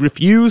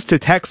refuse to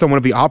text someone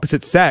of the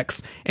opposite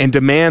sex and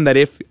demand that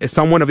if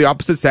someone of the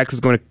opposite sex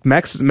is going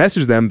to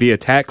message them via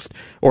text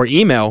or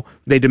email,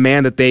 they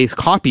demand that they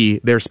copy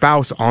their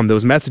spouse on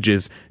those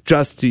messages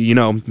just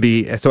to,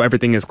 be so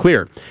everything is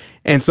clear.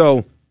 And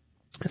so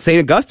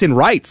St. Augustine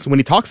writes when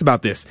he talks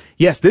about this,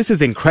 yes, this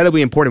is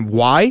incredibly important.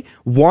 Why?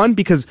 One,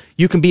 because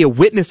you can be a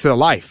witness to the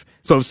life.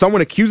 So if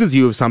someone accuses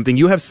you of something,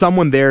 you have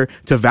someone there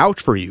to vouch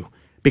for you,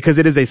 because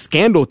it is a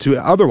scandal to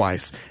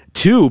otherwise.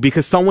 2,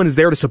 because someone is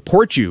there to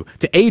support you,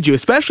 to aid you,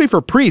 especially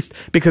for priests,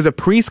 because a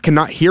priest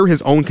cannot hear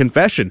his own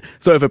confession.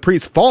 So if a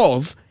priest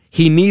falls,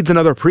 he needs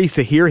another priest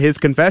to hear his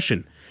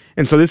confession.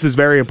 And so this is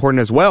very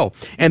important as well.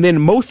 And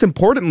then most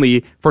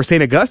importantly, for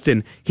St.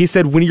 Augustine, he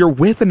said, when you're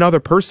with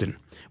another person,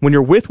 when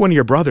you're with one of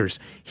your brothers,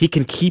 he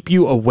can keep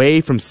you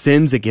away from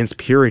sins against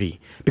purity.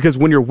 Because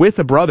when you're with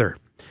a brother,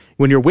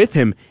 when you're with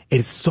him, it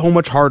is so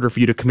much harder for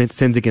you to commit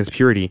sins against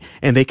purity.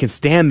 And they can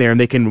stand there and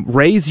they can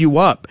raise you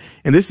up.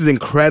 And this is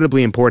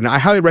incredibly important. I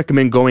highly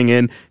recommend going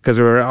in, because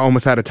we're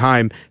almost out of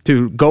time,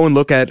 to go and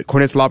look at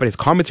Cornelius Lapidus's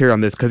commentary on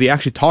this, because he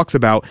actually talks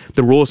about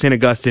the Rule of St.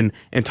 Augustine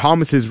and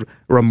Thomas's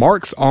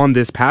remarks on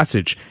this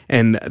passage.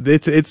 And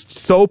it's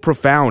so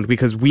profound,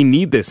 because we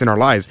need this in our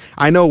lives.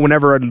 I know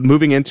whenever I'm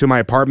moving into my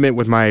apartment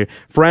with my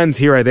friends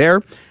here or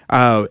there,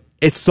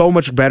 it's so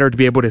much better to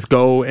be able to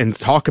go and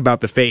talk about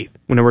the faith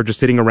when we're just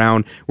sitting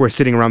around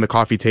the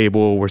coffee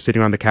table, we're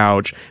sitting on the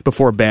couch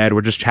before bed,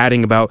 we're just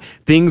chatting about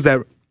things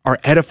that are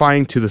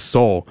edifying to the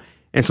soul.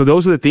 And so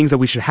those are the things that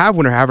we should have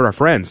when we're having our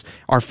friends.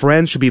 Our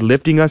friends should be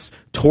lifting us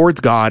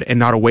towards God and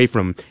not away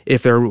from Him.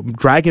 If they're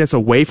dragging us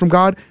away from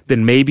God,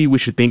 then maybe we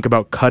should think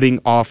about cutting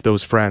off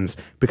those friends,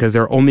 because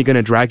they're only going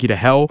to drag you to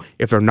hell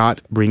if they're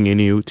not bringing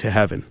you to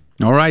heaven.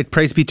 All right,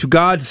 praise be to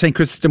God. St.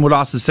 Chrysostom would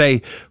also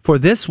say, "For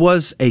this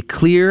was a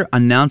clear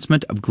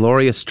announcement of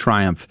glorious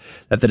triumph,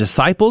 that the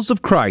disciples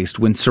of Christ,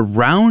 when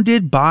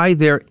surrounded by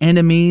their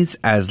enemies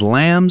as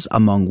lambs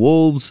among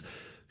wolves,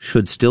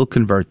 should still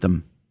convert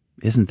them."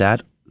 Isn't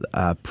that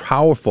a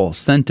powerful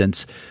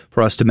sentence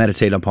for us to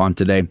meditate upon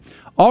today?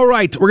 All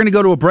right, we're going to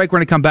go to a break. We're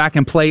going to come back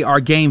and play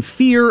our game,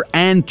 Fear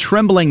and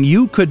Trembling.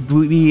 You could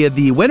be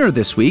the winner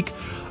this week.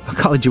 I'll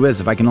call it you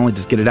is if I can only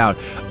just get it out.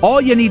 All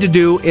you need to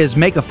do is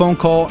make a phone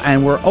call,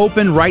 and we're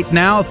open right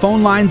now.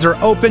 Phone lines are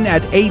open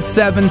at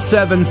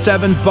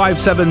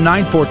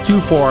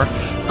 877-757-9424.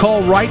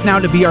 Call right now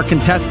to be our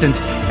contestant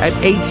at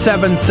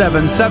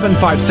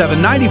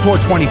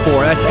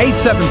 877-757-9424. That's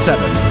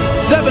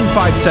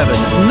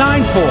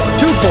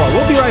 877-757-9424.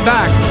 We'll be right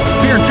back.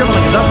 Fear and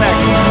Trembling is up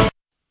next.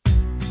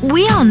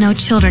 We all know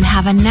children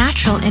have a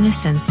natural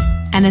innocence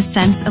and a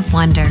sense of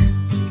wonder.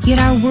 Yet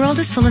our world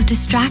is full of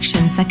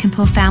distractions that can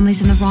pull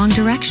families in the wrong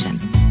direction.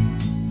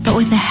 But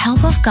with the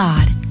help of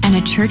God and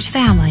a church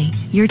family,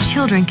 your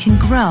children can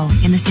grow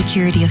in the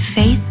security of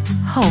faith,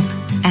 hope,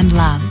 and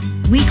love.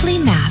 Weekly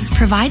Mass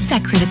provides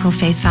that critical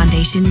faith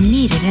foundation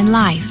needed in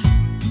life.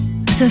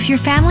 So if your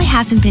family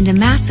hasn't been to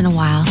Mass in a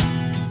while,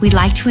 we'd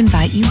like to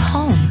invite you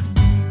home.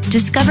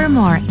 Discover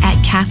more at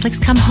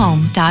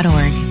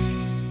CatholicsComeHome.org.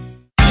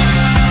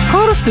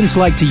 Protestants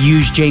like to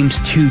use James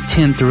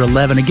 2:10 through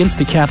 11 against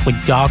the Catholic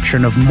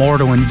doctrine of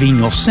mortal and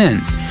venial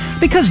sin,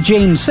 because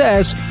James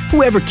says,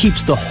 whoever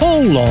keeps the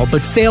whole law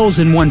but fails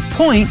in one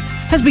point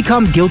has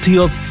become guilty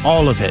of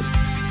all of it.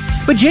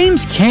 But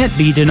James can't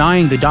be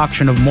denying the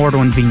doctrine of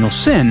mortal and venial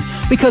sin,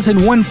 because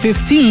in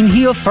 1:15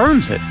 he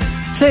affirms it,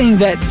 saying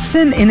that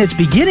sin in its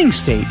beginning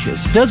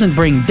stages doesn't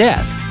bring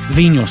death,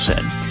 venial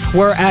sin,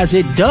 whereas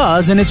it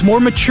does in its more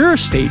mature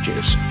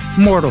stages,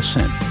 mortal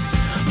sin.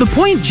 The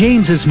point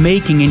James is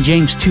making in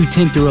James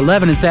 2:10 through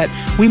 11 is that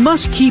we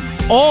must keep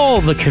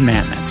all the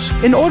commandments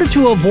in order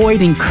to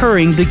avoid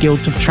incurring the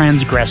guilt of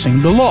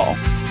transgressing the law.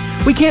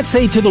 We can't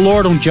say to the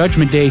Lord on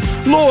Judgment Day,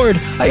 "Lord,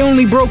 I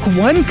only broke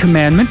one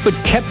commandment but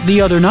kept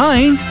the other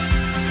 9."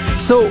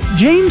 So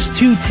James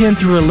 2:10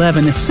 through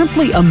 11 is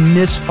simply a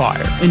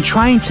misfire in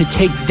trying to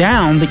take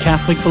down the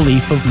Catholic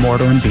belief of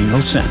mortal and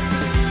venial sin.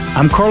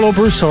 I'm Carlo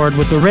Broussard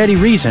with the ready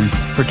reason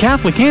for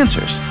Catholic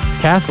Answers,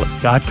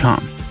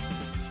 Catholic.com.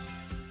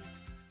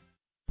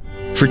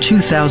 For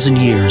 2,000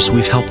 years,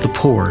 we've helped the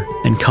poor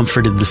and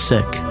comforted the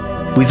sick.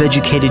 We've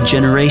educated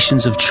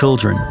generations of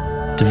children,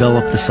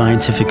 developed the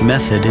scientific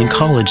method and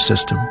college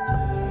system.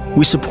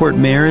 We support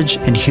marriage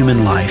and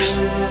human life.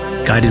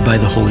 Guided by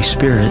the Holy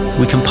Spirit,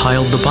 we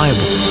compiled the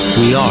Bible.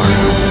 We are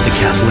the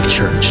Catholic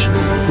Church,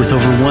 with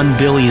over 1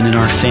 billion in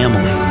our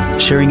family,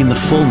 sharing in the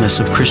fullness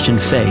of Christian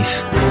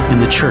faith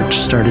in the church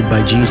started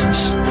by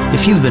Jesus.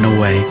 If you've been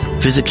away,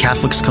 visit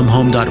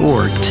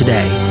CatholicsComeHome.org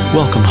today.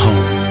 Welcome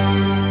home.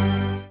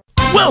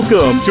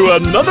 Welcome to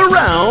another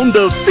round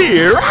of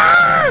Fear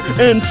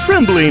and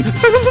Trembling,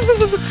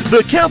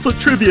 the Catholic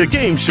trivia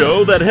game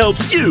show that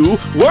helps you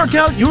work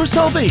out your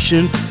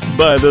salvation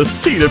by the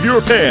seat of your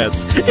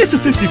pants. It's a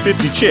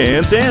 50-50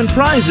 chance and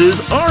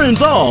prizes are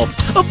involved.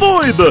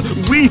 Avoid the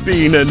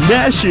weeping and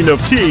gnashing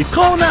of teeth.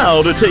 Call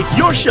now to take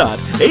your shot.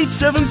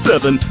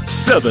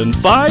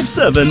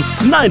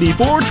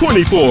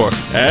 877-757-9424.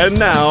 And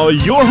now,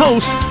 your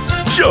host,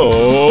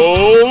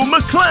 Joe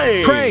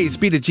McClain. Praise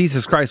be to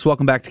Jesus Christ.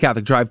 Welcome back to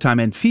Catholic Drive Time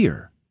and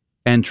Fear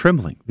and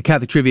Trembling, the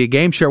Catholic Trivia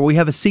Game Show, where we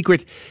have a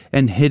secret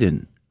and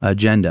hidden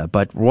agenda.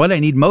 But what I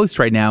need most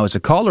right now is a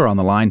caller on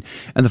the line,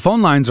 and the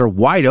phone lines are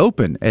wide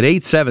open at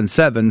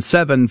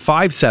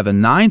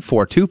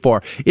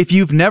 877-757-9424. If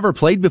you've never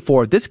played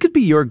before, this could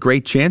be your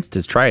great chance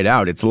to try it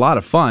out. It's a lot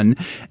of fun,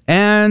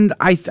 and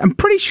I'm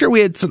pretty sure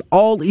we had an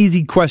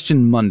all-easy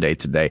question Monday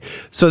today.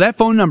 So that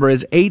phone number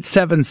is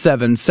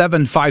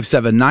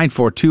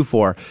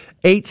 877-757-9424.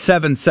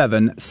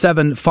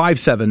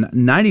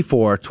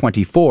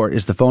 877-757-9424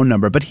 is the phone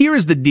number. But here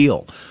is the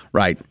deal,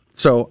 right?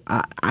 So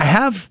I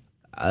have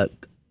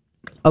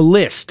a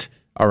list,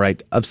 all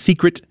right, of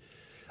secret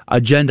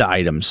agenda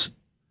items,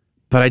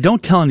 but I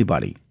don't tell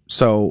anybody.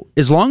 So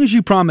as long as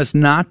you promise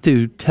not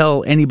to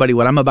tell anybody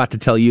what I'm about to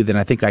tell you, then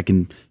I think I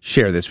can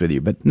share this with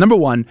you. But number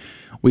one,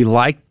 we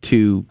like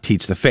to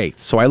teach the faith.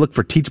 So I look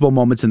for teachable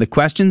moments in the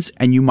questions,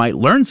 and you might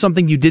learn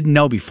something you didn't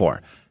know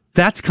before.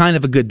 That's kind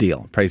of a good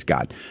deal. Praise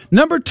God.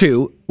 Number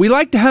two, we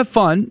like to have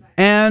fun,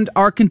 and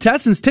our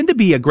contestants tend to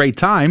be a great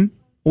time.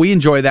 We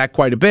enjoy that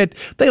quite a bit.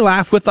 They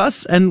laugh with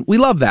us, and we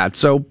love that,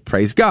 so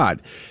praise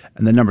God.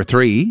 And then number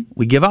three,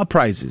 we give out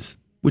prizes,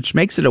 which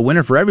makes it a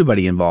winner for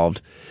everybody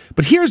involved.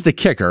 But here's the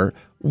kicker.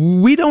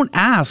 We don't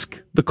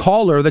ask the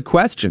caller the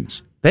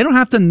questions. They don't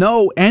have to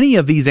know any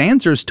of these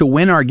answers to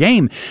win our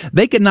game.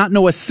 They could not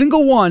know a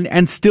single one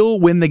and still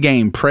win the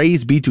game.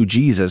 Praise be to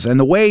Jesus. And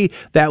the way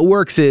that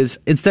works is,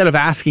 instead of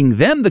asking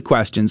them the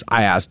questions,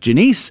 I ask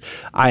Janice,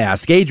 I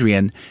ask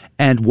Adrian,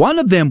 and one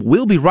of them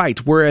will be right,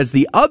 whereas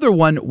the other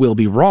one will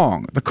be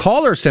wrong. The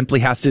caller simply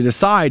has to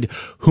decide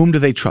whom do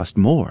they trust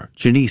more,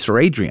 Janice or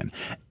Adrian.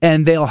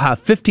 And they'll have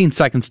 15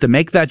 seconds to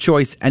make that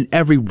choice, and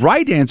every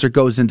right answer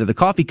goes into the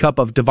coffee cup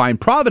of divine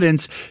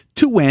providence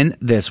to win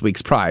this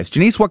week's prize.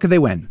 Janice, what could they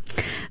win?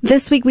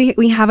 This week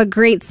we have a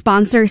great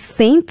sponsor,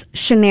 Saint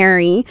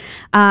Stationery.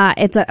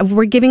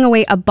 We're giving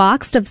away a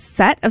boxed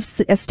set of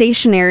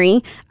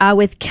stationery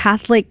with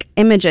Catholic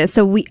images.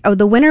 So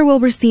the winner will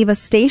receive a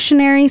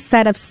stationery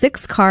set of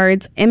 6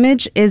 cards.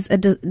 Image is a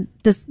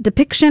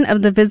depiction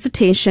of the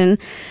visitation,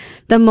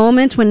 the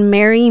moment when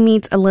Mary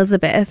meets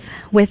Elizabeth,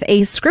 with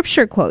a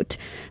scripture quote.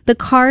 The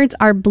cards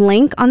are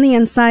blank on the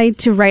inside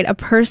to write a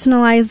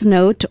personalized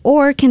note,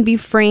 or can be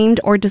framed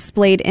or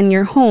displayed in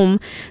your home.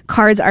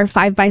 Cards are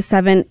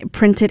 5x7,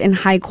 printed in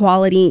high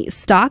quality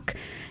stock.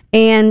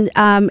 And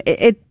I'm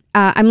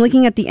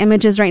looking at the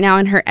images right now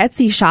in her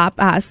Etsy shop,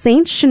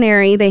 Saint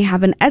Stationery. They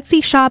have an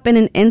Etsy shop and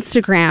an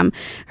Instagram.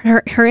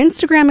 Her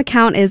Instagram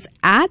account is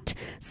at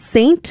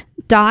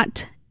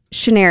saint.stationery.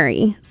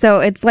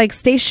 So it's like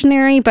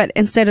stationery, but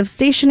instead of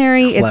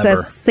stationery, Clever. It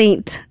says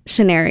Saint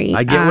Stationery.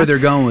 I get where they're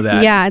going with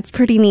that. Yeah, it's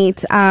pretty neat.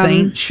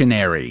 Saint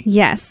Stationery.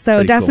 Yes, so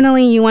Pretty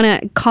definitely you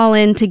want to call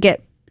in to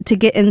get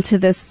into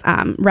this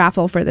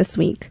raffle for this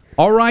week.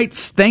 All right.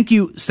 Thank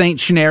you, Saint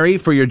Stationery,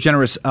 for your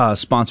generous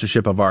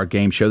sponsorship of our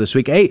game show this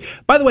week. Hey,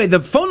 by the way, the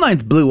phone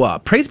lines blew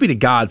up. Praise be to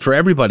God for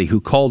everybody who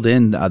called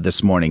in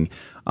this morning.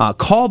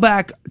 Call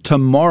back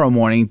tomorrow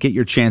morning. Get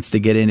your chance to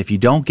get in. If you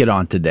don't get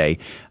on today,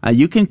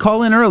 you can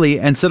call in early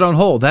and sit on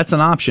hold. That's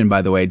an option,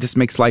 by the way. It just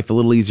makes life a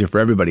little easier for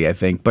everybody, I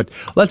think. But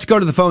let's go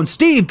to the phone.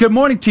 Steve, good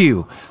morning to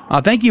you.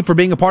 Thank you for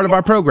being a part of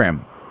our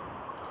program.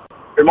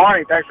 Good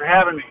morning. Thanks for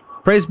having me.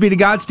 Praise be to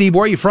God, Steve.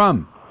 Where are you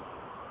from?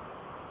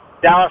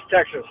 Dallas,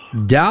 Texas.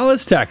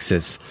 Dallas,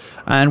 Texas.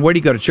 And where do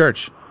you go to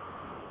church?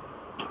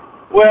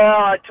 Well,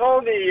 I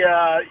told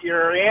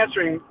your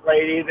answering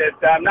lady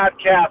that I'm not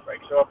Catholic.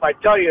 So if I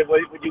tell you,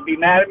 would you be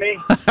mad at me?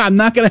 I'm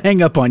not going to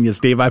hang up on you,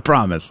 Steve. I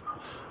promise.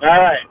 All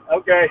right.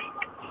 Okay.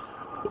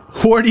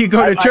 Where do you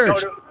go to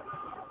church?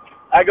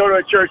 I go to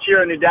a church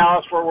here in the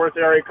Dallas-Fort Worth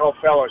area called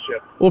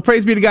Fellowship. Well,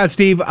 praise be to God,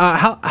 Steve.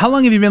 How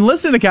long have you been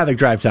listening to Catholic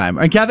Drive Time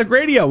on Catholic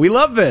Radio? We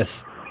love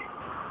this.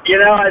 You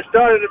know, I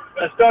started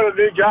a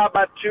new job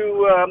about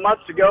 2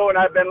 months ago, and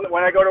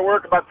when I go to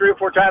work about 3 or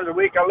 4 times a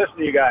week, I listen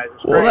to you guys.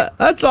 It's great. Well,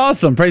 that's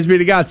awesome. Praise be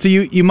to God. So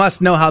you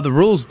must know how the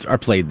rules are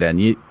played then.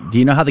 Do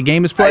you know how the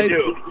game is played? I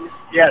do.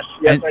 Yes,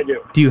 I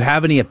do. Do you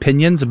have any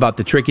opinions about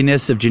the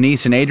trickiness of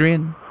Janice and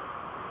Adrian?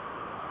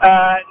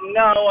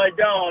 No, I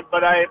don't. But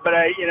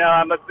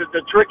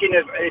the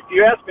trickiness. If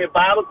you ask me a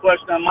Bible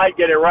question, I might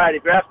get it right.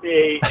 If you ask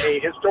me a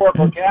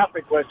historical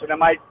Catholic question, I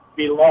might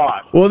be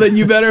lost. Well, then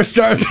you better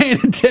start paying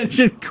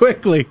attention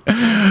quickly,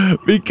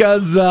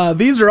 because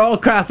these are all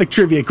Catholic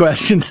trivia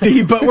questions,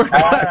 Steve. But we're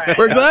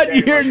glad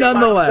you're here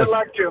nonetheless. Good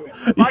luck to me.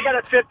 Well, I got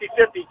a 50-50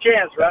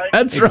 chance, right?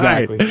 That's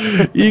exactly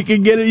right. You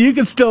can get it. You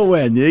can still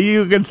win.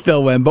 You can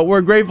still win. But we're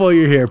grateful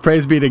you're here.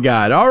 Praise be to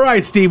God. All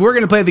right, Steve. We're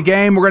going to play the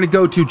game. We're going to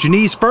go to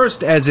Janice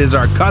first, as is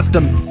our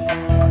custom.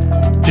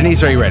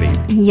 Janice, are you ready?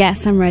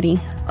 Yes, I'm ready.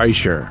 Are you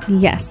sure?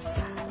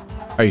 Yes.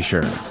 Are you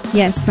sure?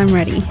 Yes, I'm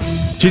ready.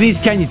 Janice,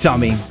 can you tell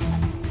me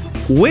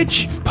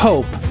which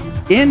pope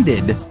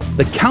ended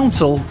the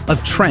Council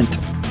of Trent?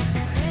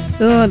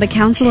 Oh, the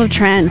Council of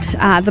Trent.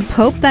 The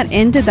pope that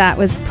ended that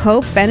was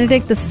Pope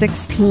Benedict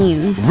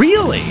XVI.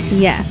 Really?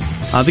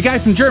 Yes. The guy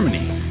from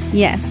Germany?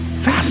 Yes.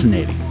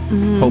 Fascinating.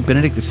 Mm. Pope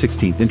Benedict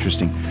XVI.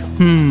 Interesting.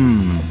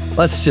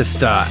 Let's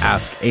just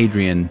ask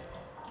Adrian,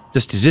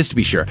 just to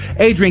be sure.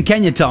 Adrian,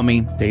 can you tell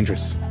me?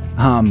 Dangerous.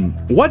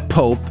 What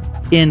pope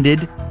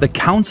ended the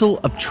Council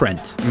of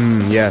Trent?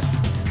 Yes.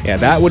 Yeah,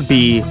 that would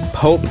be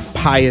Pope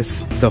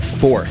Pius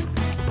IV.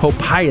 Pope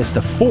Pius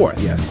IV?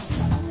 Yes.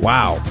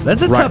 Wow.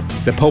 That's a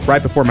tough... The Pope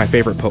right before my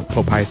favorite Pope,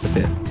 Pope Pius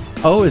V.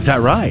 Oh, is that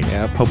right?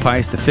 Yeah. Pope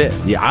Pius V.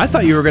 Yeah, I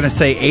thought you were going to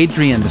say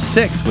Adrian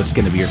VI was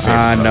going to be your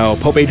favorite. No,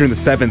 Pope Adrian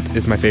VII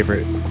is my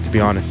favorite, to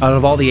be honest. Out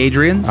of all the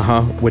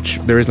Adrians? Which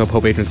there is no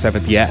Pope Adrian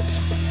VII yet.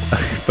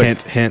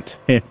 Hint, hint.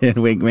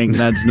 Wink, wink,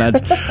 nudge,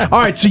 nudge.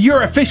 All right, so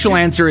your official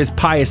answer is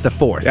Pius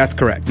IV. That's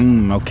correct.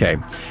 Okay.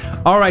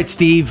 All right,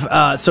 Steve.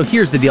 So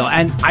here's the deal.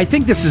 And I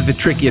think this is the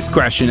trickiest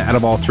question out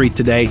of all three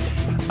today.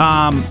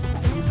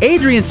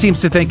 Adrian seems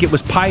to think it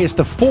was Pius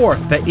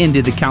IV that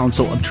ended the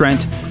Council of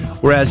Trent,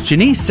 whereas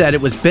Janice said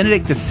it was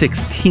Benedict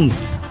XVI.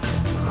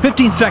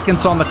 15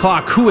 seconds on the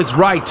clock. Who is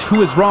right?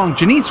 Who is wrong?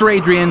 Janice or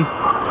Adrian?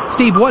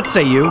 Steve, what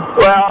say you?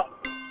 Well,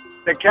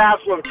 the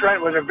Council of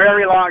Trent was a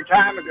very long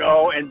time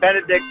ago, and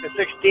Benedict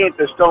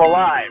XVI is still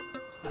alive.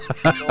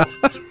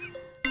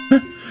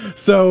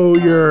 So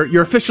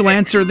your official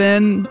answer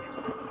then?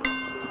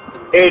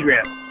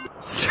 Adrian.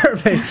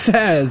 Survey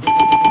says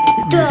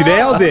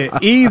Nailed it.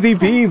 Easy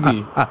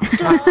peasy.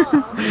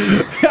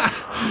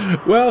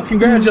 Well,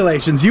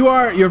 congratulations.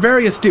 You're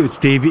very astute,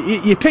 Steve.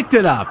 You picked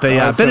it up.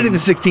 Awesome.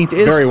 Benedict XVI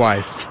is very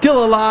wise.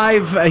 Still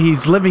alive.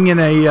 He's living in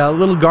a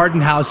little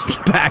garden house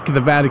back in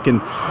the Vatican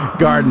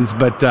Gardens.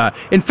 But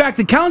in fact,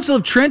 the Council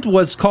of Trent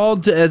was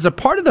called as a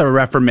part of the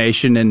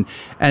Reformation and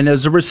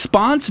as a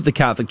response of the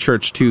Catholic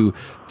Church to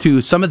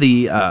some of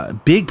the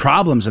big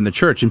problems in the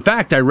church. In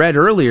fact, I read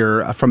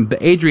earlier from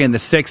Adrian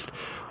VI,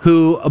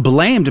 who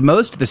blamed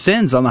most of the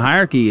sins on the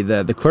hierarchy,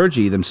 the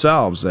clergy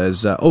themselves,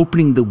 as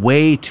opening the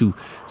way to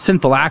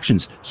sinful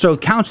actions. So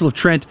Council of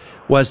Trent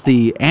was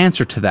the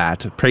answer to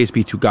that. Praise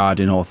be to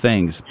God in all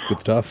things. Good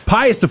stuff.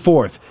 Pius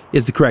IV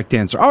is the correct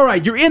answer. All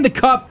right, you're in the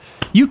cup.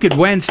 You could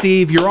win,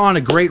 Steve. You're on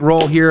a great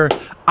roll here.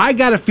 I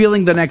got a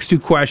feeling the next two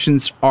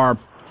questions are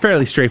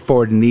fairly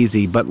straightforward and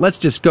easy, but let's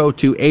just go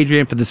to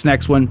Adrian for this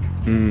next one.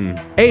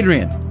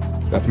 Adrian.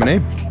 That's my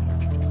name.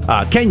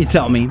 Can you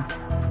tell me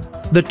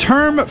the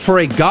term for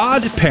a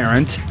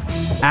godparent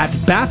at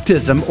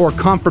baptism or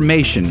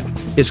confirmation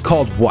is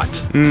called what?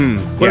 What do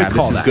you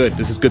call this is that? good.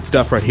 This is good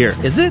stuff right here.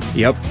 Is it?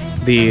 Yep.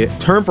 The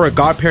term for a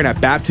godparent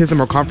at baptism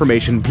or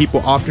confirmation,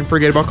 people often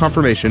forget about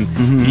confirmation.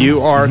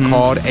 You are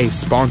called a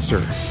sponsor.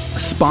 A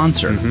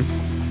sponsor?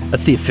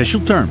 That's the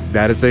official term?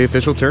 That is the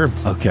official term.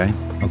 Okay.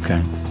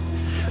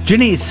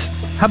 Janice,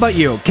 how about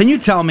you? Can you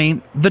tell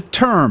me the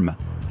term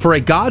for a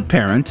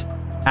godparent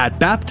at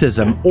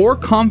baptism or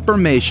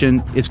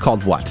confirmation is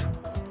called what?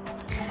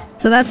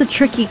 So that's a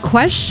tricky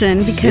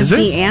question because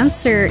the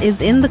answer is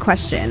in the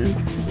question.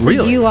 So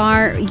Really? you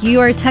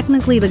are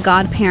technically the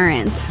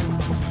godparent.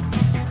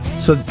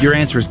 So your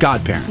answer is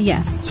godparent?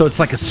 Yes. So it's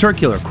like a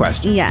circular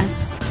question?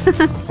 Yes.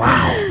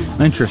 Wow.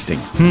 Interesting.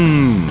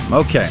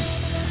 Okay.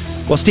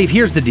 Well, Steve,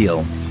 here's the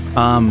deal.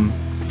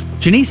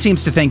 Janice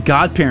seems to think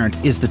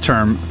godparent is the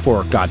term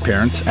for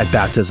godparents at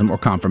baptism or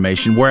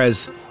confirmation,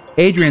 whereas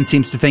Adrian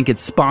seems to think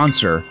it's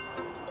sponsor.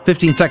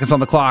 15 seconds on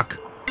the clock.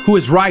 Who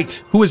is right?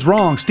 Who is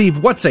wrong?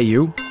 Steve, what say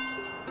you?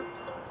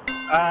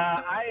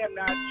 I am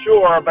not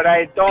sure, but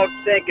I don't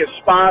think it's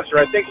sponsor.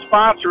 I think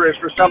sponsor is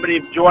for somebody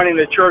joining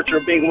the church or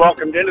being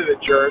welcomed into the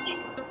church.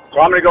 So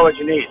I'm going to go with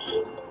Janice.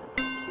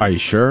 Are you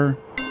sure?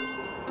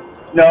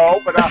 No,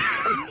 but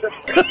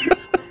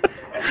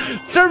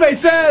Survey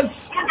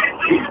says.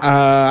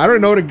 I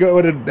don't know what to go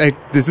with.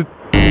 Is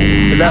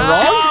that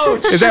wrong?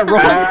 Ouch! Is that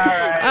wrong?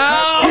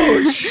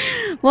 Ouch!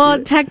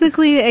 Well,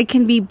 technically, it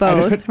can be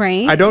both,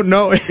 right? I don't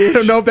know. I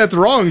don't know if that's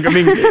wrong. I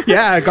mean,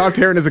 yeah, a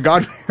godparent is a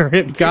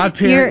godparent.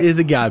 Godparent is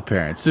a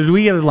godparent. So do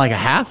we get like a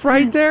half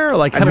right there?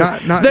 Like I'm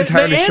not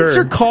entirely the sure.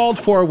 answer called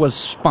for was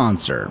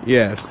sponsor.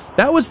 Yes,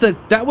 that was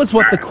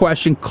what the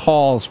question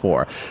calls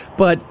for.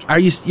 But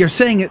you're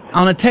saying it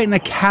on a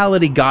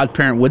technicality,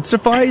 godparent would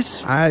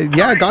suffice?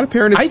 Yeah,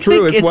 godparent is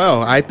true as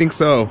well. I think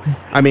so.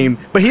 I mean,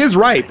 but he is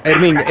right. I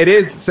mean, it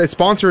is a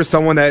sponsor is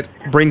someone that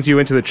brings you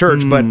into the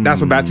church, but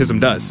that's what baptism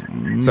does.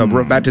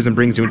 So baptism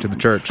brings you into the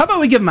church. How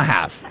about we give him a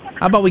half?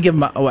 How about we give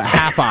him a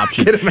half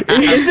option?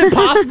 Is it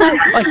possible?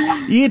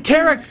 Like you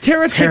tear a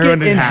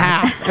ticket in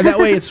half, and that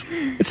way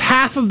it's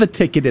half of the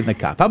ticket in the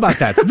cup. How about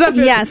that?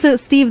 Yeah. So,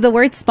 Steve, the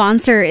word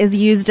sponsor is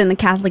used in the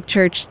Catholic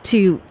Church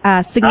to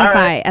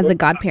signify as a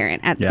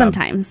godparent at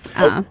sometimes.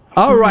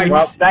 All right.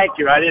 Well, thank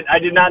you. I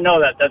did not know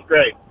that. That's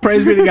great.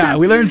 Praise be to God.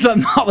 We learn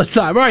something all the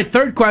time. All right,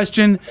 third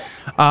question.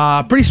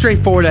 Pretty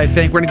straightforward, I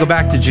think. We're going to go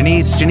back to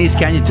Janice. Janice,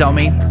 can you tell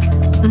me?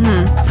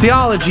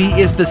 Theology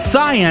is the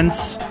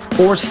science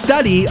or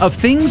study of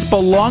things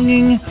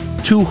belonging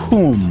to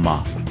whom?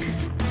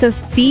 So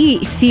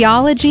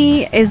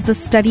theology is the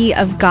study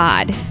of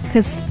God,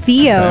 because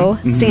theo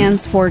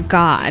stands for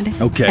God.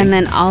 Okay. And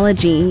then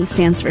ology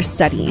stands for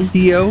study.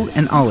 Theo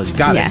and ology.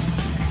 Got it.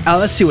 Yes.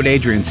 Let's see what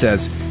Adrian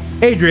says.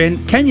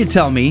 Adrian, can you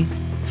tell me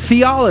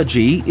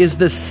theology is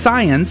the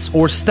science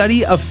or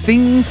study of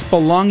things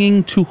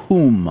belonging to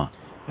whom?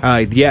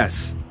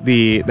 Yes.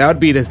 That would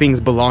be the things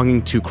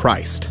belonging to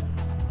Christ.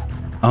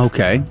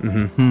 Okay.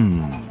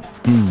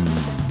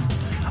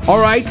 All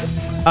right.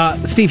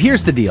 Steve,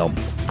 here's the deal.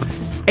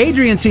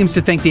 Adrian seems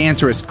to think the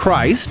answer is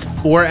Christ,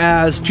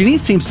 whereas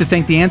Janice seems to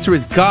think the answer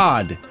is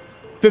God.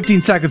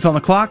 15 seconds on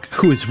the clock.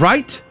 Who is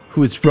right?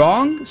 Who is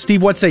wrong?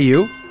 Steve, what say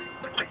you?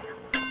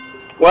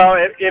 Well,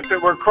 if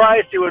it were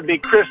Christ, it would be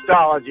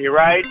Christology,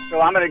 right? So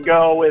I'm going to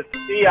go with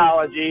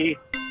theology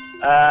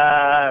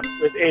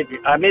with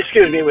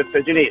Adrian.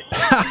 With Janice.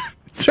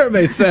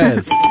 Survey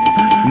says.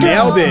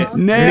 Nailed it.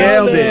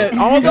 Nailed it.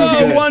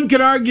 Although one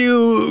could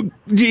argue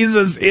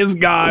Jesus is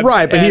God.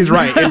 Right, but he's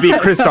right. It'd be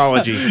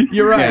Christology.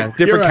 You're right. Yeah,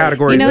 different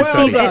categories. You know, of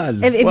Steve, study.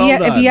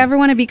 if you ever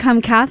want to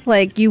become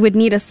Catholic, you would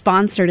need a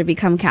sponsor to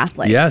become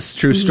Catholic. Yes,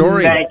 true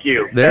story. Thank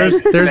you.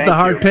 There's the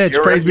hard pitch.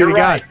 Praise be to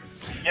God.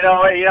 You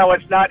know,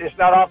 it's not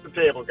off the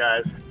table,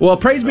 guys. Well,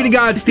 praise be to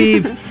God,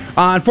 Steve.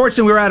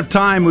 Unfortunately, we're out of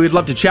time. We would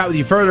love to chat with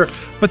you further.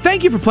 But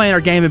thank you for playing our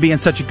game and being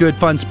such a good,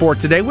 fun sport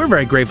today. We're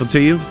very grateful to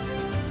you.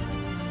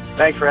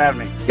 Thanks for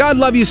having me. God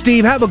love you,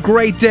 Steve. Have a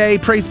great day.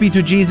 Praise be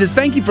to Jesus.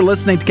 Thank you for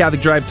listening to Catholic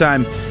Drive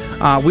Time.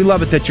 We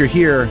love it that you're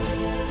here.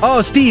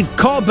 Oh, Steve,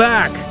 call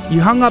back. You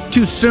hung up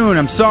too soon.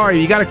 I'm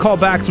sorry. You got to call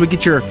back so we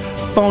get your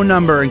phone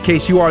number in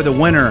case you are the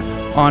winner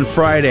on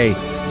Friday.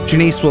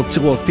 Janice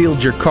will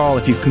field your call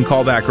if you can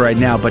call back right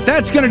now. But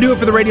that's going to do it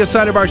for the radio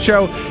side of our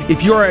show.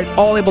 If you're at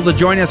all able to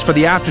join us for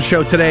the after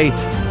show today,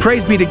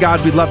 praise be to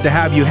God. We'd love to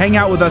have you. Hang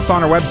out with us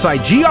on our website,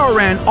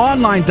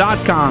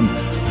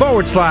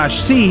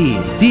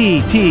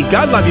 grnonline.com/CDT.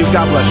 God love you.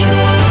 God bless you.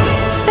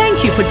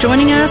 Thank you for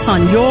joining us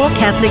on Your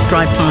Catholic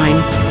Drive Time,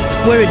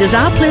 where it is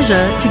our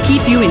pleasure to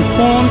keep you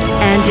informed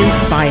and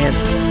inspired.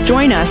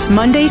 Join us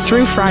Monday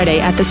through Friday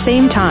at the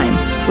same time,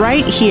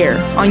 right here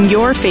on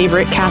your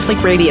favorite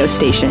Catholic radio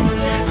station.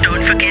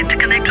 Don't forget to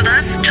connect with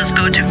us. Just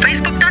go to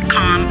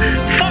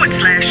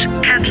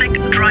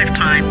facebook.com/Catholic Drive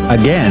Time.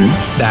 Again,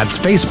 that's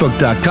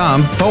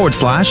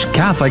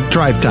facebook.com/Catholic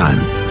Drive Time.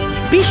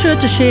 Be sure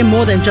to share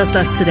more than just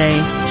us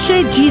today.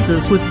 Share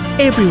Jesus with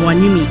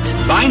everyone you meet.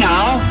 Bye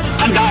now,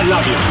 and God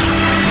love you.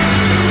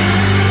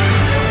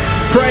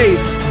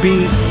 Praise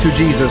be to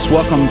Jesus.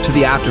 Welcome to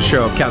the after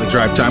show of Catholic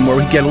Drive Time, where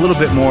we get a little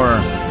bit more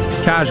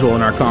casual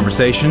in our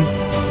conversation.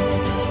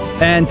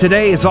 And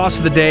today is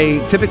also the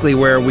day, typically,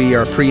 where we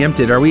are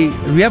preempted. You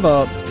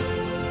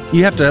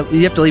have to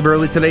leave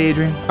early today,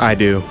 Adrian? I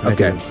do.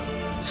 Okay.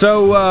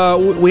 So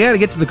we had to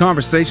get to the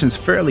conversations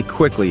fairly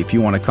quickly if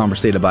you want to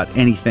conversate about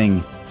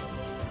anything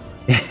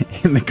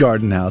in the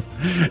garden house.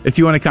 If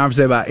you want to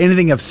conversate about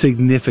anything of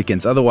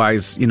significance.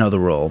 Otherwise, you know the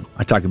rule.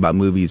 I talk about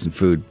movies and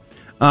food.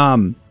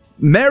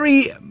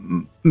 Mary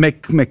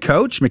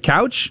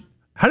McCouch?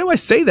 How do I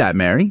say that,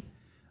 Mary?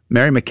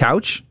 Mary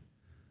McCouch?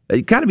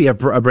 You got to be a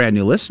brand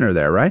new listener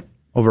there, right?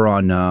 Over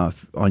on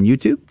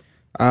YouTube?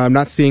 I'm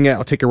not seeing it.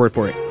 I'll take your word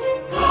for it.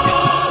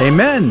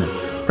 Amen.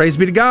 Praise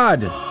be to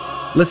God.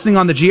 Listening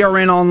on the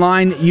GRN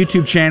Online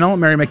YouTube channel,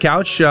 Mary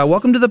McCouch,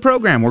 welcome to the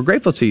program. We're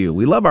grateful to you.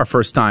 We love our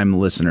first-time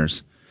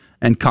listeners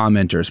and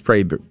commenters.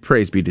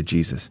 Praise be to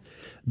Jesus.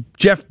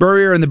 Jeff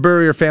Burrier and the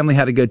Burrier family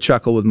had a good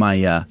chuckle with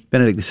my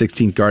Benedict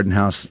XVI Garden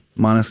House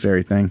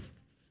Monastery thing.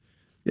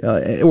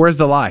 Where's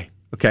the lie?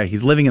 Okay,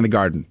 he's living in the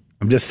garden.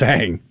 I'm just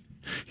saying.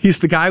 He's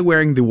the guy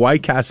wearing the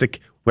white cassock,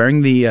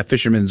 wearing the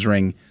fisherman's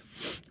ring,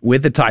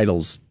 with the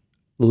titles,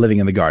 living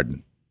in the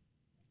garden.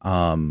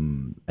 A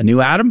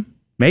new Adam?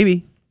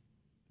 Maybe.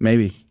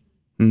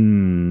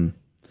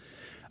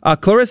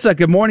 Clarissa,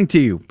 good morning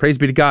to you. Praise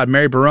be to God.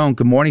 Mary Barone,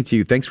 good morning to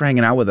you. Thanks for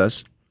hanging out with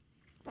us.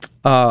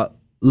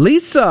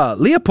 Lisa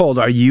Leopold,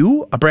 are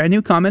you a brand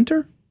new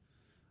commenter?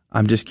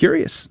 I'm just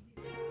curious.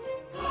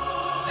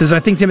 Says,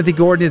 I think Timothy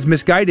Gordon is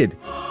misguided.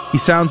 He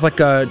sounds like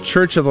a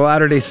Church of the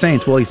Latter-day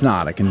Saints. Well, he's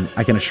not. I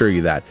can assure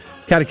you that.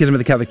 Catechism of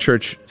the Catholic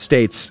Church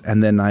states,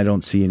 and then I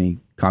don't see any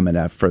comment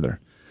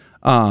further.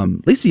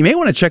 Lisa, you may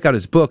want to check out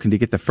his book and to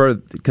get the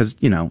further, because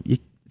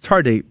it's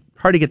hard to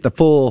get the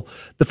full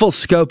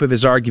scope of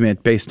his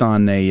argument based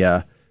on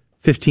a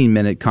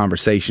 15-minute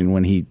conversation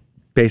when he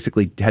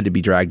basically had to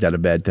be dragged out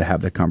of bed to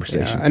have the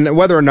conversation. Yeah, and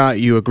whether or not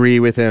you agree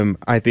with him,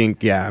 I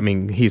think,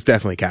 he's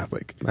definitely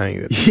Catholic.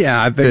 I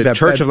think the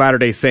Church of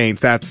Latter-day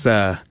Saints, that's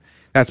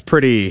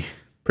pretty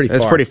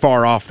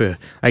far off the,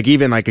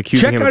 even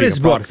accusing him of being a Protestant. Check out his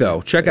book,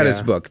 though. Check out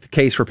his book, The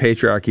Case for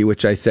Patriarchy,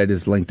 which I said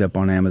is linked up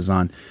on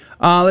Amazon.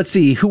 Let's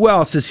see. Who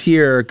else is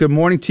here? Good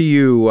morning to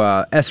you.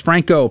 S.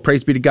 Franco,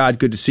 praise be to God.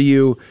 Good to see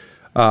you.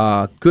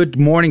 Good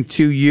morning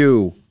to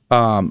you.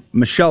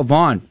 Michelle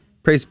Vaughn,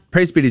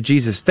 praise be to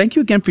Jesus. Thank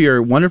you again for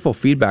your wonderful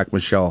feedback,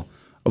 Michelle,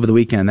 over the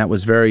weekend. That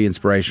was very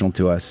inspirational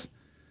to us.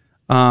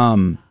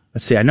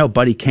 Let's see. I know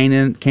Buddy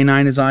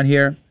Canine is on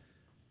here.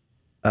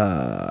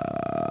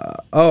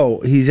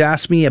 He's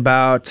asked me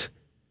about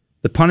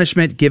the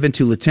punishment given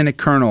to Lieutenant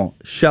Colonel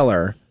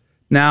Scheller.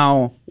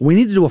 Now, we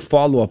need to do a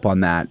follow-up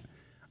on that.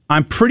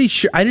 I'm pretty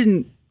sure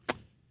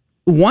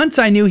once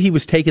I knew he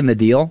was taking the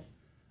deal,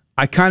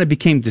 I kind of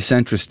became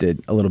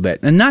disinterested a little bit.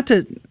 And not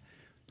to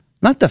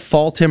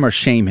fault him or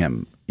shame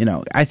him.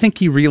 I think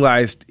he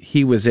realized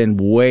he was in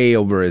way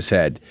over his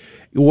head.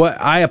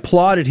 I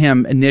applauded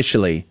him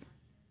initially,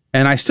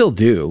 and I still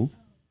do,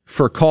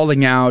 for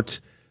calling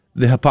out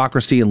the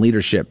hypocrisy in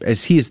leadership,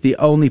 as he is the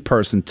only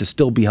person to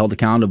still be held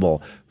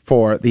accountable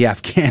for the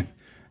Afghan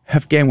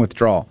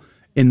withdrawal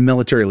in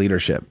military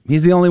leadership.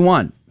 He's the only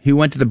one. He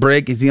went to the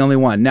brig. He's the only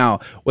one. Now,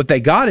 what they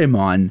got him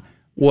on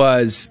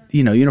was,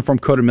 Uniform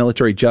Code of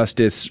Military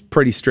Justice,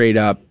 pretty straight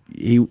up.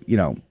 He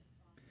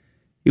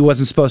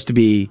wasn't supposed to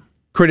be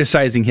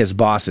criticizing his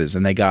bosses,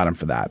 and they got him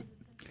for that.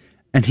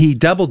 And he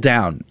doubled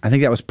down. I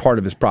think that was part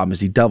of his problem, is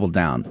he doubled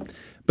down.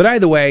 But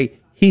either way,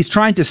 he's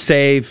trying to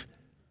save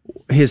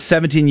his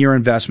 17-year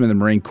investment in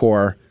the Marine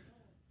Corps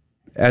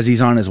as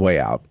he's on his way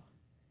out.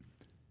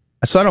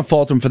 So I don't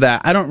fault him for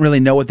that. I don't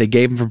really know what they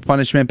gave him for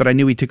punishment, but I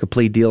knew he took a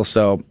plea deal,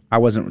 so I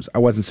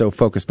wasn't so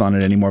focused on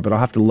it anymore. But I'll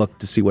have to look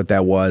to see what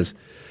that was.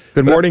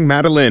 Good morning,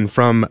 Madeline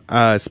from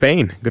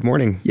Spain. Good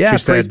morning. Yeah, she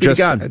said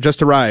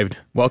just arrived.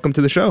 Welcome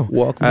to the show.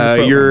 Welcome to the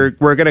program.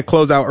 We're going to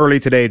close out early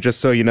today, just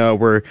so you know.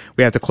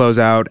 We have to close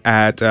out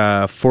at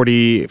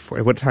 40.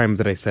 What time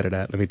did I set it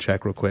at? Let me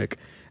check real quick.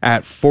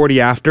 At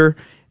 40 after.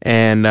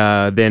 And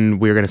then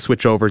we're going to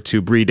switch over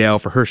to Bree Dale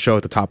for her show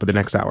at the top of the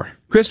next hour.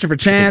 Christopher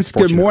Chance,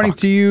 good morning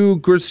to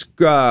you.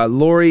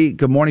 Lori,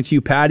 good morning to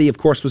you. Patty, of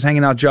course, was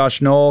hanging out.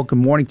 Josh Knoll, good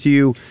morning to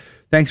you.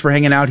 Thanks for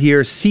hanging out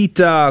here.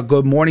 Sita,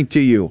 good morning to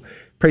you.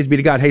 Praise be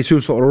to God.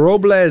 Jesus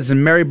Robles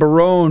and Mary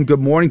Barone, good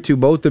morning to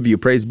both of you.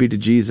 Praise be to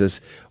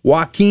Jesus.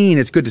 Joaquin,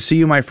 it's good to see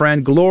you, my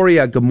friend.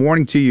 Gloria, good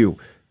morning to you.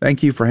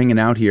 Thank you for hanging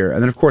out here.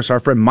 And then, of course,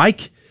 our friend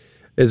Mike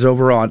is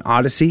over on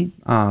Odyssey.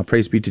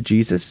 Praise be to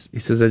Jesus. He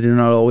says, I do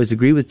not always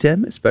agree with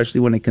Tim, especially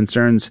when it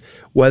concerns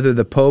whether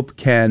the Pope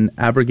can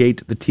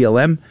abrogate the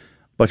TLM,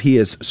 but he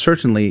is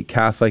certainly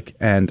Catholic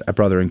and a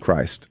brother in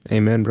Christ.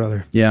 Amen,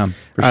 brother. Yeah,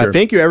 for sure.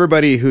 Thank you,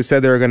 everybody who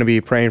said they were going to be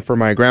praying for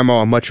my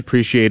grandma. Much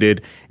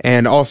appreciated.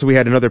 And also, we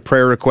had another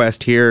prayer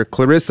request here.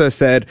 Clarissa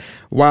said,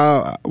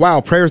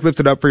 wow, prayers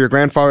lifted up for your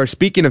grandfather.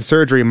 Speaking of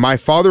surgery, my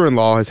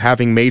father-in-law is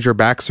having major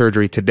back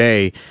surgery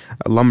today,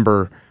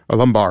 lumbar.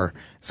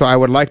 So I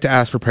would like to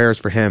ask for prayers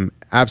for him.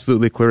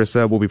 Absolutely,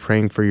 Clarissa. We'll be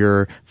praying for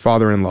your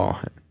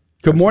father-in-law.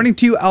 Good morning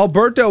to you,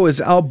 Alberto.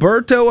 Is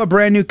Alberto a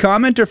brand new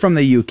commenter from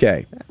the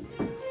UK?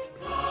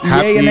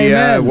 Happy, Yay and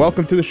amen.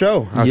 Welcome to the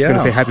show. I was going to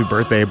say happy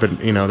birthday, but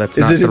that's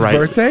not the right.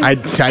 Is it his birthday?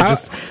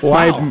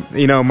 Wow.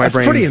 My that's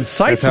brain. pretty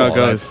insightful. That's how it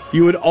goes.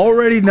 You would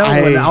already know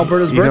when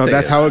Alberto's birthday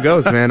that's is. how it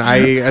goes, man.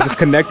 I just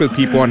connect with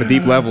people on a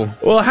deep level.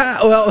 Well,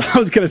 I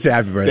was going to say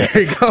happy birthday.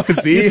 There you go.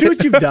 See? You see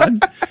what you've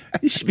done?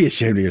 You should be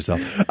ashamed of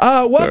yourself.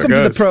 Welcome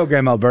to the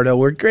program, Alberto.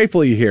 We're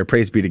grateful you're here.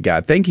 Praise be to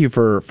God. Thank you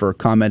for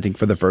commenting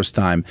for the first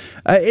time.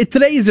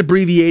 Today is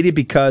abbreviated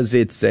because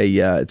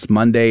it's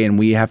Monday and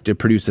we have to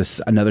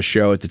produce another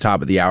show at the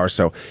top of the hour.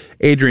 So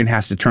Adrian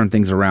has to turn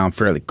things around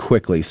fairly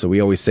quickly. So we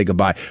always say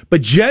goodbye.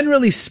 But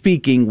generally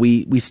speaking,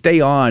 we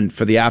stay on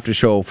for the after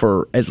show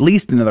for at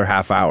least another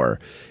half hour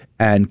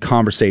and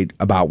conversate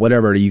about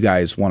whatever you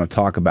guys want to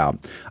talk about.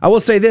 I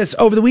will say this.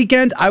 Over the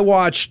weekend, I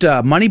watched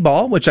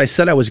Moneyball, which I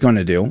said I was going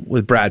to do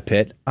with Brad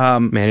Pitt.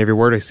 Man, every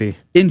word I see.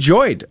 I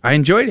enjoyed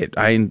it.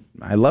 I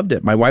loved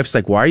it. My wife's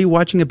like, why are you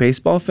watching a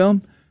baseball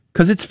film?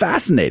 Because it's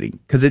fascinating.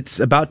 Because it's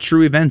about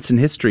true events in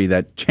history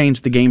that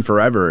changed the game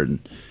forever.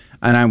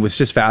 And I was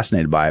just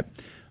fascinated by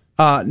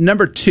it.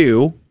 Number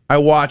 2, I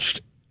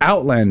watched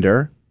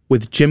Outlander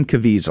with Jim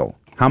Caviezel.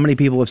 How many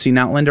people have seen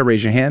Outlander?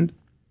 Raise your hand.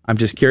 I'm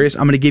just curious.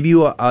 I'm going to give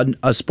you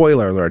a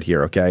spoiler alert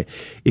here, okay?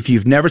 If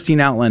you've never seen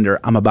Outlander,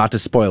 I'm about to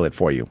spoil it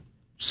for you.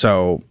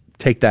 So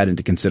take that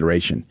into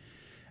consideration.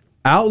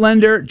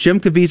 Outlander, Jim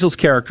Caviezel's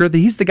character,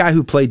 he's the guy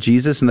who played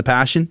Jesus in The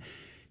Passion.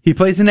 He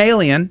plays an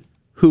alien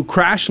who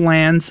crash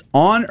lands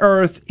on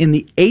Earth in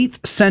the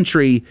 8th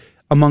century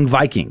among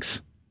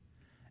Vikings.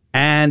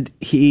 And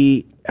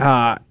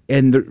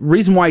and the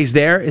reason why he's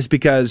there is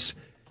because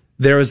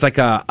there was like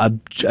a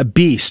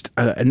beast,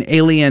 an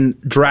alien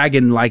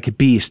dragon-like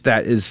beast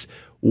that is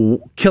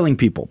killing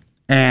people.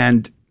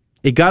 And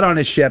it got on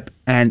his ship,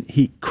 and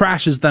he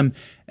crashes them,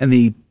 and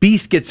the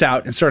beast gets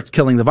out and starts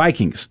killing the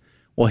Vikings.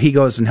 Well, he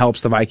goes and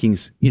helps the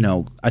Vikings,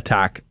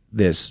 attack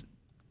this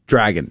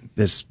dragon,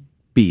 this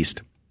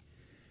beast.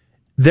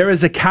 There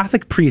is a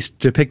Catholic priest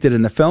depicted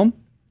in the film,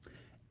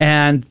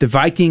 and the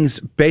Vikings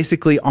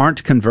basically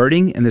aren't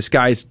converting, and this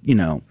guy's,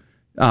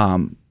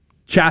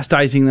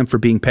 chastising them for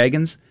being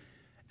pagans.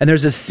 And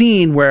there's a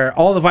scene where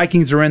all the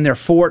Vikings are in their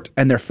fort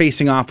and they're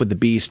facing off with the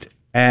beast.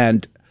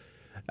 And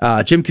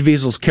Jim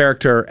Caviezel's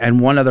character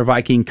and one other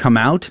Viking come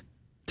out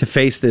to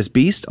face this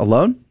beast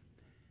alone.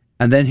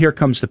 And then here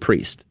comes the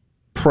priest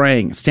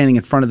praying, standing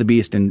in front of the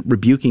beast and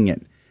rebuking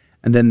it.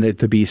 And then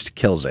the beast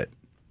kills it.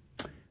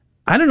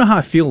 I don't know how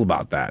I feel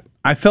about that.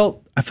 I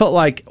felt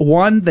like,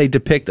 one, they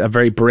depict a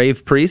very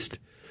brave priest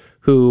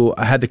who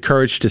had the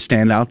courage to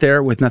stand out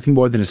there with nothing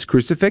more than his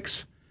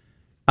crucifix.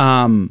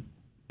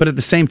 But at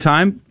the same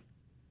time,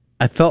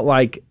 I felt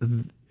like,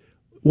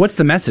 what's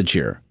the message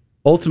here?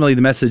 Ultimately,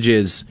 the message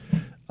is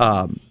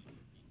that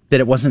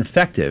it wasn't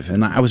effective.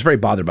 And I was very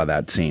bothered by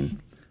that scene,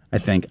 I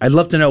think. I'd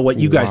love to know what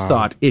you guys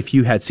thought if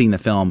you had seen the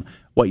film,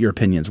 what your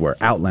opinions were.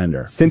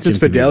 Outlander. Sensus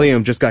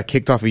Fidelium just got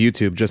kicked off of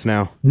YouTube just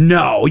now.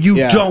 No,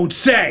 you don't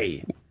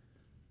say!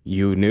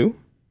 You knew?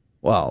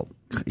 Well,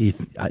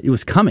 it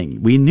was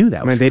coming. We knew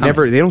that was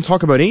coming. They don't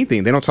talk about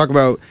anything. They don't talk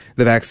about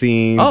the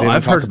vaccines. Oh,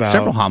 I've heard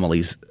several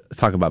homilies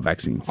talk about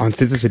vaccines. On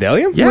Sensus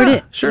Fidelium?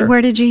 Yeah, sure.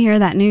 Where did you hear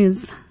that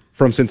news?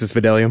 From Sensus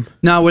Fidelium.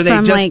 No, were they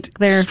from just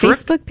their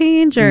Facebook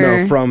page? Or?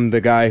 No, from the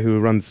guy who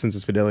runs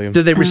Sensus Fidelium.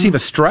 Did they receive a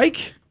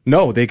strike?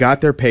 No, they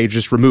got their page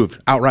just removed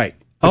outright.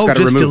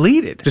 Just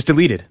deleted? Just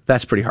deleted.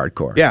 That's pretty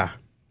hardcore. Yeah.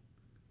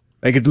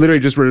 Like it literally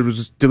just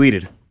was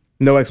deleted.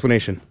 No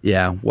explanation.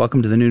 Yeah,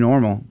 welcome to the new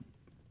normal.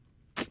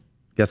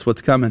 Guess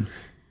what's coming?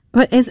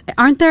 But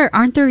aren't there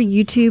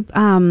YouTube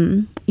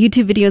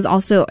videos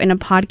also in a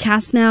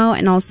podcast now?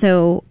 And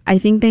also, I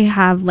think they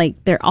have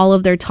all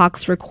of their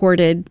talks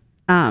recorded.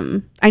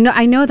 I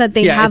know that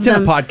they have it's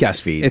them in a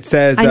podcast feed. It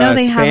says I know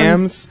they have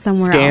them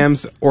somewhere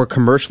scams, else. or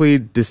commercially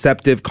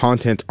deceptive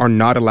content are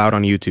not allowed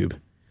on YouTube.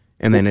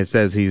 And then it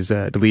says he's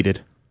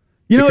deleted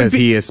because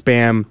he is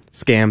spam,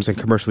 scams, and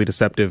commercially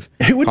deceptive.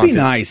 It would content.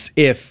 be nice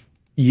if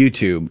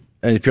YouTube,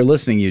 and if you're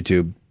listening,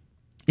 YouTube,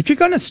 if you're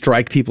going to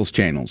strike people's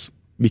channels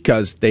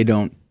because they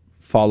don't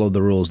follow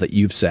the rules that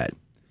you've set,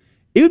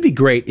 it would be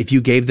great if you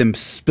gave them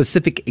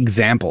specific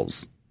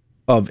examples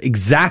of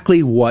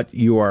exactly what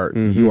you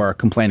are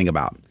complaining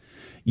about.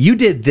 You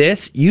did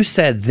this, you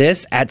said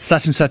this at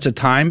such and such a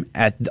time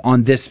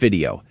on this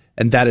video,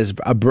 and that is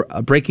a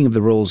breaking of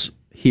the rules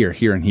here,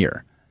 here, and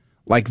here.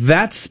 Like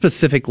that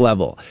specific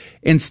level.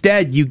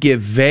 Instead, you give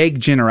vague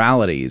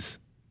generalities,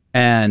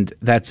 and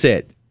that's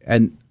it.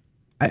 And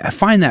I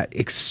find that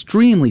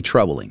extremely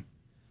troubling.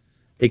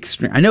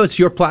 I know it's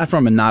your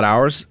platform and not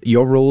ours,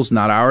 your rules,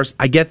 not ours.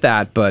 I get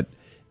that, but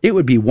it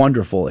would be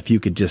wonderful if you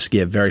could just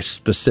give very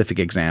specific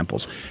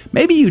examples.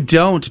 Maybe you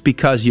don't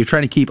because you're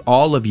trying to keep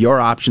all of your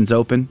options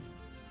open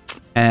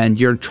and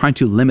you're trying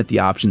to limit the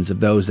options of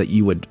those that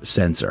you would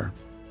censor.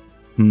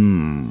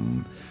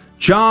 John,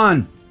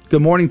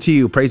 good morning to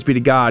you. Praise be to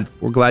God.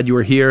 We're glad you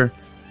were here.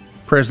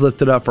 Prayers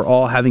lifted up for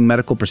all having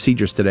medical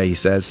procedures today, he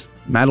says.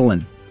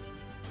 Madeline,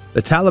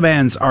 the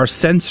Talibans are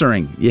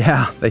censoring.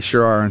 Yeah, they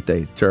sure are, aren't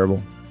they?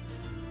 Terrible.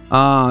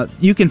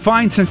 You can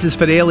find Sensus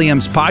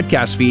Fidelium's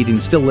podcast feed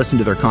and still listen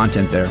to their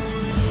content there.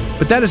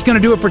 But that is going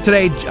to do it for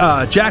today.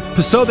 Jack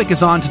Posobiec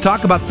is on to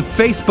talk about the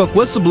Facebook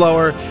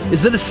whistleblower.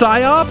 Is it a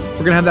PSYOP? We're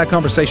going to have that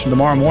conversation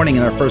tomorrow morning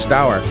in our first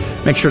hour.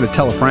 Make sure to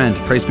tell a friend.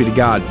 Praise be to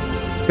God.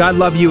 God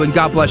love you and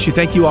God bless you.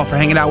 Thank you all for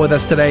hanging out with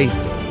us today.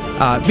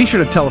 Be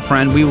sure to tell a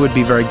friend. We would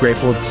be very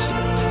grateful,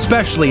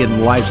 especially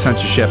in live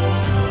censorship.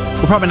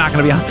 We're probably not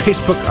going to be on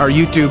Facebook or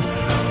YouTube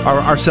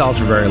ourselves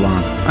for very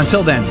long.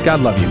 Until then, God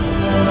love you.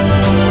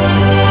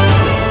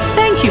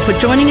 Thank you for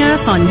joining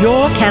us on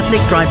Your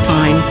Catholic Drive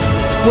Time,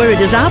 where it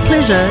is our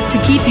pleasure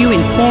to keep you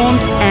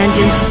informed and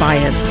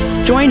inspired.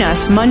 Join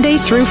us Monday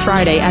through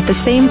Friday at the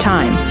same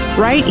time,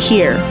 right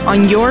here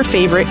on your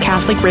favorite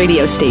Catholic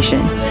radio station.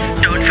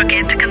 Don't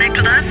forget to connect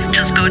with us.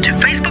 Just go to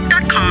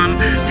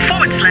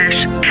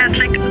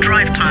facebook.com/Catholic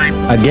Drive Time.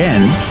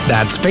 Again,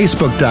 that's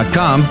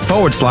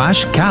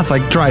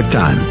facebook.com/Catholic Drive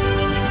Time.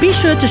 Be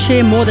sure to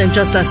share more than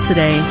just us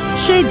today.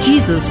 Share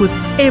Jesus with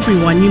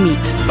everyone you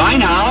meet. Bye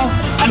now,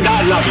 and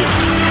God love you.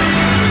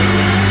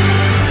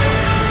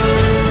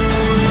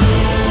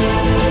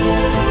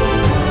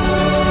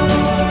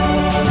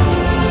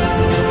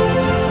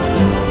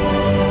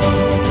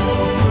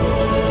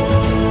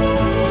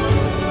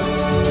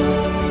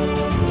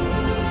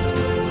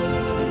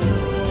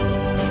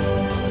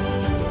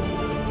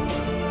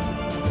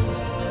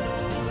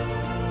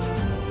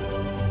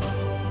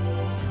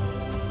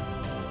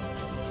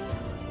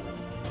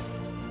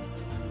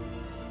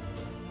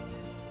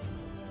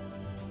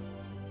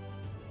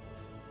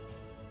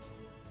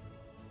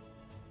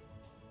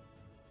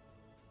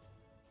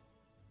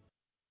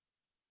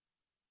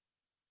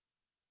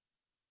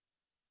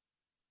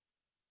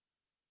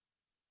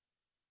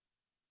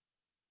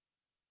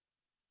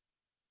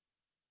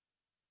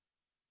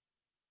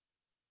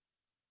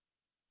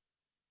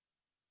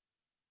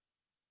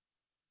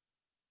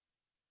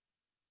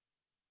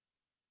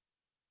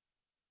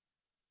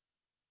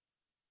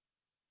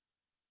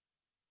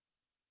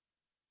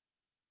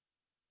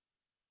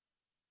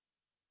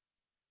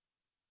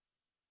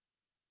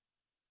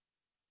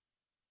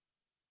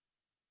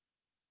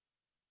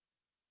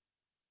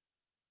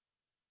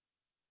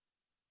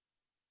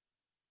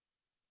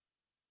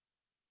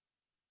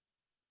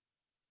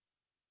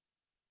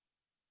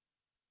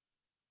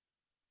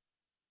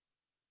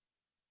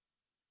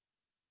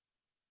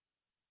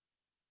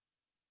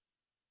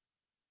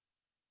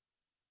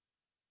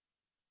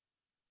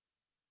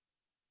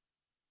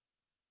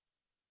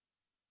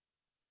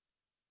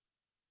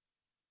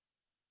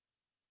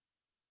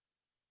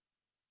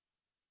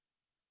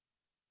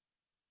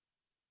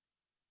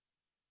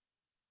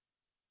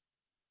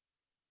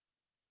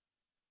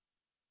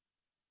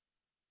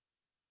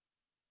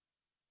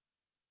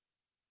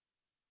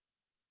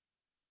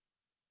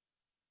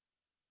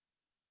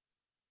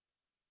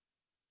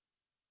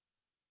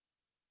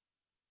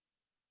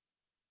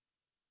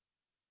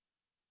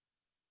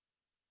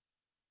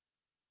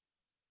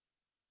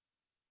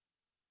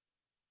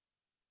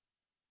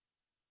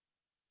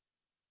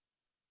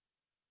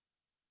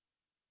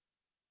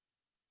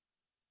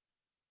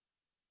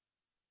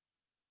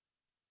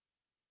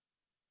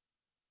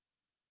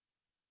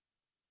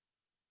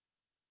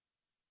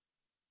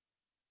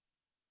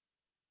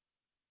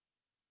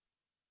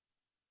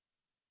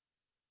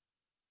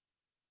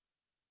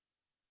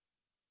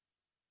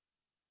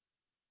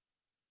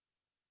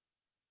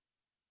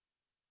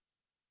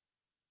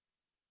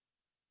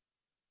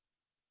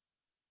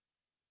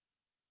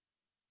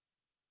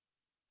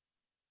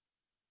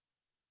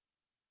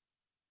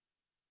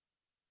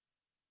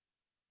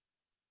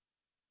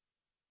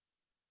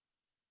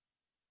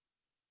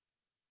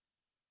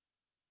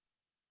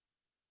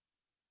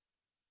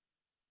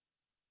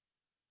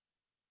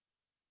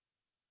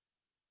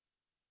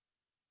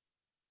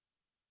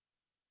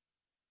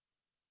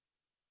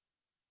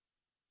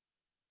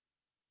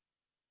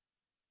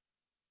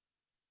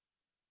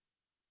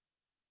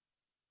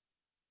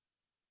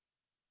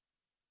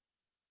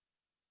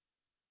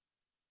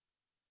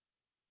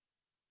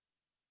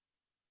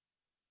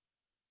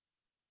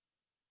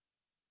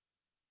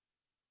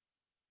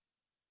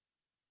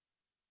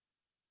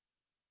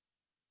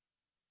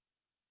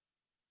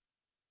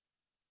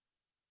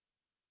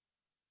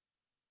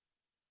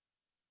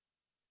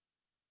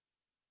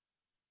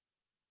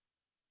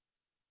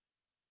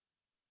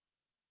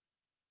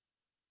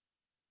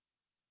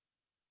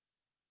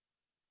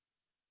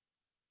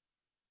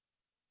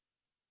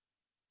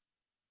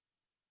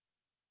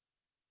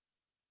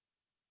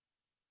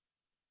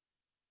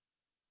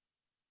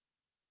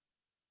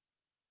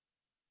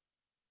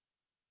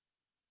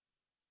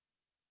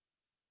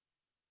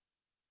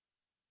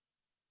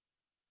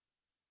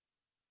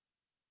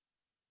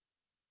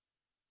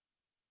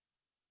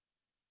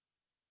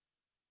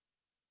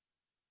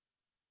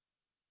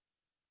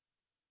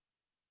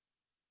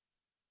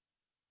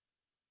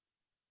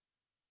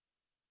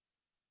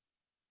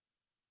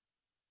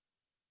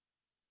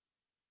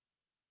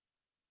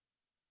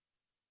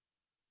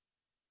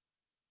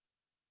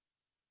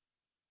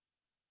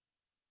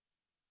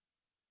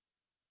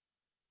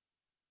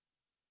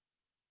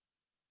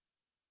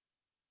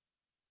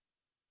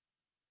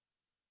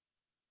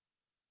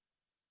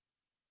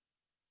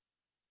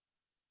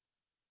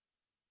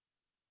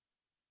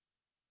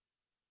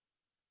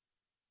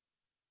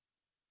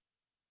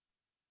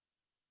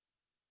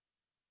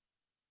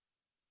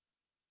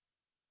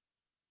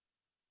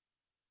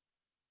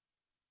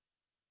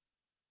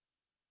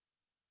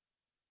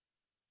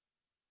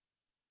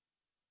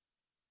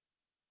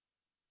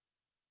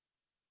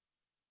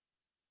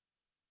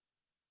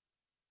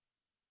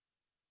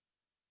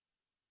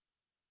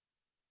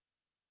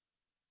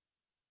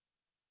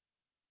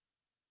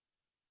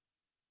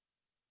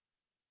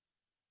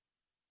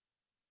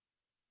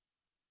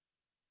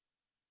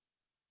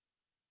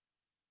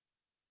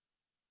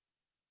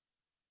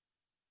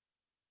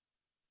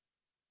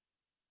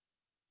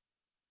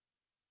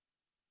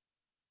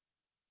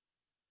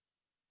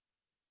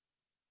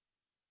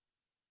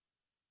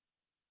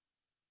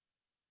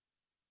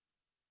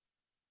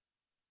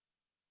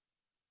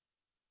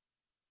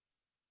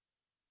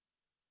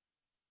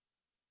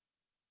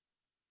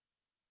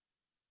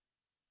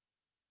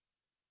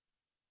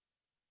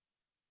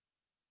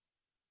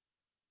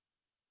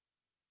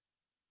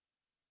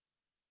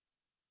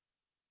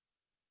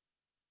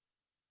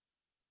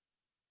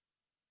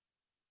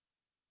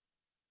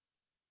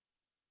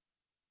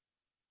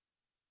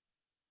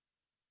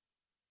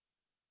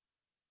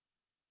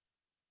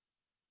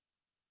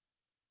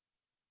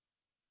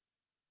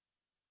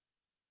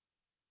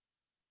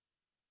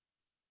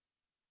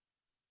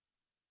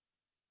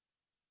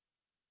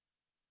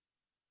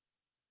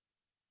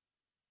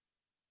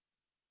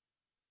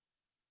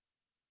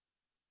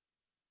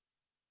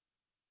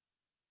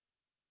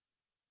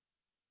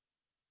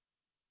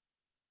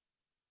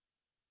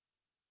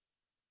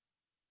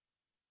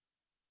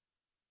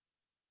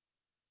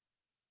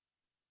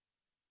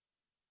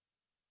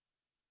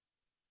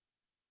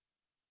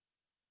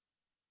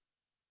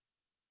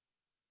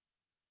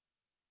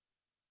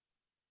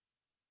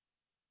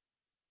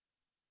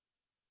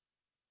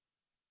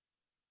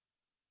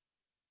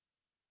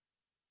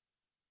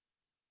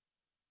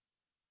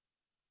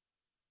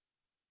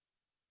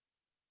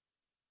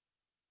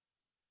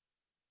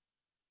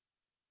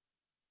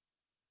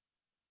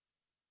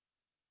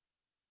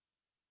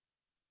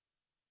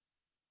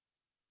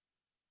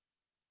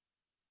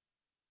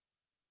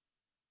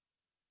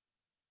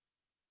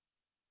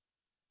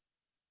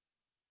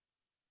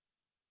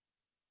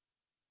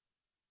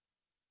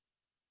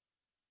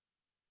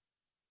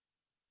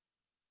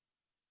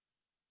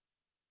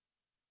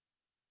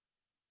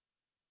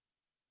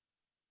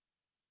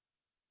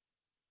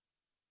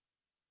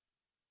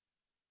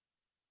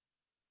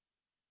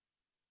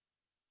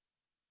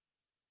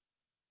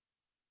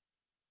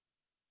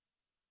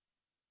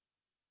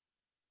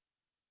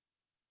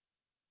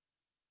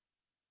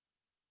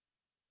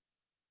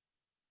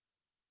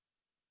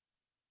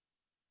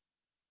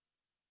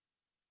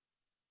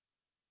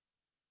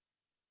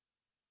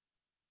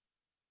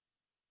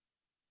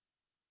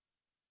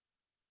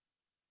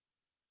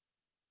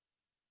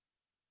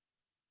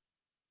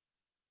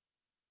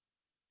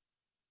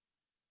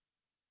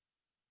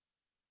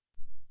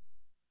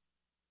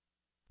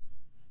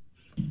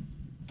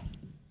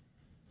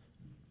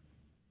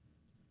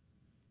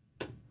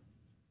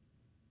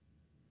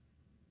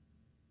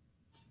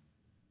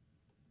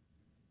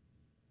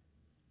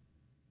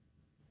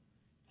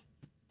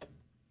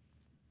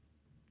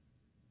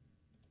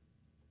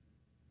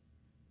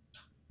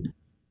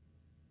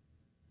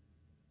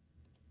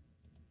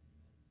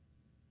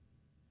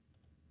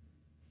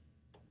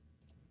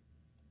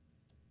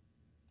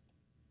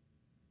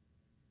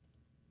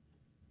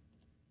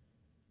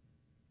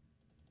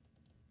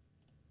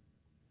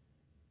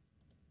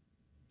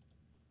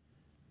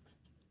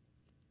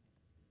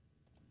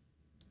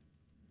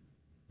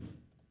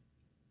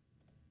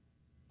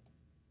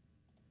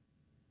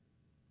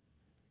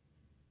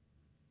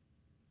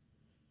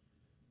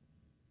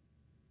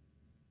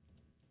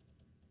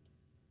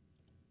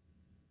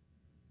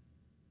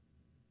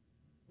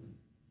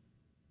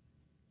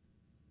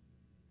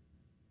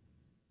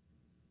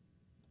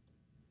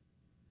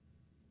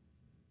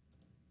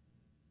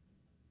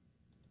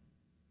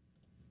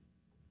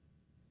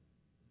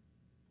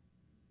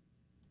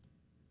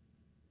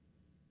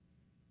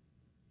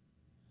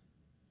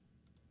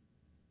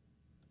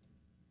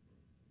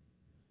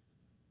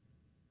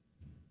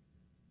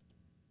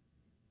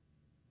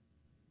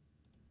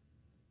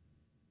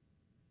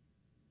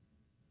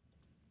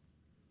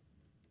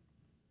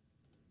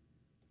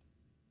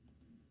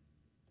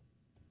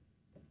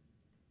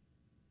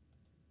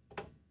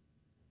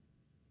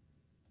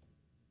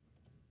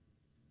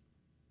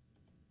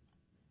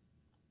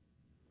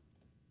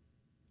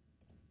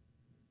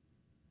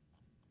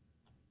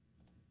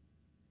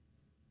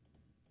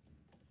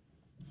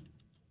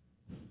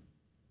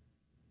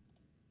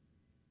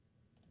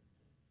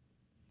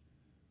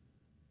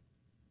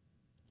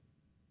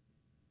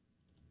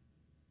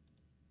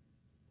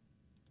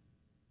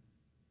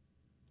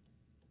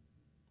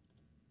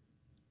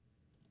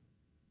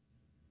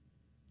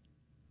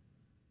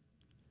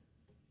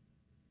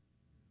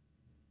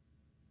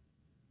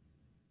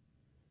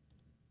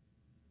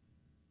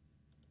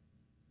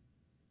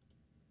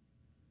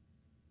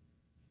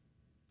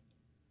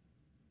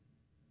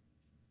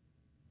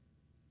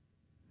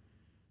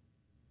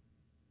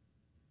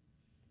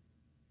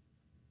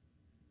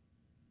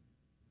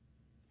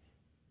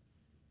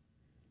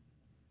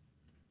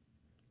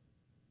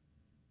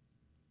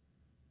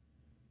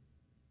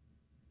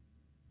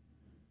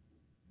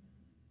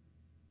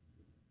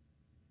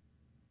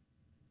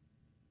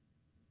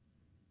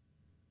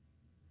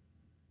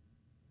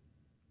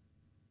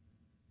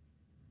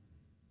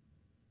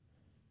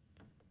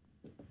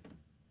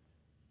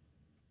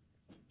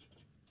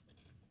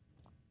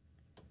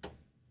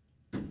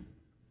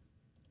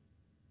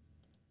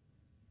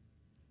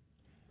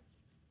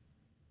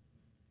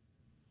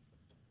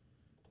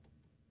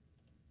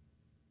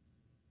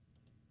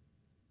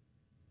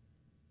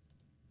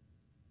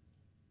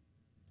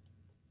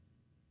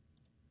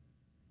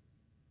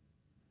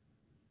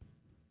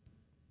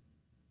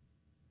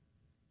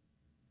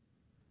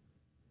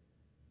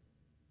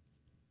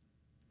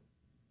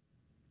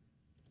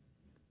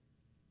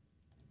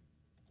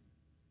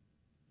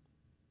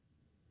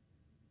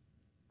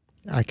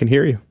 I can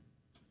hear you.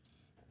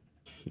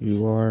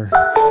 You are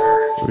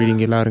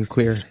reading it loud and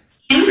clear.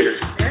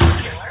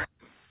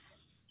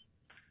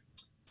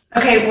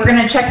 Okay, we're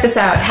going to check this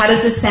out. How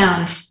does this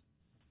sound?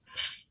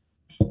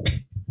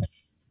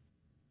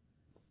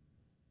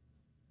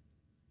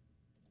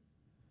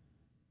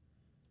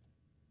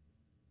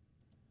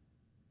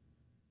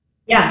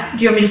 Yeah,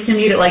 do you want me just to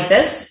mute it like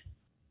this?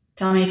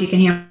 Tell me if you can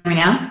hear me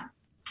now.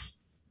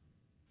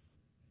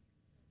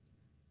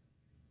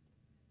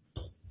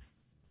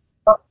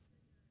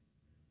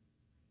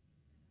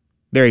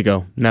 There you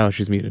go. Now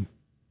she's muted.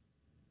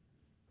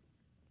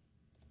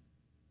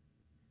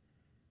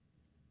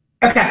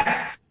 Okay.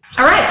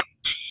 All right.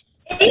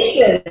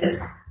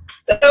 Aces.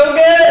 So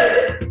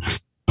good.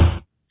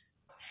 All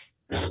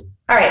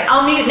right.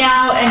 I'll mute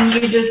now and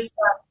you just...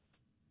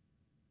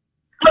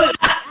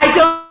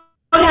 I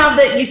don't have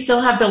that. You still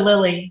have the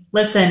lily.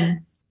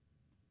 Listen.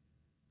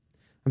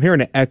 I'm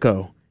hearing an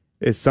echo.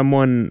 Is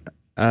someone...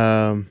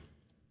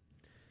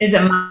 Is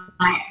it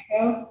my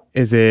echo?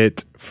 Is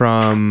it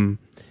from...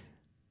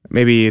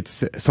 Maybe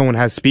it's someone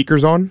has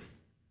speakers on?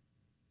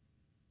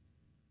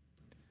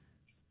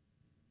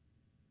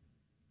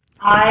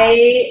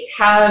 I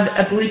have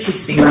a Bluetooth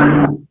speaker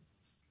on.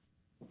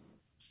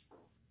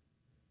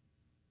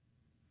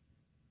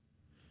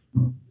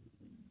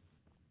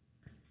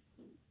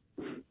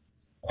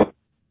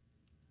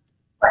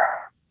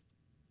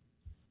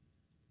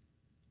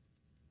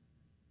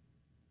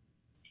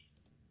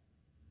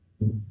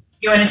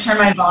 You want to turn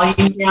my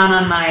volume down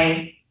on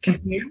my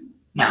computer?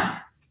 No.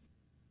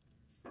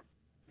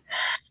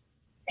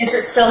 Is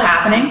it still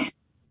happening?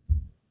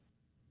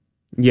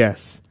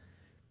 Yes.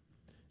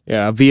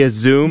 Yeah, via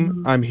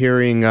Zoom, I'm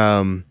hearing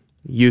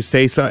you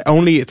say so.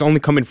 It's only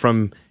coming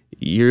from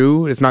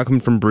you. It's not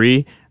coming from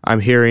Bree. I'm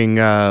hearing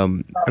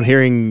you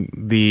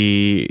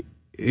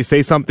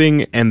say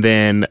something and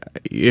then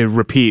it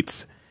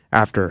repeats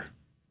after.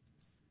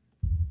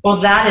 Well,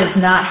 that is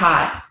not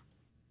hot.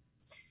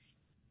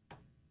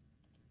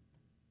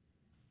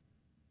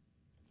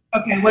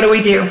 Okay, what do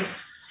we do?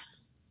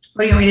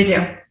 What do you want me to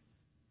do?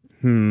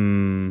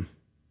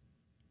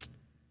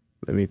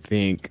 Let me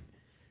think.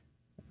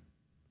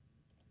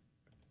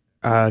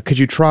 Could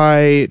you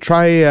try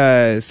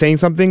saying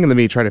something and let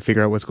me try to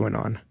figure out what's going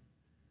on?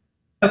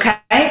 Okay,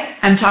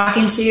 I'm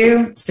talking to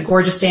you. It's a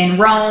gorgeous day in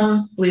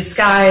Rome, blue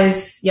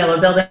skies,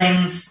 yellow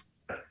buildings.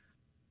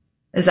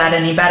 Is that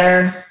any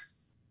better?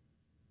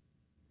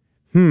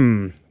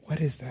 What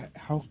is that?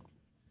 How?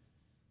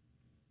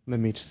 Let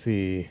me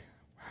see.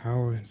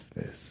 How is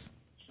this?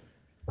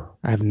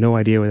 I have no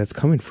idea where that's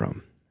coming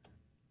from.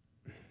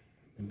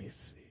 Let me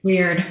see.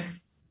 Weird.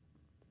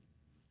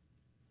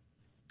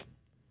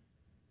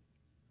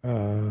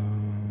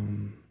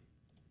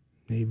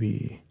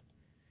 Maybe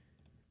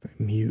if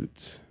I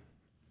mute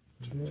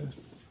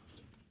this.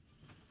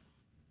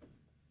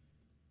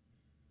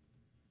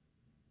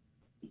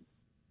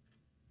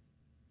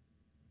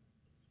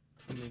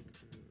 Coming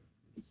through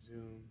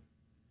Zoom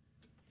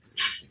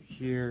to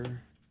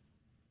here,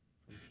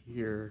 from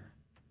here,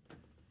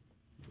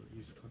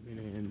 he's coming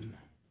in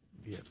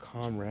via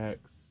Comrex,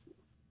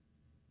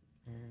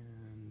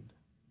 and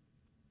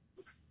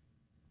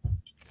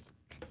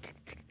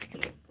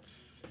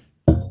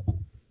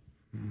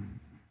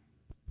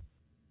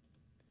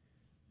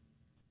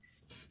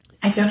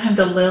I don't have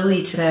the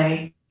lily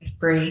today,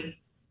 Bree.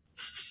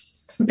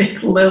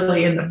 Big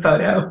lily in the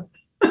photo.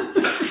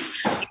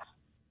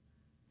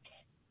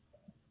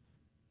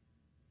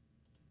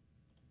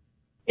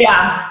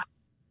 Yeah.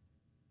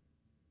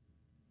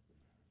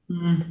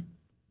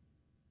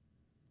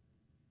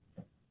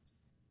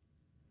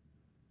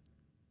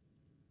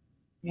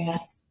 Yes.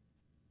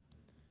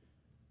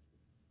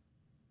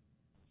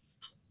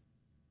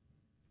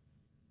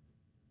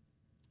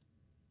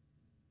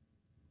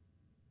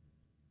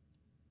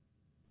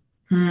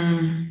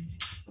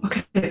 What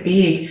could it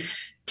be?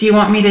 Do you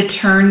want me to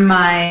turn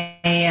my...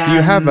 Do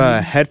you have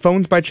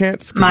headphones by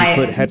chance? Could you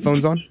put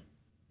headphones on?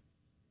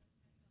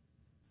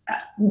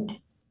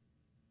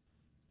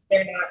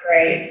 They're not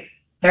great.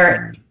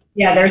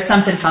 There's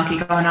something funky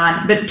going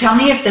on. But tell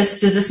me if does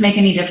this make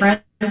any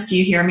difference? Do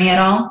you hear me at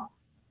all?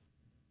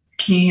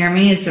 Can you hear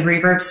me? Is the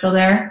reverb still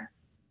there?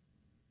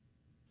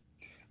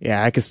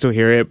 Yeah, I can still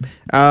hear it.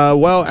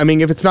 Well, I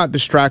mean, if it's not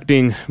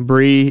distracting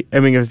Bree,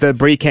 I mean, if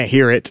Bree can't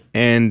hear it,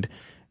 and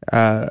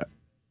you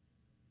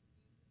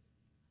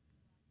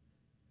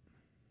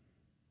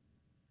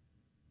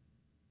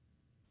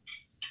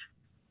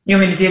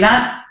want me to do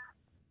that?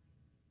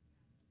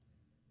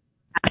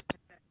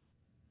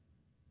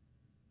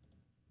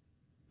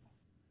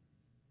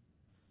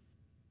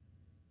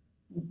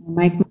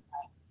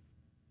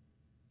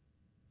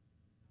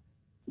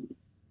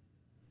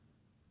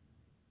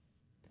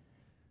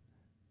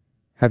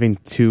 Having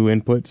two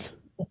inputs.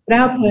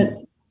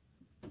 Output.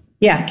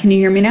 Yeah. Can you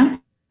hear me now?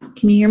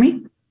 Can you hear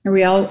me? Are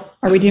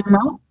we doing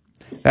well?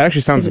 That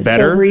actually sounds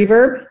better. Still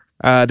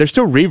reverb? There's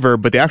still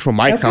reverb, but the actual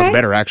mic sounds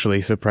better,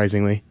 actually,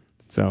 surprisingly.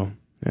 So,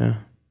 yeah.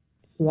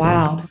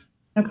 Wow.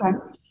 Okay.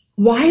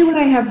 Why would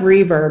I have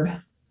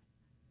reverb?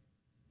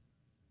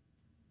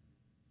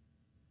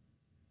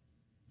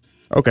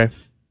 Okay.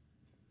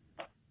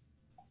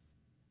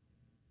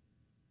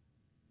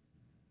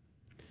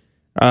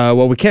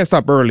 Well, we can't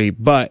stop early,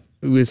 but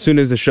as soon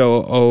as the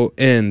show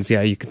ends,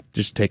 yeah, you can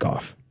just take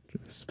off.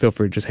 Just feel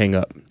free to just hang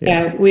up.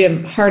 Yeah, we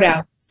have hard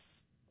outs.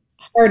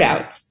 Hard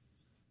outs.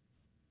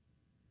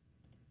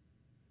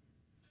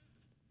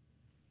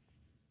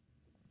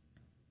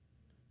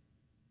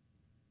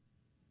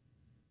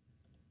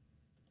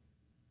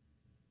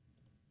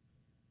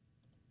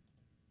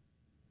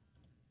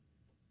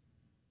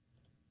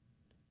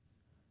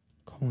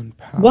 Colin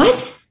Powell.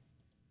 What?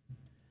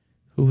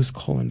 Who is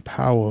Colin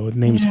Powell? The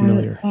name's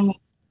familiar.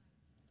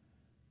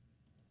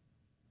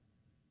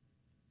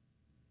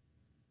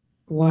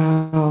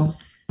 Wow.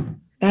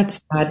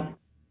 That's sad.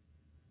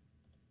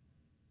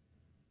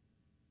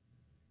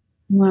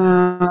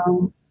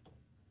 Wow.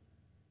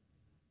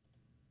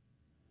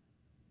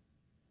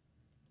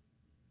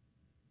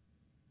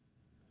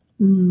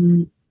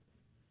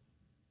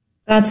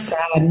 That's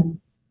sad.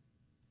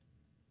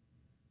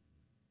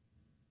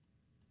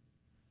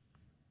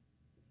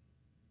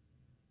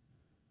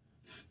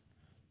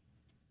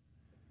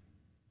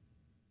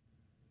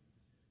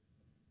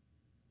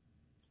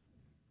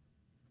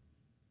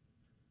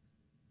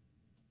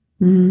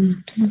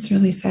 That's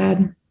really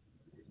sad.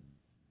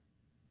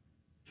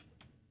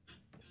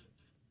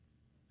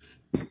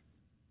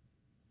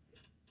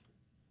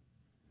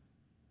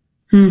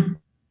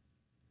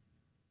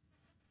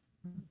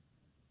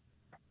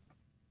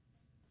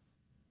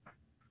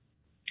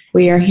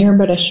 We are here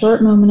but a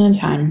short moment in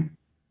time.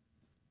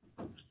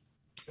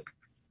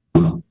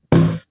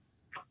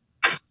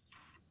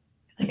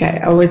 Like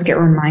I always get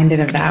reminded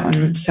of that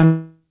when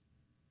someone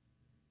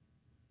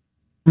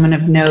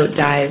of note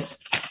dies.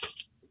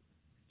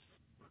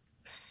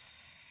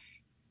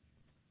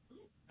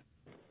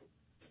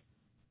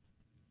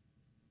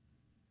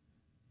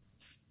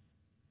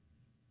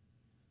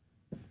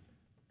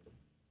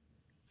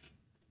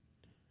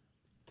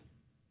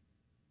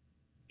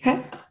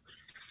 Okay.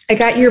 I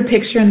got your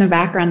picture in the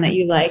background that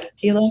you like.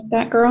 Do you like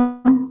that,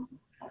 girl?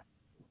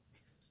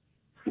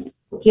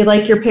 Do you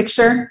like your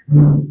picture?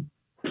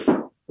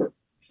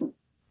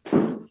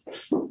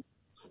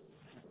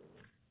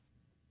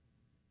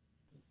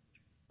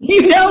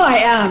 You know I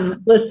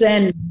am.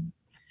 Listen,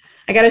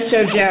 I got to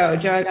show Joe.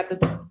 Joe, I got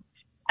this.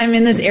 I'm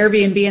in this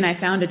Airbnb and I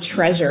found a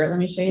treasure. Let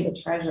me show you the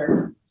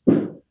treasure.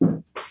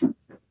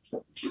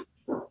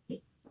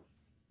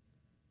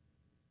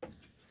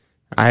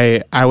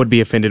 I would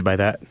be offended by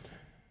that.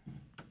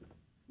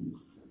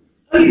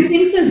 Oh, your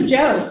thing says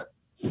Joe.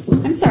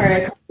 I'm sorry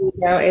I called you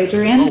Joe,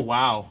 Adrian. Oh,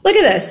 wow. Look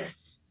at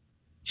this.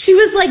 She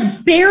was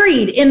like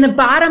buried in the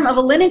bottom of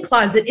a linen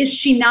closet. Is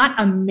she not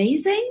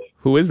amazing?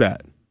 Who is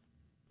that?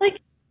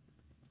 Like,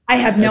 I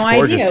have no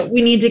idea.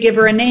 We need to give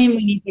her a name.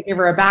 We need to give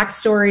her a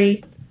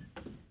backstory.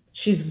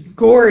 She's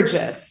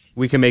gorgeous.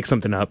 We can make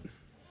something up.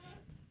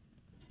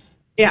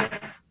 Yeah.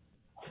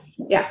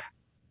 Yeah.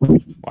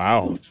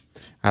 Wow.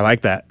 I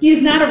like that.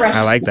 She's not a Russian.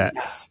 I like that.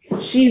 Yes.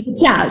 She's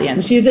Italian.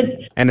 She's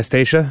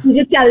Anastasia? She's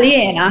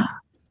Italiana.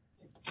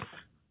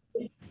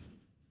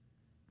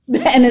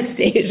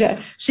 Anastasia.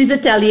 She's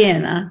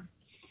Italiana.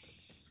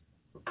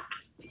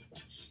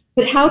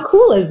 But how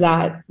cool is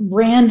that?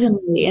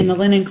 Randomly in the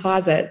linen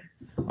closet.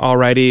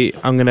 Alrighty.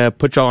 I'm going to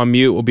put y'all on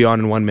mute. We'll be on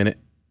in 1 minute.